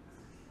card,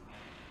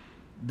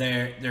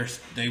 they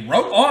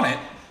wrote on it.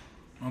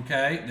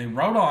 Okay, they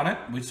wrote on it.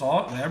 We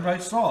saw it.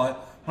 Everybody saw it.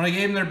 When I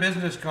gave them their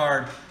business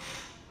card,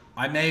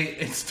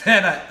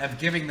 instead of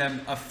giving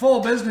them a full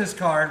business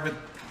card with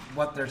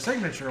what their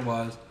signature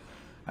was,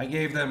 I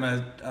gave them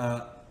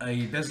a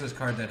business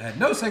card that had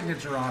no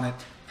signature on it,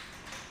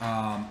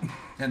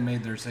 and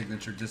made their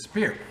signature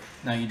disappear.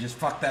 Now you just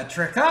fucked that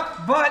trick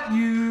up, but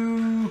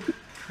you,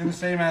 in the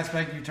same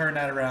aspect, you turn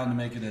that around to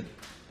make it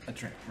a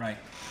trick, right?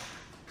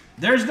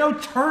 There's no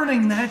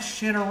turning that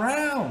shit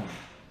around.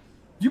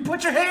 You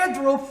put your hand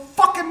through a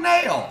fucking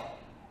nail.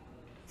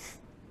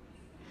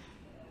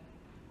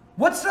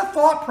 What's the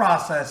thought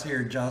process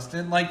here,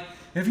 Justin? Like,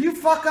 if you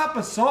fuck up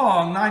a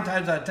song, 9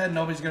 times out of 10,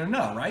 nobody's gonna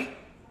know, right?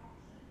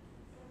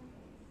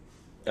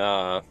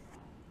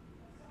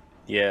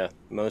 Yeah,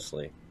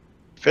 mostly.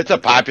 If it's a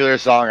popular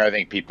song, I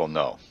think people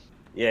know.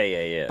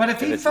 Yeah. But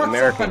if he it's fucks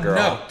American up a Girl,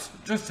 note,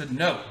 just a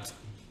note,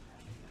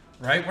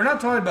 right? We're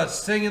not talking about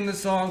singing the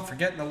song,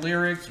 forgetting the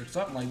lyrics, or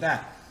something like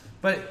that.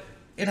 But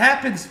it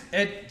happens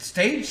at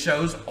stage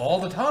shows all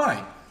the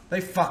time.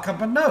 They fuck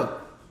up a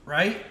note,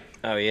 right?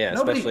 Oh yeah,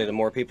 especially the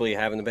more people you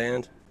have in the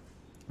band.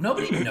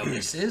 Nobody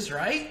notices,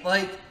 right?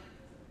 Like,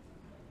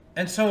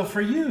 and so for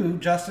you,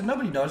 Justin,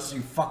 nobody notices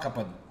you fuck up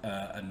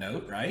a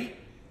note, right?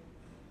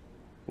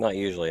 Not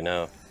usually,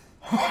 no.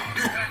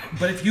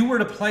 But if you were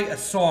to play a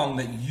song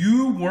that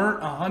you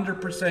weren't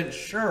 100%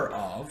 sure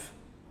of,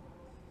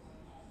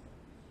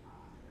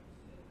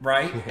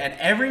 right? And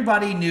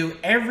everybody knew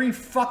every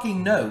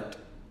fucking note,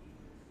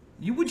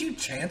 would you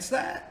chance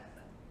that?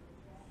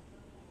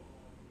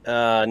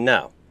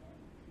 No.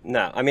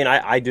 I mean,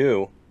 I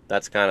do.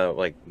 That's kind of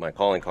like my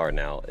calling card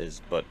now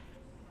but,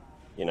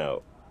 you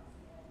know,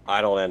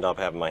 I don't end up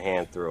having my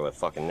hand through a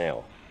fucking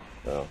nail.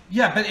 So.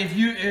 Yeah, but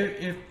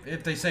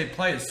if they say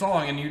play a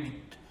song and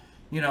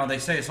you know, they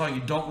say a song you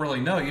don't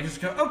really know, you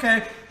just go,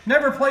 okay,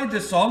 never played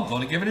this song,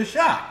 going to give it a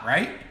shot,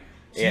 right?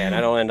 So yeah, and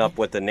I don't end up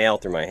with the nail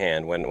through my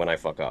hand when I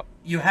fuck up.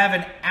 You have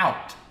an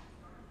out.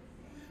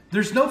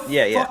 There's no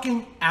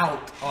fucking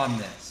out on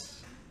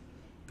this.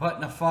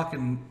 Putting a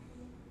fucking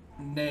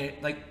nail,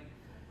 like,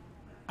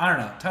 I don't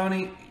know.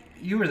 Tony,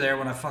 you were there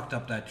when I fucked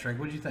up that trick.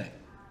 What'd you think?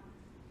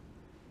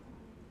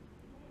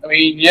 I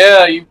mean,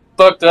 yeah, you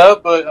fucked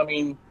up, but I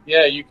mean,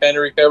 yeah, you kind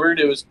of recovered.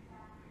 It was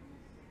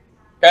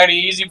kind of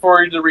easy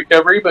for you to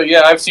recovery, but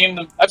yeah, I've seen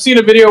a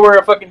video where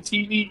a fucking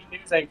TV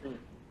news anchor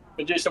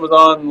magician was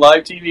on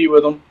live TV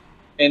with him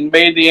and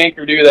made the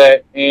anchor do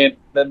that, and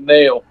the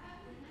nail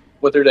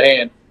with her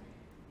hand.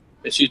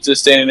 And she's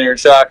just standing there in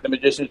shock. The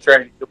magician's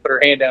trying to put her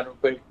hand down real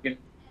quick and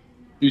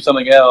do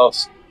something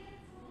else.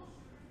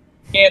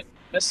 Can't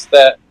miss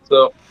that.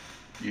 So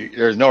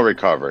There's no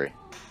recovery.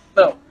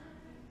 no.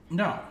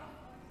 No.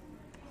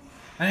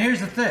 And here's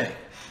the thing.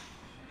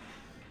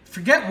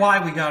 Forget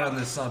why we got on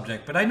this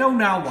subject, but I know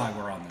now why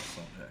we're on this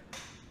subject.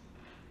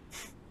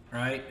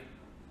 Right?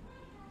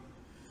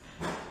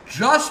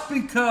 Just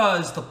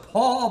because the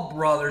Paul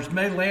brothers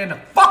may land a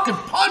fucking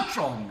punch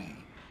on me,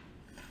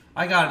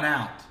 I got an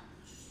out.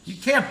 You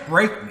can't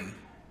break me.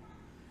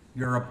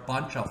 You're a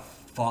bunch of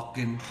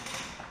fucking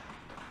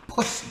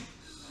pussies.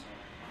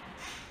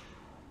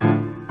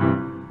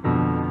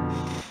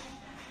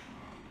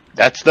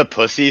 That's the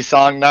pussy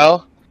song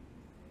now?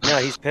 Yeah,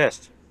 he's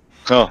pissed.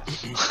 Oh.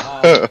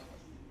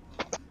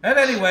 And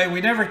anyway,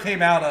 we never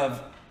came out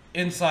of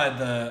Inside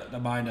the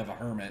Mind of a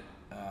Hermit.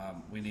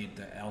 We need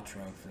the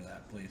outro for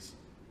that, please.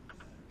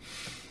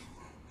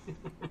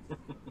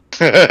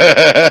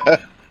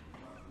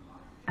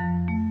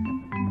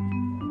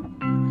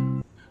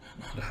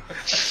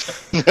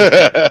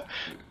 I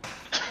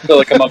feel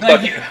like I'm on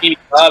fucking Bikini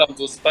Bottoms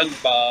with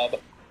SpongeBob.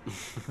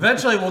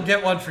 Eventually, we'll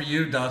get one for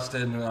you,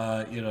 Dustin.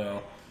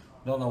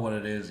 Don't know what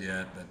it is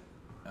yet,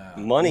 but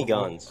Money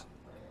guns.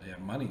 Yeah,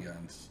 money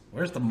guns.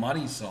 Where's the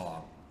money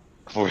song?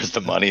 Where's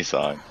the money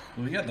song?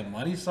 Do we got the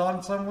money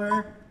song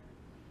somewhere?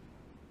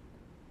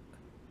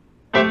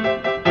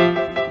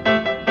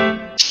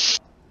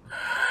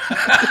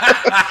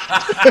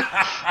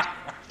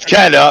 It's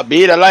kind of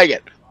upbeat. I like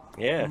it.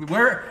 Yeah.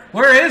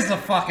 Where is the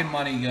fucking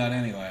money gun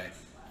anyway?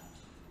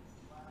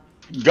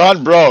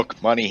 Gun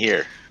broke. Money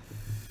here.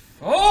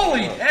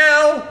 Holy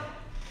hell!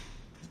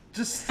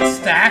 Just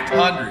stacked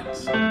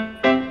hundreds.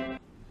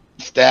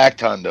 Stacked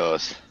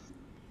hundos.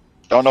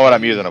 Don't know what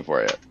I'm using them for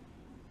yet.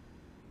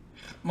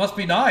 Must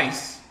be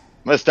nice. I'm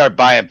gonna start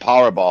buying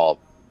Powerball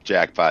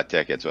jackpot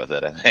tickets with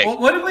it. I think. Well,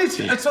 what did we?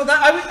 So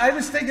that I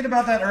was thinking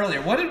about that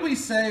earlier. What did we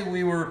say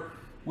we were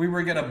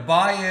gonna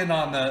buy in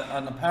on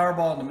the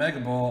Powerball and the Mega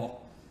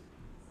Ball?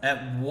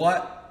 At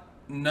what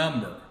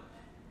number?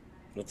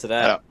 What's it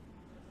at?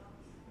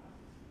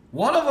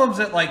 One of them's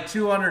at like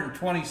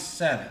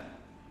 227.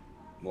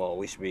 Well,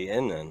 we should be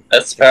in then.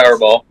 That's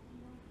Powerball.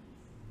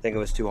 I think it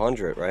was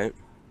 200, right?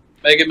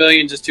 Mega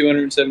Millions is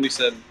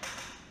 277.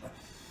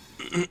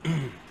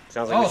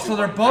 Sounds like So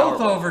they're both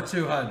over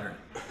 200.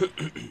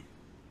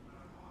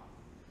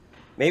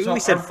 Maybe So we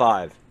said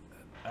 5.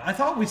 I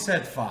thought we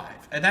said 5,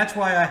 and that's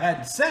why I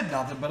hadn't said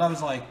nothing. But I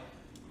was like,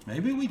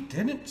 maybe we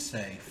didn't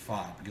say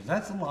 5 because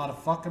that's a lot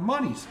of fucking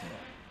money still.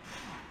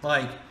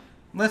 Like,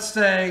 let's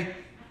say,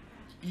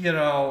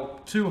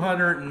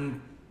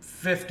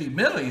 250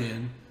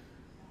 million.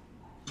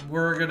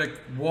 We're gonna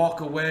walk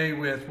away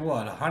with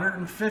what?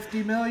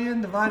 150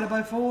 million divided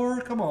by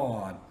 4? Come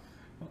on.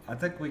 I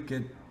think we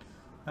could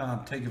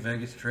take a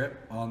Vegas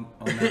trip on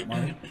that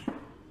money.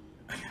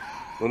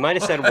 We might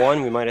have said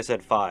 1. We might have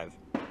said 5.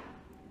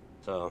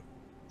 So.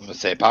 I'm gonna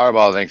say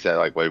Powerball thinks that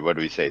like what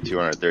do we say?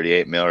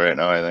 238 mil right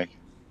now. I think.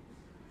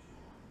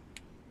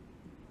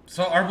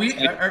 So are we?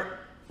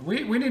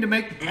 We need to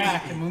make the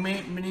pack, and we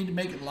need to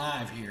make it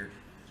live here.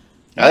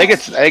 I think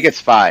it's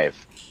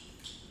 5.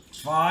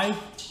 5.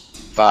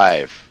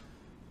 5.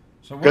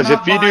 So Because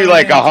if you do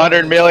like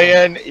 100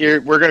 million,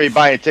 we're gonna be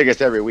buying tickets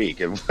every week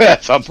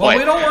at some Well, point.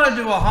 we don't want to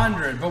do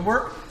 100,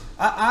 but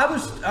I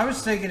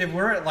was thinking if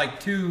we're at like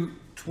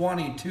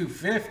 220,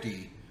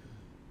 250,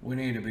 we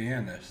need to be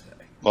in this thing.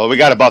 Well, we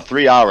got about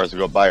 3 hours to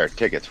go buy our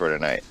tickets for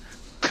tonight.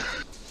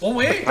 Well,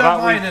 we ain't done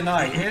buying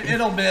tonight.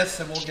 It'll miss,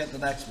 and we'll get the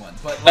next one.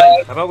 But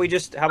how about we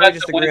just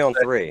agree on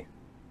 3?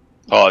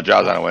 Oh, it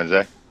drops on a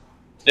Wednesday.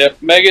 Yep,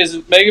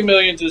 Mega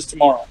Millions is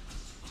tomorrow.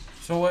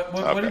 So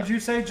what did you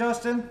say,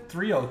 Justin?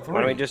 303. Why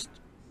don't we just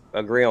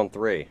agree on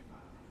 3?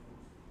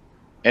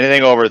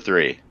 Anything over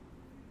 3.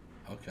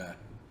 Okay.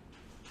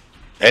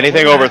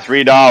 Anything over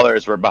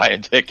 $3, we're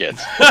buying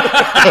tickets.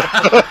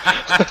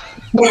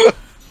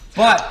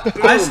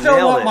 But I still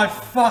nailed want it. my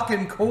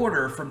fucking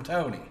quarter from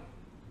Tony.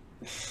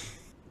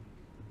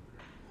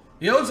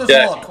 He owes us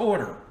all a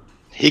quarter.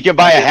 He can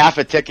buy a half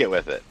a ticket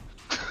with it.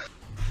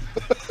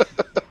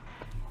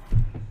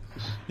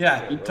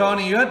 Yeah,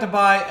 Tony, you have to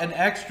buy an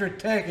extra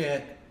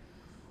ticket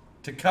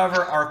to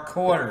cover our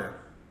quarter.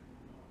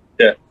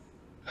 Yeah.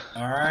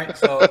 All right.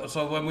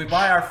 So when we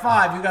buy our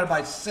 5, you got to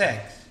buy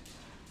 6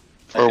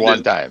 For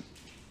one time.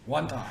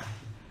 one time.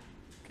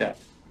 Yeah.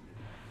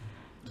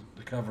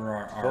 To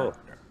cover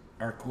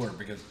our quarter,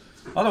 because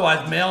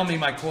otherwise, mail me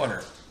my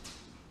quarter.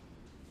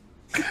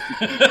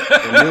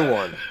 A new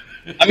one.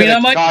 I mean, I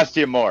might cost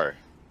you more.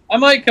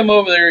 come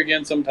over there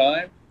again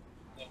sometime.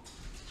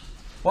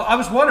 Well, I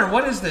was wondering,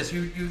 what is this?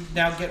 You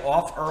now get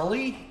off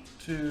early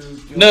to?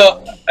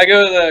 No, I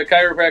go to the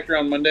chiropractor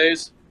on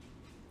Mondays,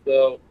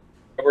 so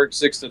I work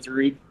 6 to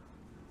 3,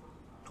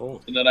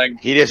 Cool. and then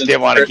He just didn't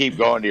want to keep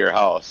going to your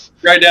house.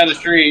 right down the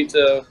street.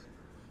 So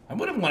I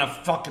wouldn't want to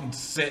fucking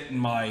sit in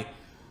my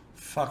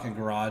fucking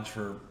garage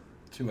for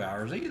 2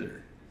 hours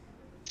either.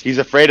 He's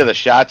afraid of the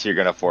shots you're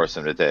going to force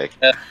him to take.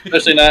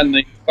 especially not in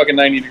the fucking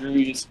 90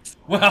 degrees.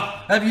 Well,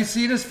 have you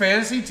seen his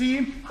fantasy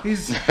team?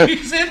 He's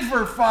in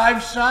for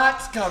 5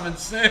 shots coming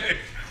soon.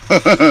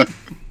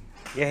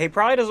 Yeah, he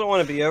probably doesn't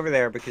want to be over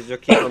there because you'll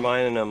keep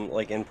reminding him,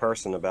 like, in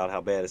person about how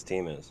bad his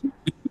team is.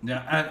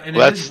 Yeah, and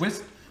Let's-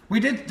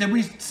 did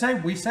we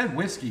said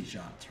whiskey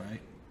shots, right?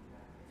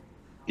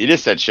 You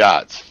just said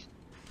shots.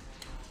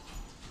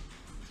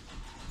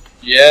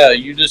 Yeah,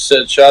 you just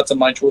said shots of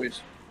my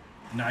choice.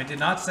 No, I did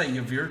not say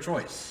of your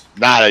choice.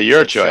 Not a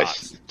your Said choice.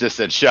 shots. Just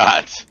said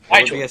shots. It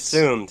would be choice.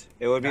 assumed.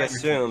 It would be Not your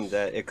assumed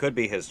that it could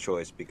be his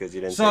choice because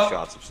you didn't So- say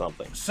shots of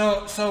something.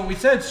 So we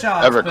said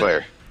shots.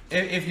 Everclear. But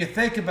if you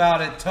think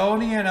about it,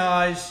 Tony and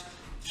I's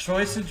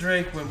choice of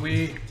drink when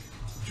we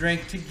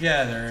drink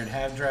together and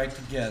have drank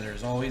together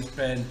has always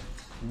been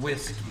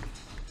whiskey.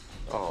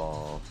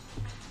 Oh,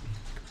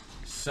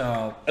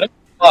 So, I don't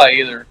buy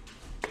either.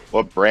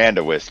 What brand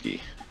of whiskey?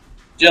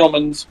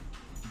 Gentlemen's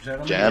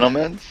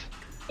Gentleman's?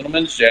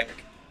 Jack.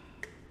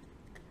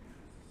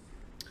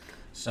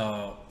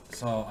 So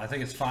I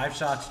think it's 5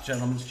 shots of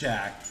Gentleman's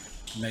Jack.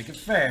 To make it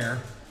fair,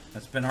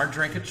 that's been our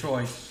drink of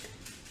choice.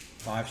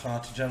 5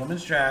 shots of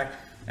Gentleman's Jack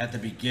at the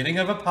beginning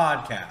of a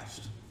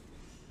podcast.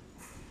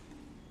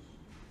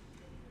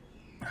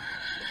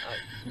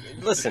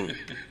 Listen,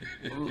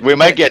 We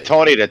might get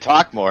Tony to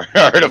talk more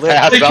or to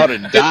pass out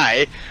and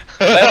die.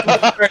 That's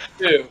what I'm trying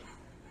to do.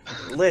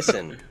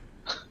 listen.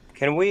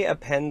 Can we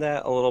append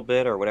that a little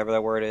bit, or whatever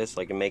that word is,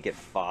 like, and make it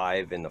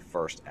 5 in the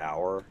first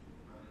hour?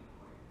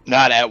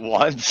 Not at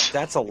once.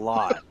 That's a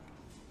lot.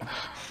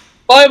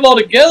 5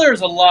 altogether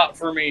is a lot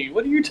for me.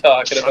 What are you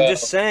talking about? I'm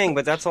just saying,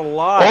 but that's a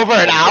lot. Over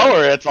an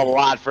hour, it's a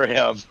lot for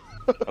him.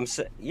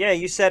 Yeah,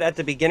 you said at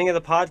the beginning of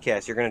the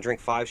podcast you're going to drink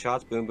 5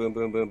 shots. Boom, boom,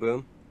 boom, boom,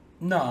 boom.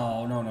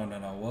 No.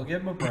 We'll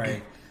give him a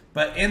break.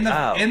 But in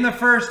the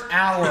first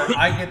hour,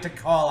 I get to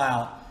call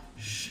out.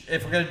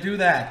 If we're gonna do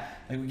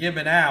that, like we give him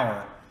an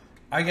hour,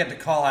 I get to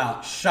call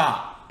out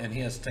shot, and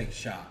he has to take a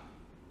shot.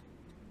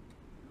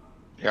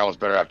 You're almost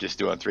better off just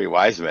doing 3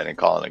 wise men and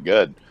calling it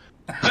good.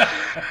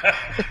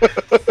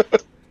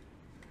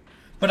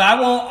 But I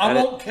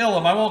won't kill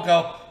him. I won't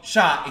go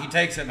shot. He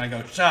takes it, and I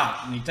go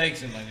shot, and he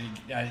takes it.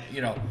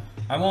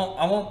 I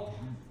won't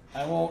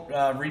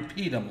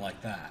repeat him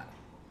like that.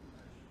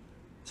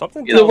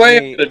 Something Either tells way,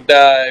 me, I'm gonna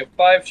die.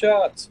 5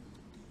 shots.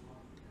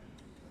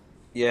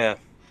 yeah,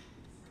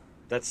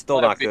 that's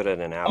still not good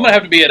in an hour. I'm gonna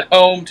have to be at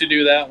home to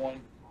do that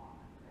one.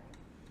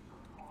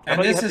 And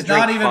about you this have is to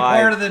not drink even 5?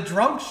 part of the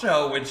drunk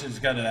show, which is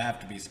going to have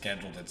to be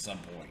scheduled at some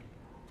point.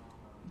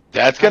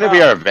 That's going to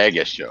be our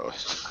Vegas show.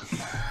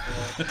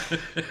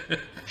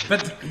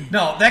 But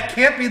no, that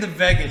can't be the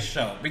Vegas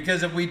show,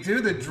 because if we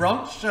do the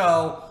drunk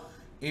show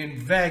in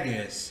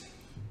Vegas,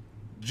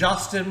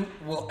 Justin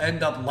will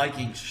end up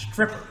liking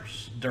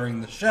strippers during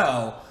the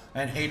show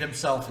and hate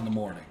himself in the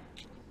morning.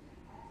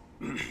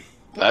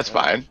 That's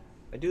fine.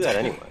 I do that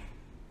anyway.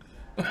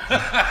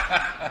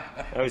 I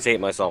always hate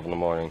myself in the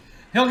morning.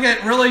 He'll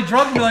get really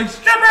drunk and be like,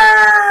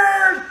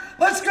 strippers!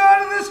 Let's go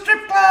to the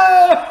strip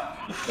club!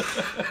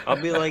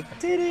 I'll be like,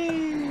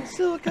 titties,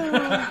 silicone.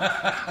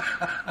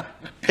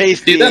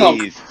 Pasties.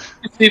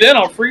 See that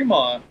on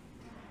Fremont.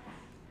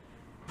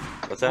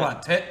 What's that?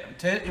 What?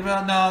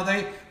 Well, no,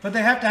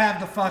 they have to have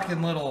the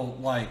fucking little,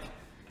 like,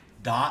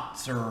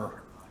 dots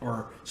or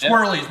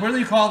swirlies. What do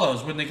you call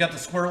those when they got the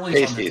swirlies on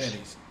their Pasties.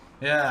 titties?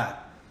 Yeah.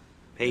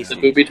 The Pasties.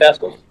 booby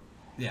tassels.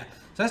 Yeah.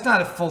 So that's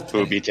not a full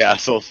titty. Booby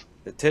tassels.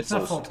 The It's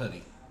not a titsels. full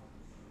titty.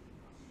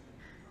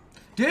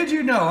 Did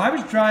you know I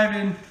was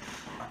driving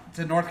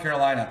to North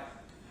Carolina?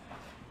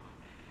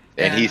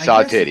 And he I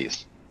saw guess-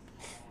 titties.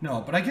 No,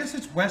 but I guess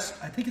it's West.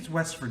 I think it's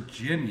West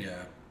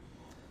Virginia.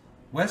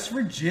 West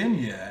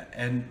Virginia,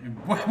 and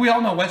we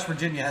all know West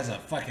Virginia has a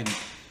fucking,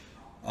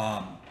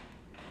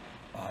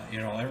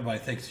 everybody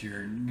thinks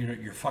you're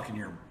fucking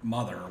your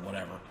mother or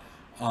whatever.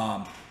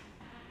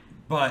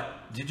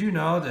 But did you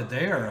know that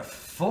they are a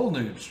full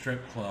nude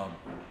strip club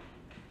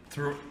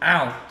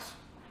throughout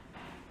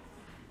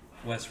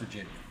West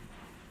Virginia?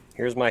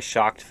 Here's my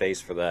shocked face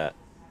for that.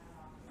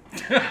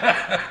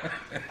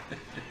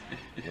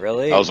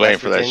 Really? I was waiting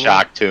West for the Virginia?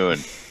 shock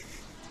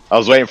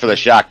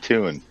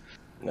tune.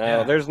 No,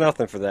 Yeah. there's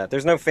nothing for that.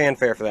 There's no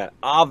fanfare for that.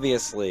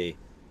 Obviously,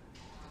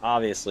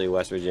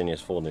 West Virginia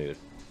is full nude.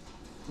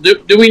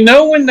 Do we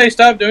know when they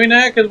stopped doing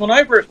that? Because when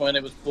I first went,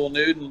 it was full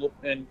nude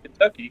in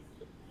Kentucky.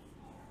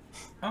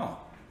 Oh,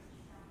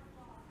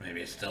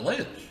 maybe it still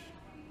is.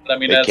 But I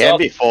mean, It that's can also,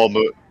 be full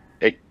mood.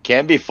 It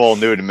can be full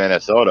nude in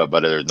Minnesota,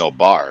 but there's no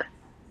bar.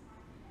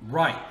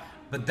 Right,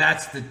 but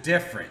that's the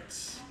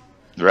difference.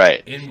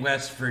 Right. In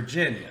West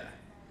Virginia,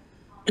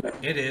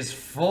 it is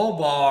full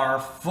bar,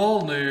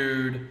 full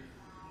nude.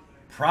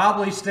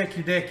 Probably stick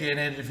your dick in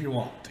it if you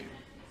want to.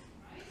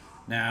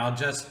 Now,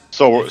 just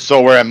So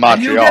we're in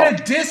and you Montreal.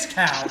 get a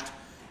discount.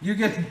 You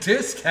get a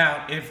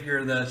discount if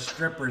you're the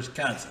stripper's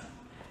cousin.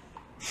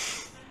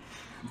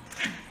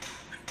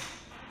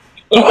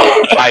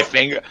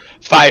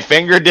 Five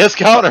finger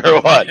discount or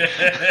what? It's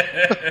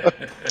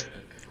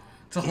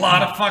a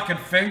lot of fucking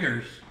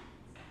fingers.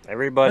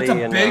 Everybody That's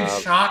a in big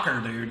shocker,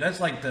 dude. That's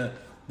like the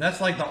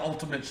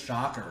ultimate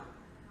shocker.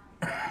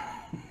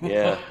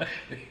 yeah,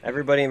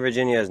 everybody in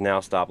Virginia has now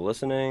stopped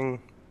listening.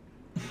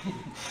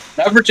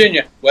 not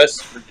Virginia,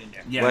 West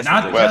Virginia. Yeah, West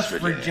not Virginia. West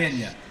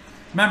Virginia.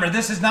 Remember,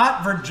 this is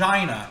not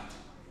Virginia.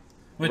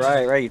 Which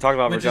Right. You talked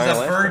about which Virginia is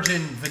a last time.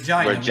 virgin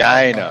vagina.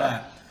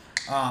 Vagina.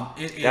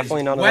 It is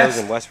Definitely none of west,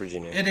 those in West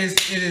Virginia. It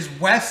is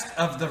west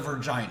of the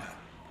Virginia.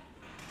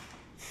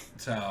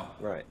 So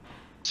Right.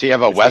 So you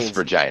have a Which West means-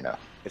 Virginia.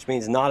 Which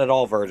means not at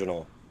all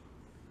virginal.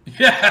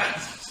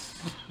 yes.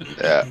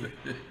 Yeah.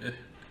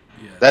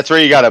 That's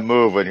where you got to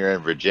move when you're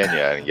in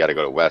Virginia, and you got to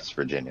go to West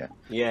Virginia.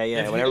 Yeah.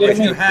 If Whenever you, we if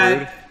you food,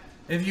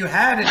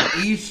 had an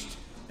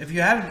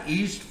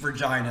East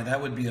Virginia, that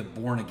would be a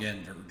born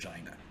again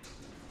Virginia.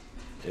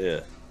 yeah.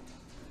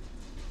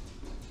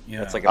 You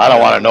That's know? like a- I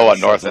don't want to know what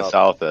North and Up.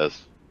 South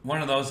is.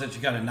 One of those that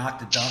you got to knock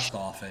the dust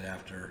off it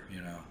after,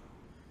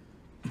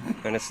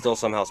 And it still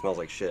somehow smells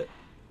like shit.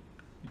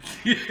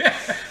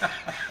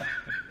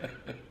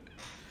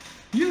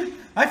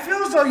 I feel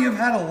as though you've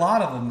had a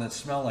lot of them that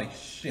smell like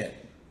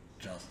shit,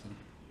 Justin.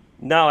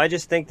 No, I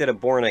just think that a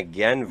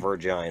born-again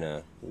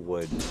vagina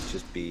would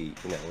just be,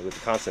 with the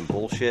constant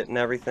bullshit and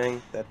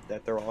everything that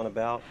they're on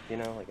about,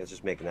 like it's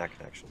just making that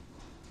connection.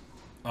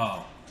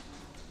 Oh.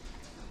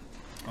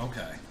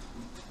 Okay.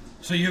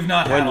 So you've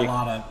not had a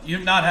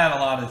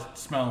lot of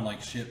smelling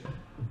like shit.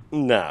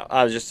 No,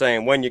 I was just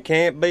saying, when you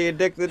can't be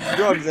addicted to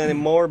drugs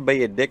anymore,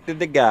 be addicted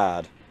to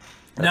God.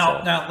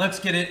 Now let's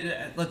get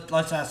it.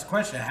 Let's ask the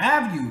question: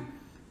 have you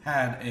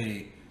had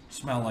a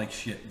smell like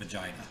shit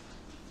vagina?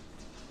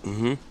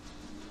 Mm-hmm.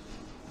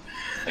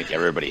 Like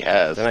everybody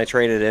has. Then I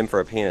traded it in for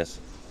a penis.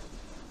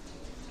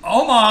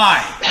 Oh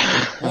my!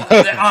 Well,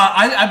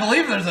 I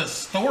believe there's a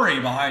story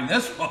behind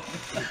this one.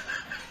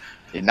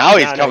 Now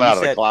he's coming out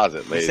of the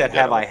closet. You said,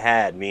 "Have I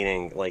had?"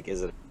 Meaning, like,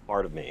 is it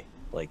part of me?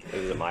 Like,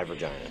 is it my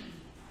vagina?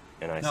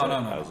 And I said,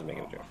 I was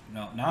making a joke.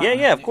 No,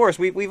 yeah, of course.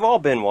 We've all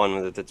been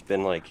one that's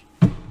been like,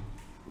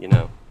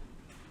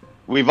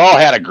 We've all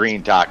had a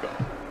green taco.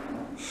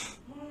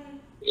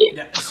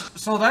 Yeah.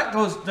 So that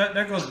goes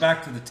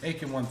back to the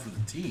taking one for the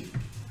team.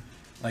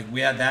 Like we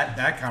had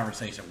that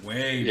conversation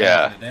way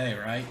back in the day,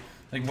 right?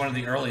 Like one of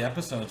the early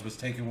episodes was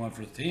taking one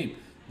for the team.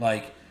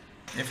 Like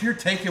if you're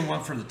taking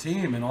one for the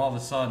team and all of a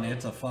sudden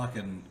it's a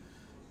fucking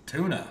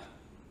tuna.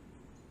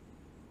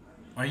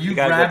 Are you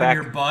grabbing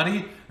your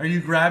buddy? Are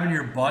you grabbing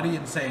your buddy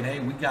and saying, "Hey,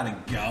 we gotta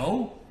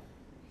go"?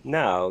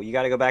 No, you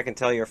got to go back and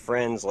tell your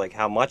friends like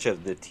how much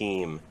of the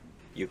team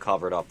you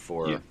covered up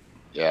for.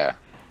 Yeah.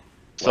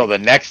 So the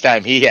next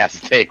time he has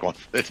to take one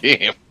for the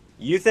team.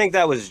 You think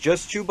that was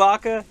just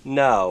Chewbacca?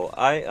 No,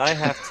 I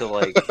have to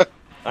like.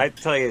 I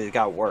tell you, it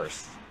got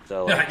worse.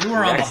 So like, you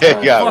were on the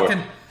whole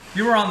fucking.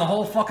 You were on the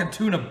whole fucking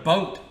tuna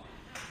boat.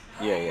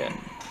 Yeah.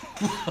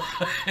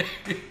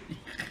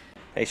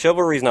 Hey,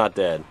 chivalry's not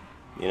dead.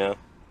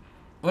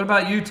 What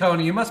about you,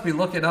 Tony? You must be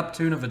looking up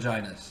tuna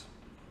vaginas.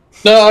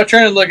 No, I'm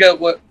trying to look up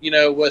what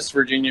West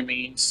Virginia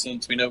means,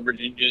 since we know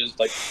Virginia is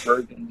like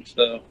virgin.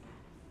 So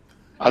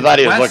I thought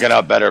he was looking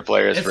up better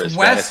players for his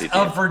fantasy team. It's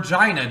west of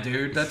Virginia,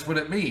 dude. That's what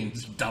it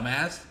means,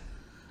 dumbass.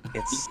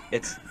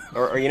 It's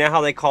or you know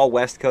how they call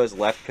West Coast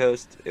left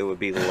coast? It would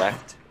be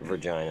left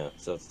Virginia.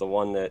 So it's the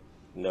one that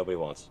nobody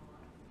wants.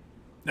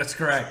 That's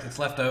correct. It's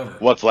left over.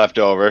 What's left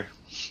over?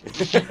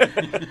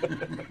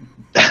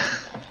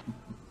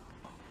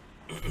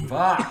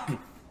 Fuck.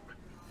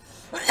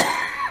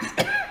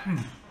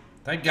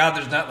 Thank God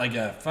there's not like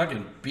a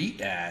fucking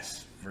beat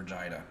ass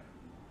vagina.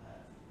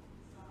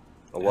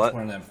 A what?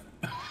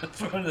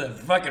 That's one of them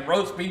fucking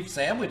roast beef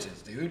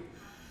sandwiches, dude.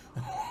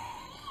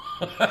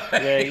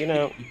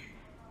 Yeah,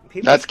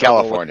 that's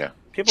California.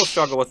 People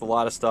struggle with a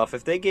lot of stuff.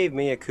 If they gave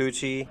me a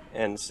coochie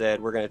and said,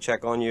 "We're going to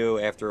check on you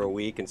after a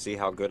week and see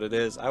how good it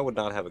is," I would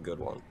not have a good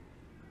one.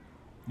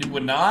 You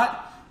would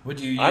not? Would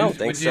you? I don't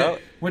think so.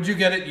 Would you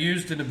get it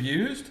used and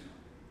abused?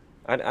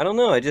 I don't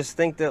know. I just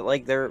think that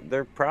like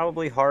they're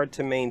probably hard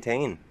to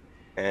maintain,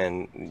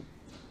 and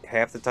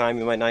half the time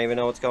you might not even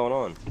know what's going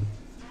on.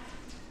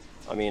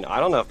 I mean, I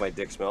don't know if my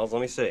dick smells.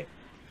 Let me see.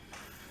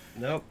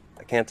 Nope,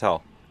 I can't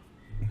tell.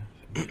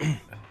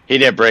 He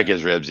didn't break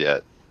his ribs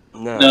yet.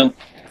 No.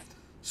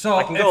 So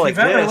I can go like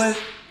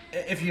this.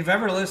 If you've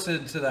ever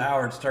listened to the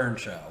Howard Stern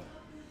show,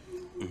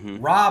 mm-hmm.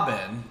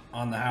 Robin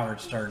on the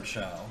Howard Stern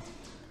show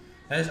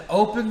has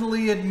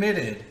openly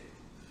admitted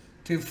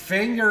to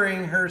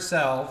fingering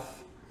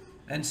herself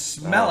and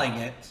smelling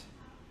it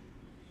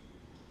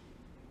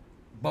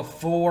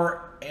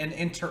before an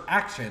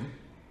interaction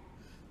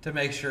to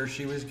make sure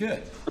she was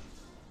good.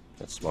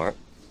 That's smart.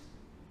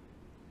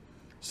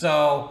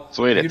 So it's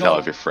a way to tell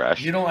if you're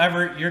fresh.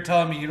 You're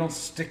telling me you don't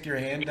stick your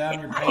hand down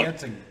your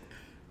pants and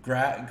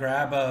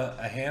grab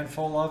a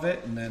handful of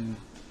it and then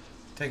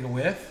take a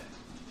whiff?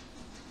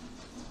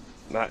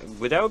 That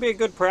would be a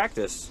good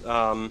practice.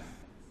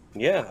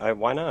 Yeah,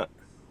 why not?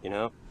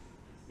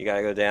 You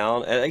gotta go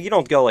down. You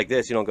don't go like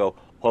this. You don't go,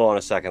 "Hold on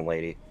a second,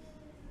 lady.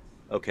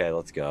 Okay,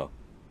 let's go."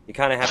 You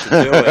kind of have to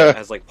do it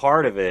as like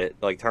part of it,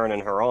 like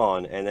turning her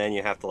on, and then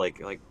you have to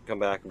like come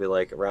back and be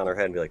like around her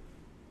head and be like,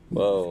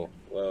 "Whoa."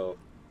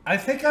 I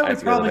think I would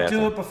probably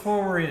do it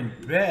before we're in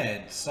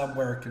bed,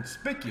 somewhere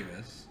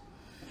conspicuous,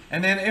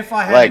 and then if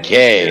I had an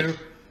issue,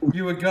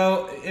 you would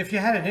go. If you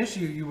had an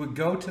issue, you would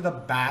go to the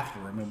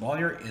bathroom, and while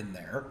you're in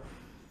there,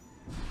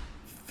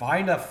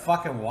 find a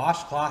fucking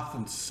washcloth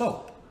and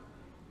soap.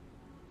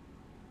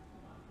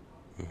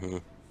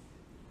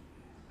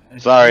 Mm-hmm.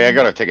 Sorry, I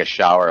gotta take a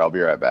shower. I'll be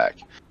right back.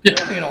 You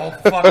don't need a whole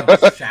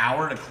fucking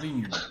shower to clean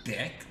your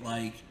dick,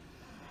 like.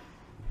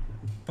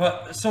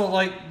 But so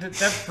like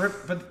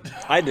but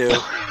I do.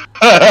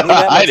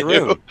 I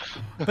do.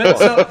 But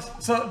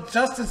so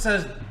Justin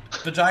says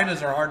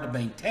vaginas are hard to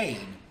maintain.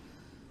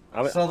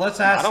 So let's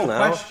ask the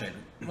question.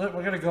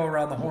 We're gonna go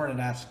around the horn and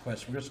ask the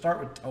question. We're gonna start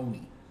with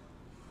Tony,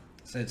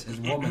 since his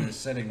woman is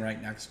sitting right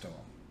next to him.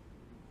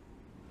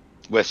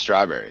 With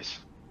strawberries.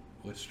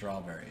 with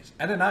strawberries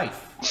and a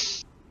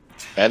knife.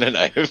 And a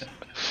knife.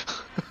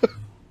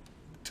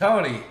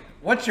 Tony,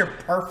 what's your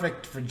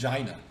perfect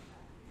vagina?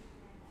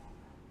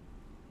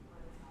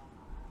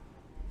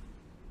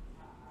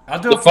 I'll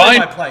do a Define-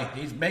 play-by-play.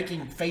 He's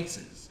making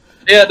faces.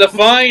 Yeah,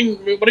 define.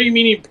 What are you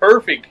meaning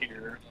perfect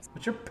here?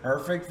 What's your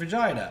perfect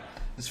vagina?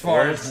 As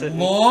far as Sitting-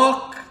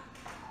 look,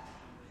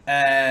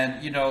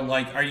 and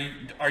like, are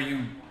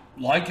you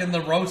liking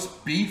the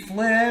roast beef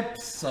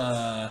lips?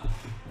 I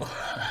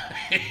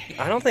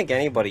don't think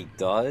anybody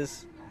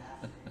does.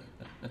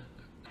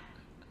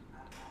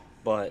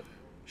 But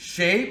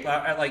Shape,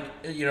 like,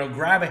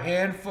 grab a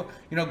handful,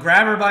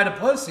 grab her by the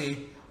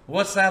pussy.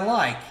 What's that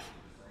like?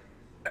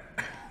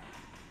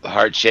 The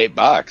heart-shaped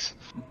box.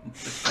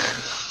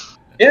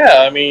 Yeah,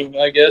 I mean,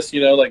 I guess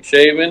like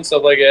shaving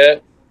stuff like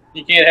that.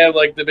 You can't have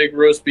like the big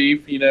roast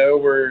beef,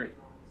 where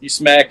you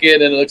smack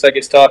it and it looks like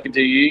it's talking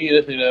to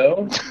you,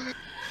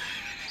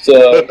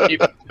 So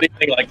keep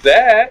anything like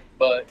that,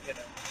 but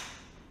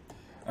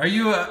Are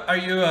you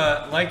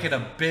liking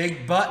a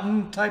big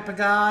button type of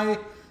guy,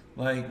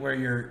 like where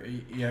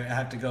you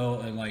have to go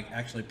and like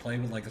actually play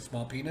with like a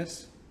small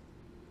penis?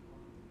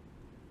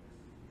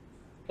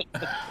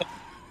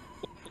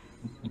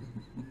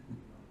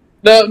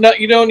 No,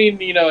 you don't need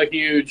a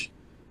huge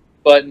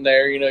button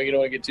there. You don't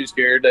want to get too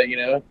scared that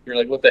you're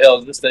like, what the hell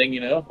is this thing?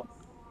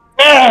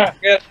 Ah,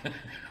 yeah,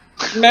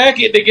 smack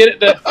it to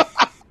get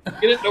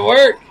it to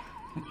work.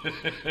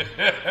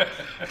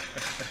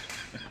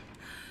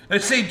 I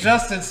see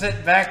Justin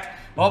sitting back,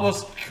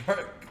 almost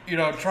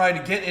trying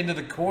to get into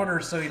the corner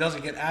so he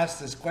doesn't get asked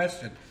this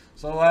question.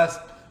 So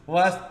we'll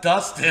ask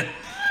Dustin.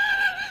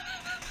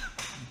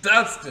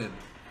 Dustin,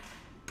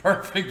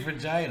 perfect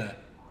vagina.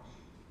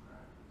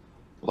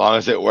 As long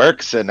as it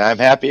works and I'm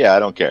happy, I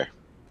don't care.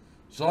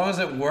 As long as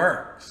it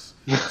works.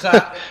 So,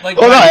 like,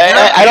 Well,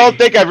 no, I don't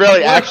think I've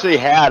really actually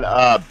had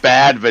a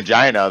bad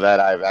vagina that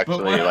I've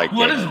actually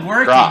what does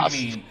working crossed.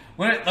 mean?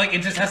 What, like,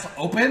 it just has to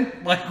open?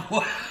 Like,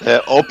 what?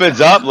 It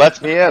opens up,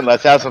 lets me in.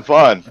 Let's have some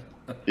fun.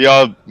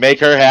 Make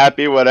her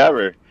happy,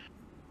 whatever.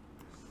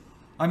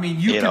 I mean,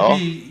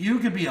 you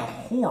could be a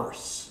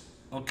horse,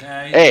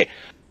 okay? Hey,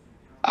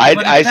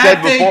 I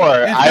said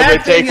before if I that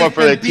would take thing one has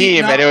for the been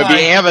beaten team, and it would up by-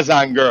 be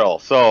Amazon Girl.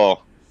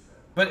 So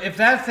But if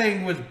that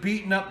thing was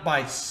beaten up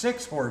by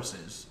 6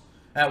 horses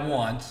at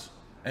once,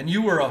 and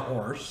you were a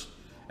horse,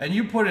 and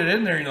you put it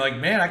in there, and you're like,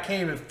 man, I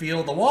can't even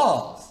feel the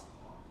walls.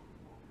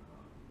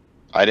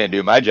 I didn't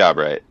do my job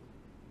right.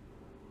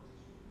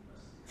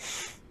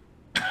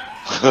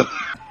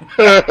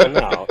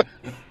 no.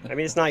 I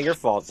mean, it's not your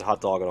fault. It's a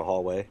hot dog in a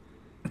hallway.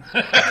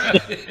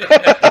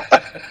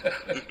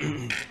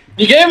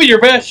 You gave me your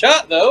best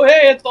shot, though.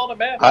 Hey, it's all that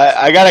matters.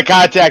 I got to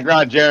contact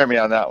Ron Jeremy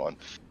on that one.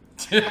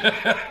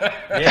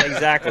 Yeah,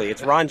 exactly.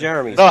 It's Ron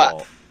Jeremy's No,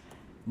 fault.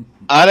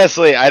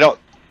 Honestly, I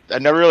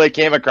never really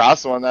came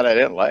across one that I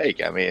didn't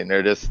like. I mean,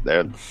 they're. It's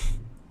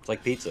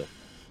like pizza.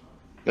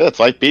 It's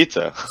like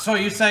pizza. So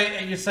you say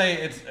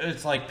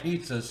it's like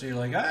pizza. So you're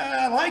like,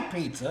 I like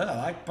pizza. I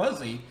like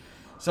pussy.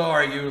 So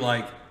are you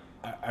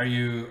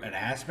an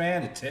ass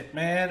man, a tit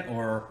man,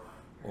 or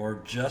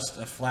just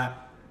a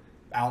flat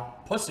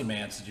out pussy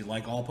man? Since you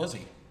like all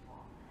pussy.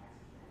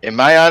 In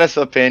my honest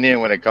opinion,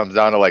 when it comes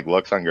down to like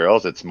looks on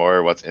girls, it's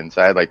more what's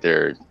inside, like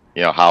they're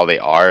how they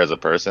are as a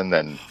person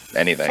than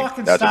anything.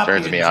 Fucking That's what stop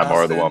turns being me on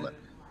more of the Justin.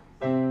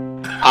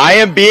 woman. I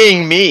am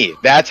being me.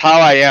 That's how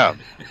I am.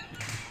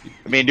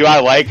 I mean, do I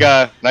like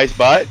a nice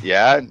butt?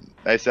 Yeah.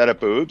 Nice set of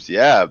boobs?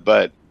 Yeah.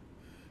 But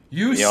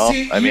You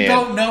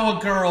don't know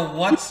a girl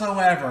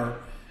whatsoever,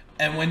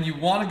 and when you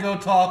want to go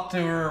talk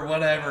to her or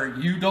whatever,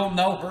 you don't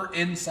know her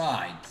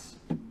insides.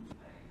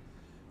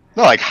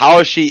 no, like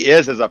how she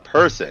is as a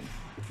person.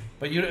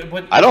 But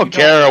I don't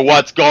care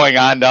what's going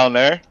on down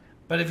there.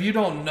 But if you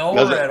don't know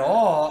Does her it- at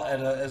all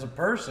as a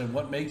person,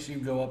 what makes you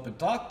go up and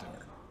talk to her?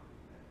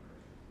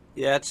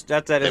 Yeah,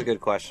 that is a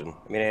good question.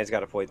 I mean, Anne's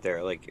got a point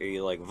there. Like, are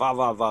you like va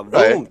va va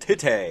Right. boom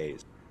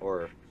titties,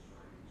 or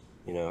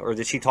or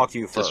did she talk to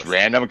you first? Just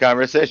random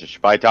conversation. She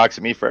probably talks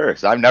to me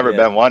first. I've never Yeah.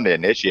 been one to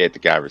initiate the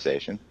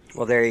conversation.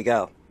 Well, there you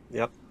go.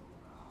 Yep.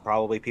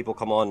 Probably people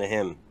come on to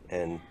him,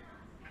 and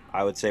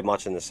I would say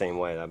much in the same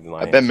way. That'd be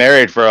my I've been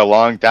married for a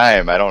long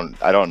time. I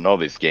don't know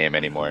this game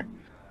anymore.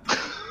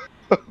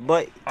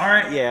 But All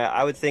right. yeah,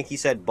 I would think he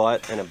said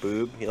butt and a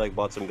boob. He like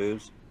butts and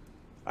boobs.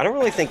 I don't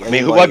really think. I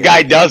mean, anybody what guy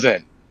is-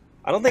 doesn't?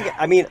 I don't think.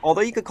 I mean,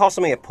 although you could call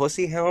somebody a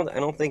pussy hound, I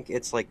don't think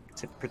it's like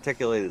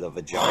particularly the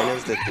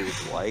vaginas that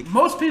dudes like.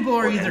 Most people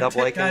are Or end either up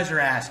tit liking- guys or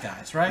ass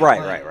guys, right?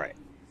 Right.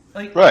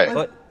 Like, Right.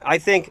 But I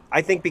think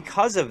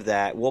because of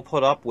that, we'll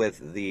put up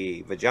with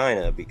the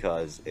vagina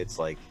because it's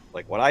like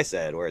what I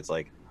said, where it's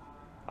like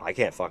I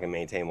can't fucking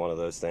maintain one of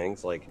those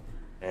things, like,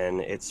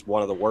 and it's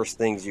one of the worst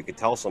things you could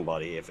tell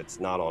somebody if it's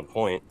not on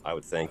point. I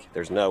would think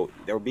there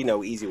would be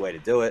no easy way to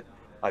do it.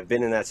 I've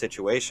been in that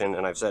situation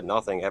and I've said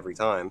nothing every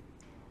time,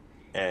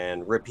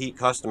 and repeat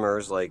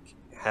customers like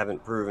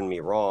haven't proven me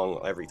wrong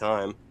every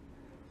time.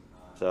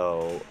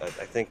 So I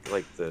think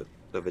like the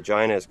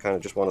vagina is kind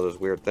of just one of those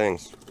weird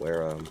things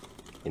where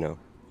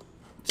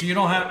So you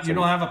don't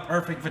have a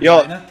perfect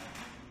vagina,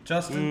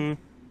 Justin?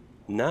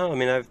 No, I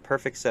mean I have a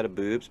perfect set of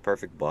boobs,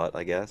 perfect butt,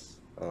 I guess.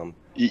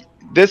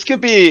 This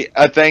could be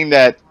a thing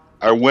that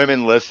our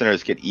women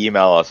listeners could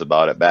email us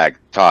about it back,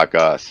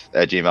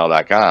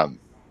 talkus@gmail.com.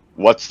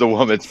 What's the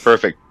woman's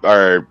perfect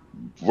or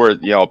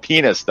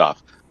penis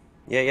stuff?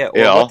 Yeah. You Or what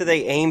know? do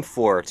they aim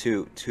for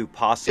to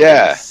possibly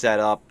Yeah. set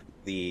up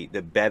the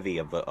bevy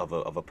of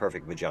a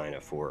perfect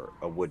vagina for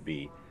a would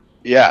be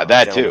Yeah,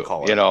 that gentleman too.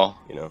 caller? You know.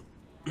 You know.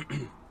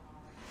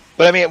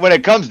 But I mean, when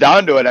it comes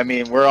down to it, I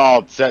mean, we're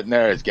all sitting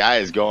there as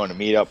guys going to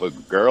meet up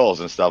with girls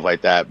and stuff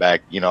like that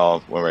back, when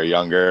we were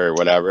younger or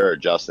whatever, or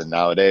Justin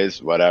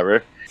nowadays,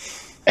 whatever.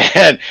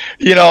 And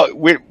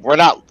we're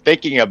not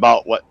thinking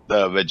about what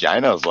the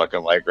vagina is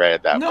looking like right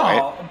at that point.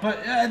 No,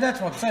 but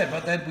that's what I'm saying.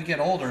 But then we get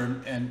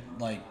older, and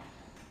like,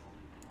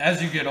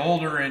 as you get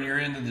older and you're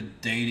into the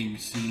dating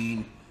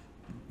scene,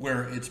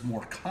 where it's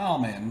more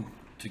common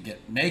to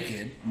get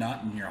naked,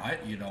 not in your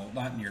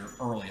not in your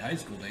early high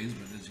school days,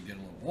 but as you get a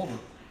little older,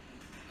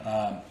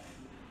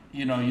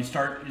 you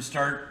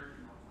start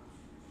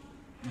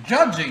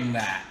judging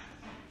that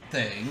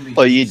thing. Because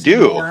Well, you see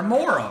do. more and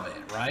more of it,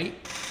 right?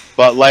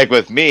 But like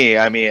with me,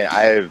 I mean,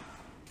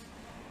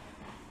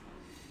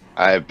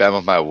 I've been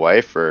with my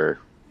wife for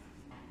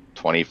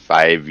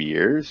 25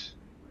 years.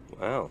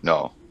 Wow.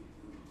 No,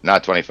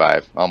 not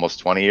 25, almost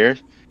 20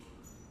 years.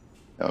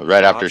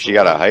 Right after she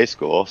Awesome. got out of high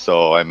school.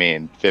 So, I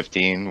mean,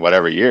 15,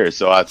 whatever years.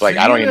 So it's like,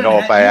 So I don't you even didn't know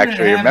ha- if I you didn't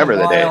actually have remember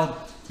the day.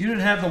 You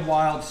didn't have the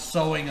wild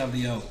sowing of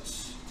the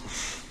oats.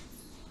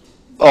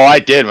 Oh, I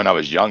did when I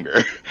was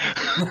younger.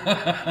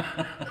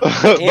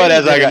 But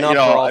as I did got, enough for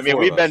all I mean,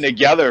 four we've of been us.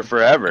 together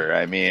forever.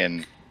 I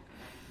mean,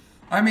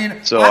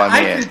 So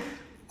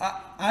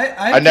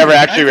I never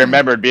actually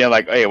remembered being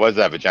like, hey, what's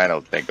that vagina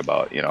think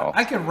about,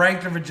 I could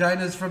rank the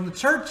vaginas from the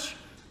church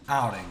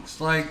outings.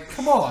 Like,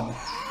 come on.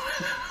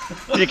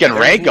 You can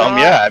rank them,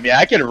 yeah. I mean,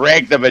 I can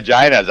rank the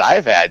vaginas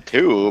I've had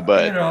too,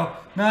 but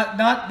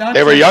not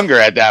they were just- younger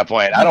at that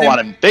point. I but don't they-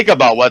 want to think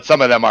about what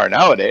some of them are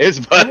nowadays,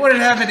 They but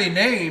wouldn't have any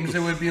names. It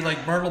would be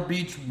like Myrtle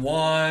Beach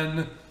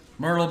 1,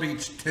 Myrtle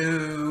Beach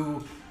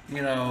 2,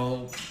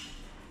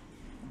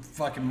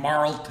 fucking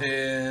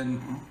Marlton.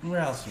 Where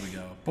else do we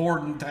go?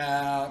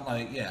 Bordentown.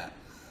 Like, yeah.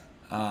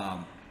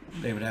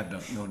 They would have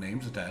no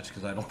names attached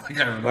because I don't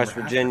think I remember West half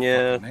their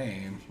Virginia. fucking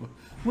names.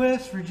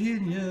 West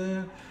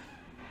Virginia.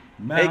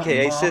 Mountain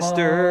AKA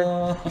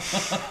Mama.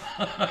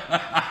 sister.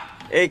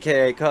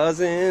 AKA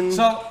cousin.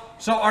 So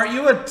are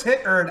you a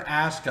tit or an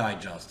ass guy,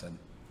 Justin?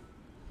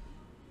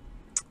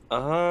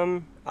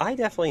 I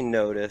definitely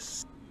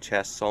notice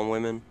chests on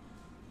women.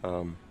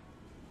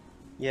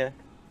 Yeah.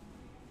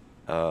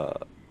 I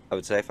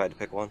would say if I had to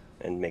pick one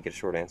and make it a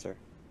short answer.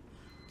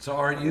 So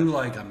are you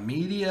like a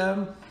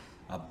medium,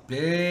 a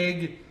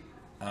big,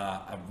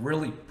 a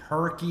really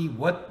perky?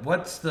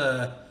 What's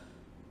the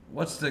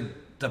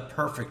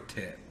perfect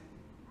tit?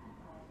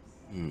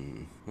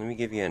 Let me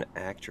give you an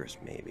actress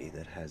maybe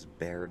that has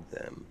bared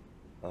them.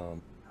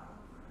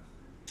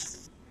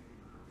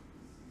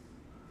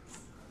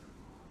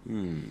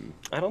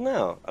 I don't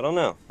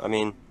know. I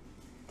mean,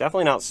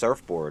 definitely not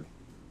surfboard.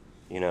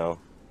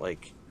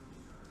 Like.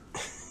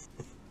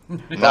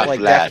 not like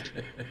flat.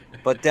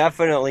 But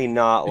definitely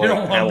not like You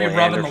don't want to Pamela be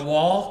rubbing Anderson. the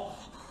wall.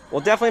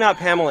 Well, definitely not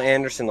Pamela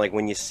Anderson. Like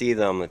when you see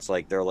them, it's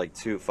like they're like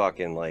two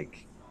fucking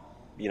like,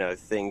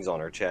 things on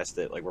her chest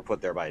that like were put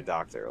there by a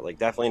doctor. Like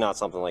definitely not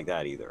something like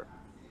that either.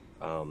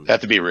 Have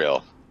to be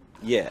real.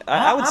 Yeah,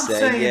 I would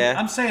say yeah.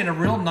 I'm saying a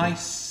real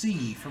nice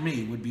C for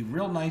me would be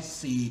real nice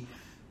C,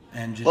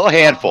 and just A little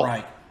handful.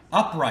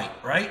 upright,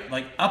 right?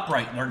 Like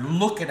upright. They're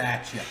looking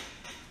at you.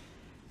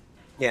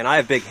 Yeah, and I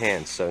have big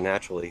hands, so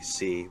naturally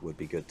C would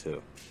be good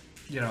too.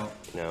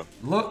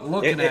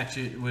 Looking at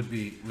you would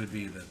be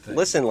the thing.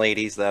 Listen,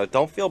 ladies, though,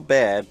 don't feel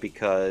bad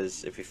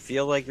because if you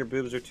feel like your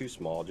boobs are too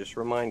small, just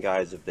remind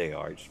guys if they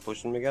are. Just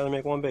push them together and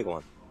make one big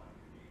one.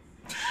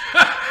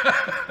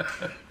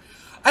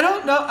 I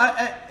don't know.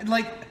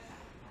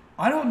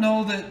 I don't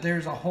know that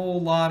there's a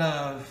whole lot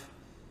of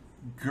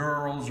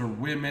girls or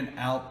women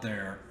out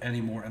there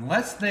anymore,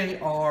 unless they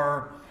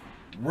are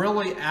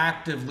really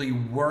actively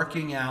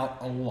working out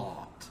a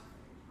lot,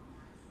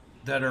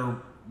 that are,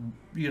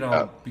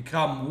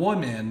 become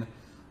women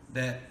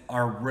that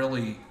are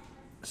really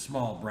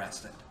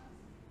small-breasted.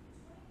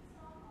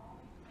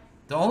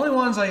 The only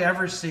ones I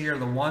ever see are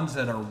the ones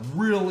that are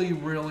really,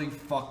 really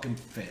fucking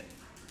fit.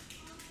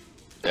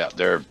 Yeah,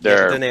 then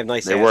they have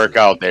nice they asses. work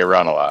out, they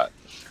run a lot.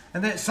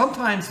 And then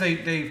sometimes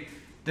they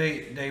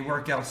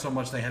work out so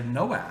much they have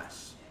no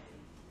ass.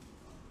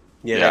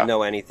 Yeah, Yeah. they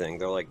know anything.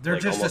 They're like They're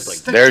like just a almost like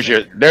stick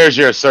There's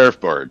your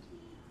surfboard.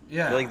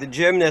 Yeah. like the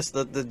gymnasts.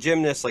 The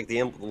gymnasts, like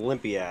the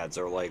Olympiads,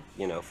 are like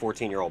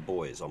 14-year-old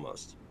boys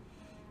almost.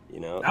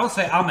 I would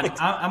say I'm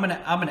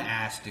an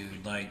ass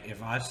dude. Like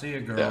if I see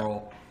a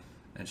girl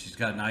and she's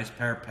got a nice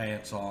pair of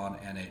pants on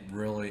and it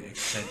really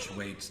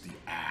accentuates the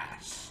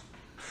ass.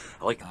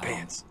 I like the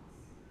pants.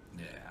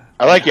 Yeah.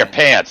 I like your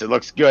pants. It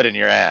looks good in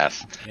your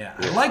ass. Yeah.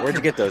 I like Where'd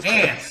your you get those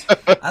pants.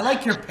 I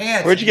like your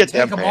pants. Where'd you get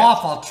take them them pants?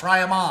 off? I'll try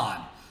them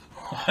on.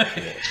 Like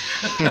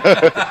your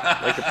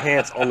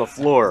pants on the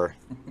floor.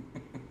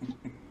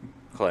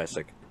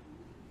 Classic.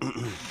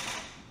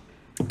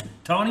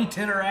 Tony,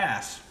 tit or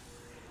ass?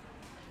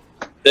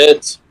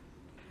 Tits.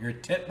 You're a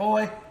tit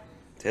boy?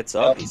 Tits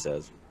up, he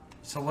says.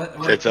 So what's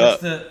Tits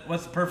up.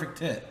 what's the perfect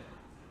tit?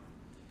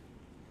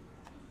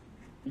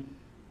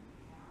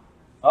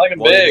 I like them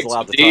One he's big.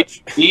 allowed So to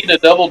touch. eat a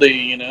double D,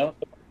 you know?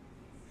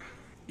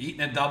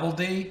 Eating a double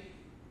D?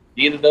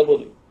 Eat a double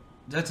D.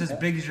 That's as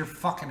big as your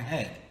fucking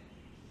head.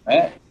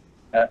 Hey,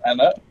 I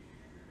know.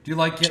 Do you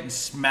like getting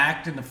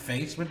smacked in the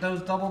face with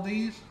those double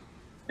Ds?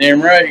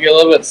 Damn right. You got a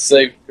little bit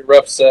safe,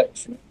 rough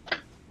sex.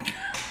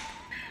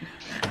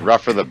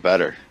 Rougher the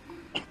better.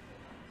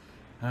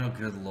 Oh,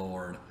 good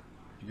lord.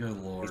 Good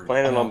lord. He's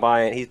planning on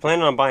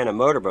buying a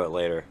motorboat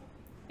later.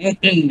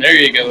 There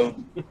you go.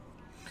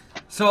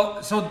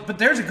 So, but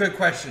there's a good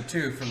question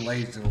too for the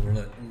ladies that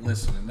are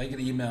listening. They can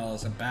email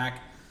us at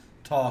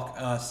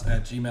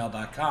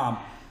backtalkus@gmail.com.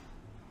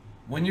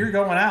 When you're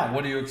going out,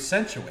 what do you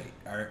accentuate?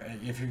 Or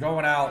if you're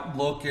going out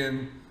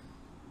looking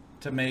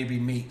to maybe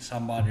meet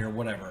somebody or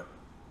whatever,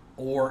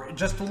 or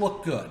just to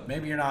look good.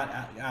 Maybe you're not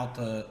out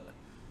to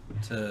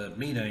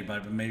meet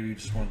anybody, but maybe you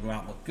just want to go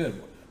out and look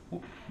good.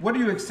 What are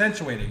you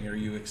accentuating? Are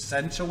you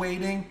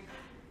accentuating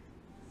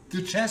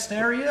the chest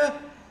area?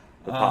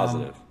 The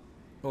positive.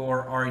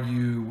 Or are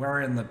you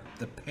wearing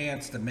the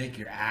pants that make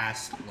your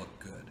ass look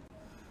good?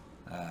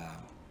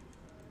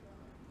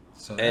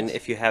 And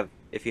if you have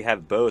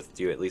both,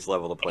 do you at least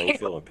level the playing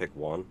field and pick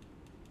one?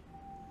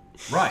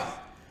 Right.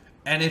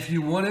 And if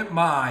you wouldn't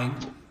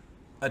mind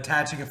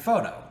attaching a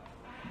photo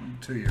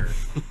to your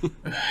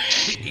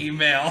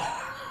email,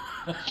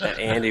 That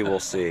Andy will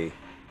see.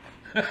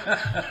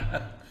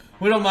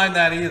 we don't mind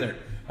that either.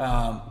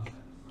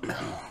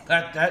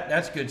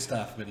 That's good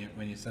stuff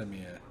when you send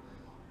me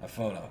a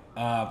photo.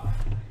 But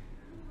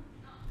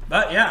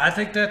yeah, I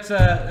think that's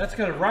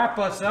going to wrap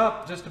us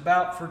up just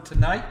about for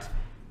tonight.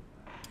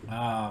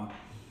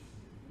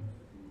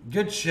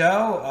 Good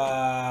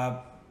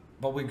show,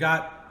 but we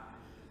got.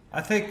 I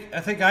think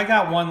I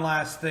got one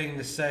last thing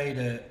to say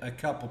to a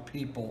couple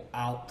people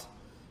out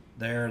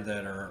there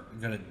that are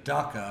going to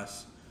duck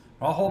us.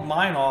 I'll hold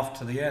mine off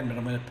to the end, but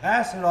I'm going to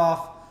pass it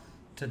off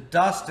to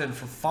Dustin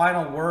for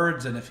final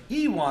words, and if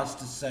he wants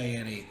to say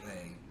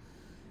anything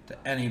to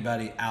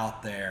anybody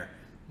out there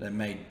that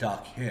may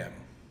duck him.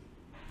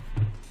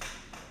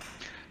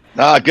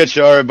 Good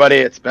show, everybody.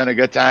 It's been a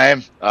good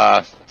time.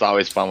 It's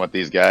always fun with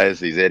these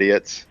guys, these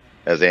idiots,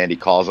 as Andy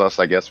calls us.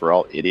 I guess we're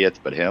all idiots,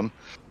 but him.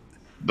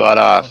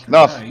 But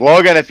no,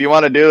 Logan, if you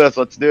want to do this,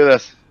 let's do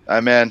this.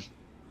 I'm in.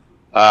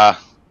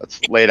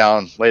 Let's lay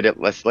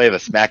the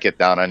smack it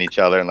down on each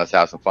other, and let's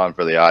have some fun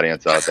for the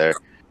audience out there.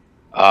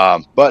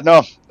 But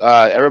no,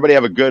 everybody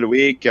have a good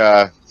week.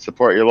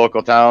 Support your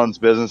local towns,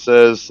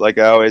 businesses, like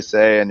I always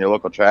say, and your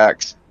local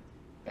tracks.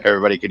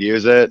 Everybody could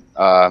use it.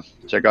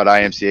 Check out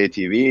IMCA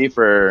TV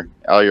for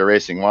all your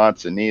racing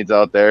wants and needs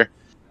out there.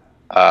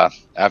 Other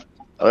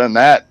than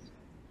that,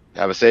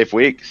 have a safe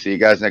week. See you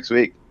guys next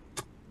week.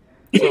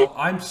 So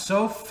I'm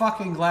so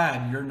fucking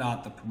glad you're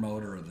not the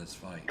promoter of this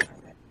fight.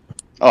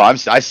 Oh, I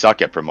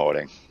suck at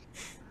promoting.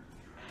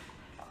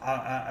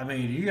 I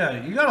mean, you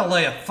gotta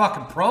lay a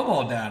fucking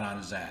promo down on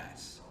his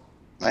ass.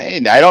 I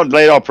don't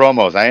lay no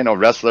promos. I ain't no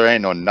wrestler. I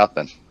ain't no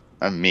nothing.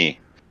 I'm me.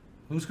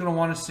 Who's gonna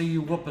want to see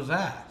you whoop his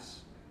ass?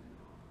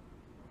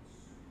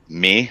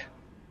 Me?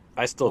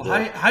 I still do.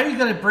 How are you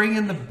gonna bring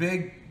in the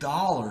big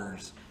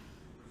dollars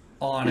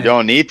on You it?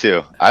 don't need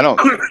to. I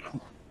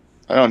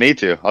don't need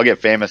to. I'll get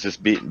famous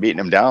just beating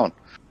him down.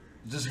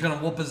 Just gonna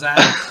whoop his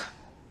ass?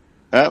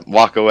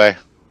 Walk away.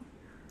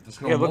 Just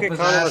gonna look whoop at his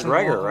Conor ass and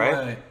McGregor, walk right?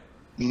 away.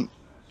 Mm.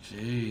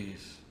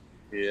 Jeez.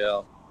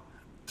 Yeah.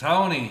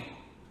 Tony,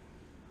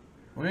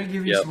 we're gonna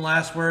give you Yep. some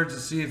last words to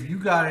see if you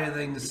got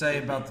anything to say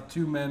about the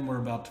two men we're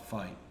about to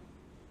fight.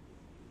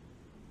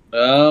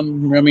 I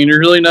mean, there's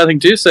really nothing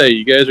to say.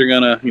 You guys are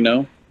gonna,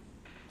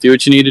 do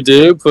what you need to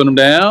do, put them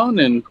down,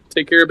 and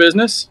take care of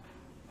business.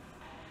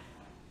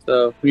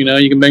 So,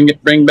 you can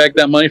bring back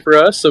that money for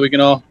us, so we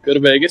can all go to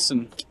Vegas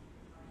and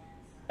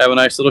have a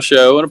nice little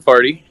show and a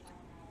party.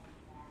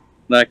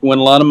 And I can win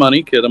a lot of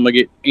money because I'm gonna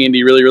get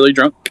Andy really, really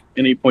drunk,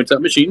 and he points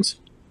out machines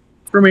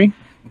for me.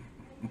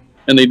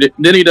 And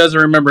then he doesn't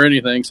remember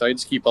anything, so I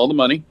just keep all the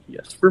money.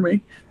 Yes, for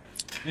me.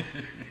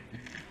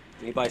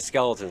 You buy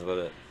skeletons with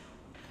it.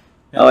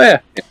 Oh yeah,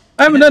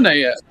 I haven't done that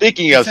yet.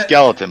 Speaking of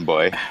skeleton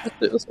boy,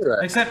 That's all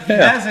right. Except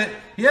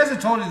he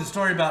hasn't told you the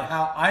story about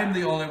how I'm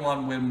the only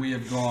one when we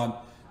have gone.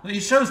 Well, he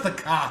shows the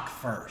cock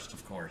first,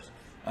 of course.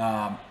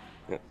 Yeah.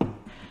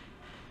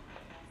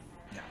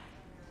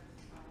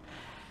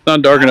 It's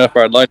not dark enough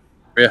for I'd like.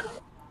 Yeah.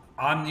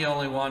 I'm the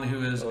only one who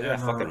has Look at that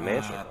ever. fucking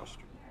mansion across the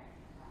street.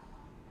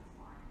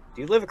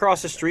 Do you live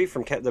across the street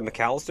from the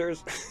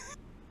McAllisters?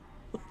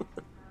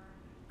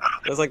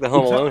 That's like the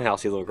Home Alone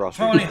house you live across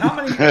the Tony,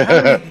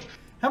 street.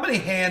 how many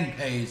hand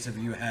pays have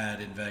you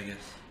had in Vegas?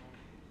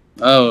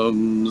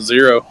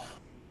 0.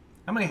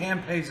 How many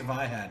hand pays have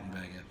I had in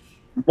Vegas?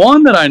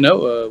 One that I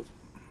know of.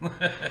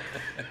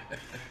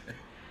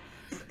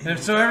 And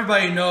so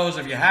everybody knows,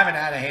 if you haven't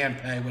had a hand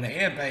pay, what a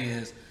hand pay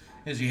is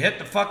you hit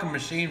the fucking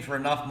machine for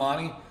enough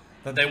money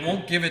that they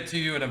won't give it to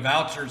you in a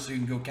voucher so you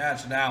can go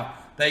cash it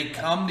out. They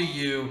come to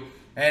you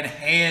and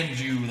hand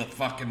you the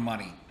fucking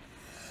money.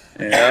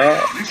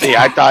 Yeah. See,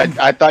 I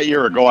thought you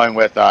were going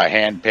with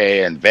hand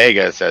pay in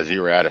Vegas as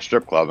you were at a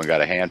strip club and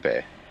got a hand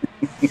pay.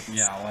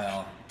 Yeah,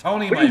 well,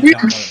 Tony might have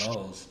got one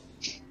of those.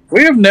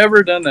 We have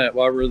never done that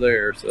while we're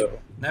there, so.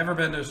 Never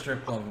been to a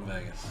strip club in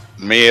Vegas.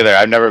 Me either.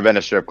 I've never been to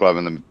a strip club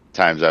in the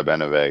times I've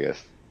been to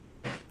Vegas.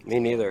 Me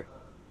neither.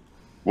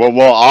 Well,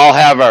 we'll all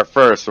have our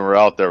first when we're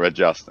out there with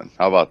Justin.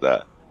 How about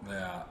that?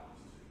 Yeah.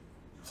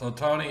 So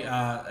Tony,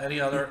 any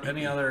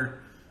other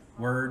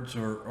words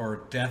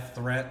or death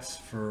threats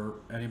for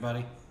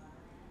anybody?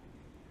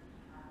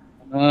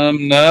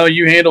 No,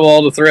 you handle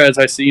all the threads.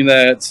 I seen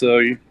that, so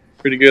you're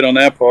pretty good on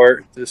that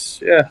part.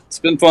 Just, yeah, it's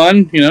been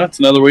fun. You know, it's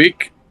another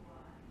week.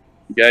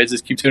 You guys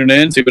just keep tuning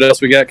in, see what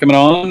else we got coming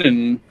on,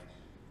 and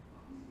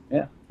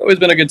yeah, always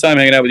been a good time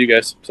hanging out with you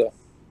guys. So,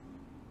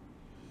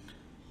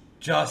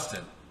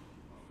 Justin,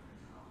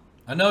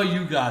 I know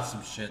you got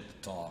some shit to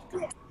talk.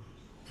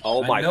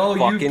 Oh my I know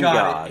fucking you've got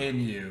god! it in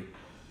you.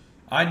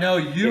 I know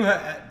you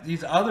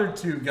these other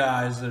two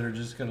guys that are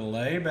just gonna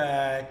lay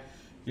back.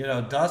 You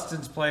know,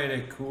 Dustin's playing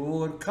it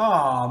cool and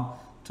calm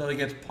till he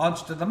gets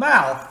punched in the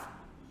mouth.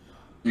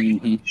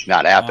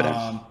 Not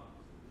happening.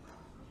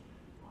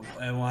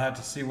 And we'll have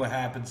to see what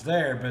happens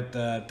there.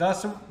 But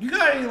Dustin, you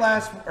got any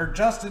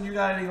Justin, you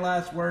got any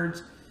last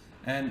words,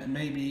 and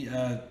maybe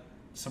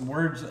some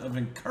words of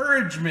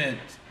encouragement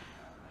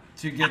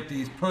to get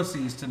these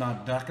pussies to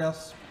not duck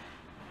us?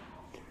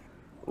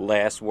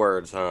 Last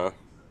words, huh?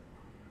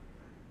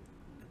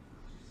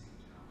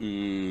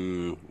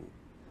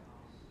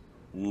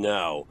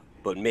 No.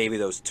 But maybe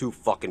those two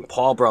fucking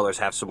Paul brothers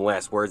have some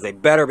last words. They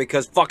better,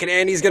 because fucking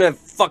Andy's gonna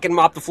fucking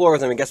mop the floor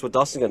with him. And guess what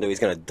Dustin's gonna do? He's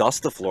gonna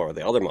dust the floor with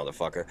the other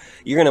motherfucker.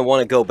 You're gonna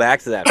want to go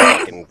back to that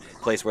fucking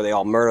place where they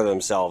all murder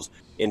themselves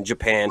in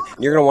Japan.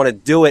 You're gonna want to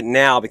do it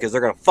now because they're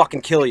gonna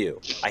fucking kill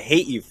you. I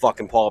hate you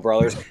fucking Paul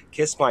brothers.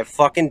 Kiss my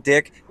fucking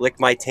dick, lick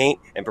my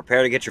taint, and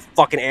prepare to get your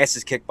fucking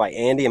asses kicked by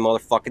Andy and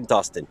motherfucking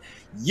Dustin.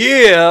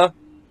 Yeah!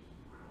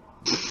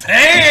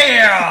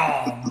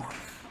 Damn!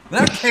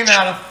 That came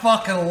out of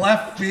fucking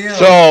left field.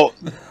 So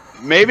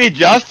maybe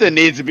Justin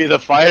needs to be the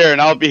fighter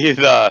and I'll be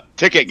the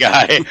ticket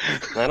guy.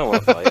 I don't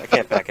want to fight. I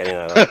can't back any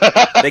of that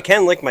up. They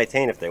can lick my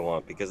taint if they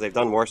want, because they've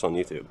done worse on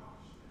YouTube.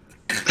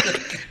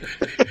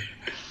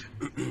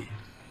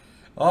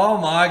 Oh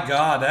my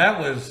god, that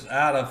was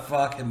out of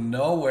fucking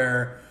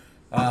nowhere.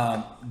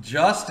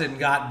 Justin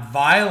got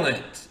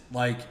violent,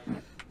 like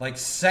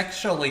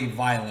sexually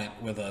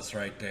violent with us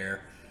right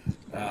there.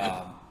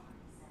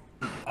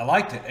 I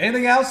liked it.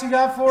 Anything else you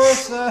got for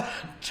us,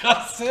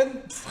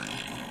 Justin?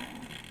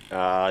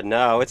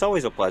 No, it's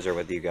always a pleasure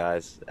with you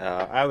guys.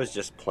 I was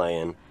just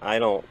playing.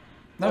 No,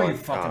 you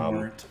fucking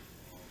weren't.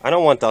 I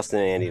don't want Dustin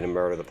and Andy to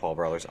murder the Paul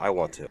brothers. I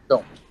want to.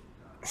 don't.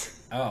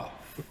 Oh.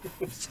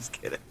 Just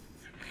kidding.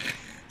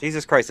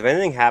 Jesus Christ, if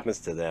anything happens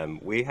to them,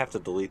 we have to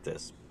delete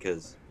this,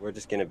 because we're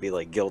just going to be,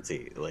 like,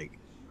 guilty. Like,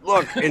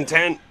 look,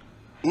 intent.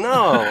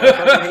 No, I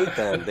fucking hate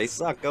them. They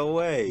suck. Go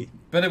away.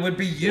 But it would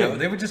be you. Yeah.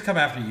 They would just come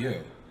after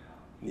you.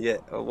 Yeah,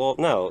 well,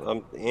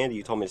 no. Andy,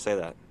 you told me to say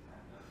that.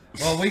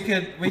 Well, we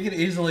could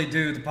easily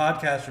do the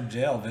podcast from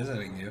jail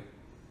visiting you.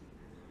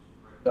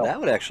 That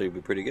would actually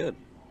be pretty good.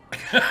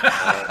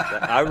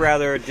 I'd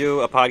rather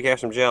do a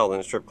podcast from jail than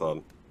a strip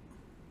club.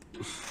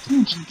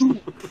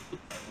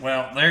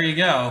 Well, there you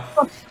go.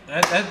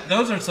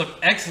 Those are some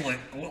excellent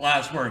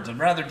last words. I'd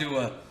rather do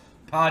a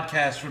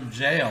podcast from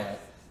jail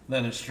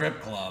than a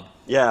strip club.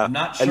 Yeah. I'm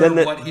not And sure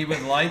then what he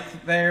would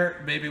like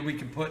there. Maybe we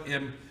could put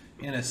him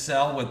in a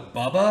cell with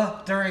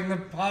Bubba during the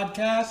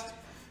podcast.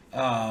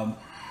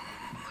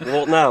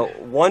 Well, no.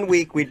 1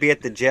 week we'd be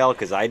at the jail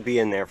because I'd be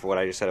in there for what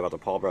I just said about the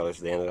Paul brothers.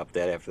 They ended up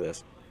dead after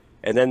this.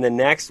 And then the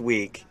next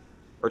week,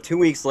 or 2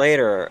 weeks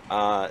later,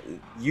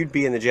 you'd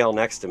be in the jail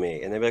next to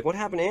me. And they'd be like, what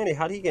happened to Andy?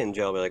 How did he get in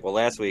jail? I'd be like, well,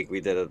 last week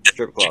we did a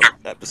strip club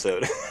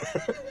episode.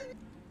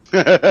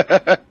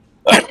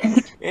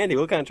 Andy,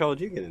 what kind of trouble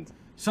did you get into?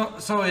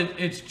 So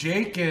it's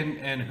Jake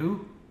and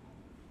who?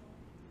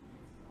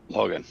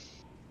 Logan.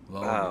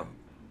 Wow.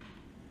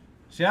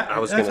 See,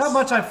 that's how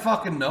much I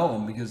fucking know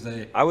him, because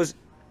they...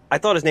 I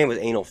thought his name was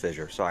Anal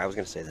Fissure. Sorry, I was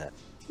going to say that.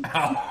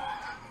 Ow.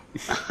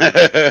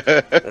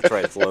 That's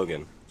right, it's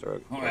Logan.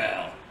 Sorry.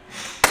 Well...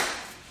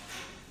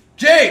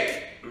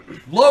 Jake!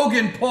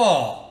 Logan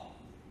Paul!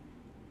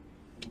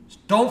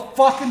 Don't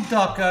fucking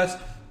duck us.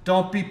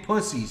 Don't be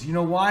pussies. You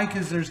know why?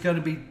 Because there's going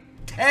to be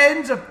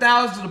tens of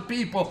thousands of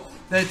people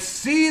that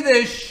see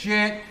this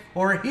shit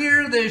or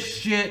hear this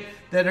shit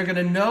that are going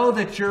to know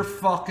that you're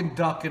fucking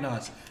ducking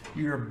us.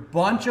 You're a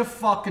bunch of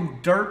fucking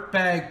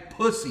dirtbag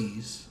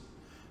pussies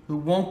who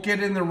won't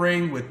get in the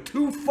ring with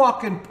two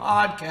fucking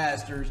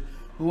podcasters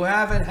who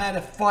haven't had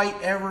a fight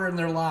ever in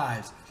their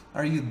lives.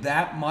 Are you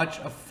that much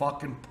of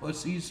fucking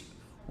pussies,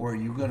 or are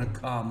you going to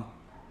come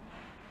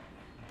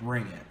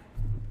bring it?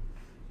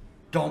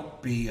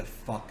 Don't be a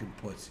fucking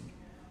pussy.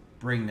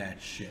 Bring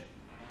that shit.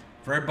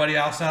 For everybody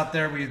else out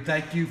there, we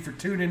thank you for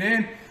tuning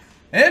in.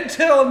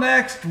 Until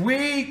next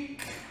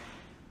week,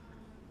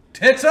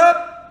 tits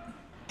up.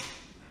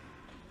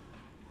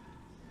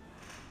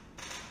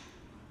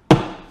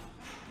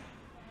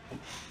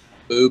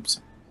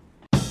 Boobs.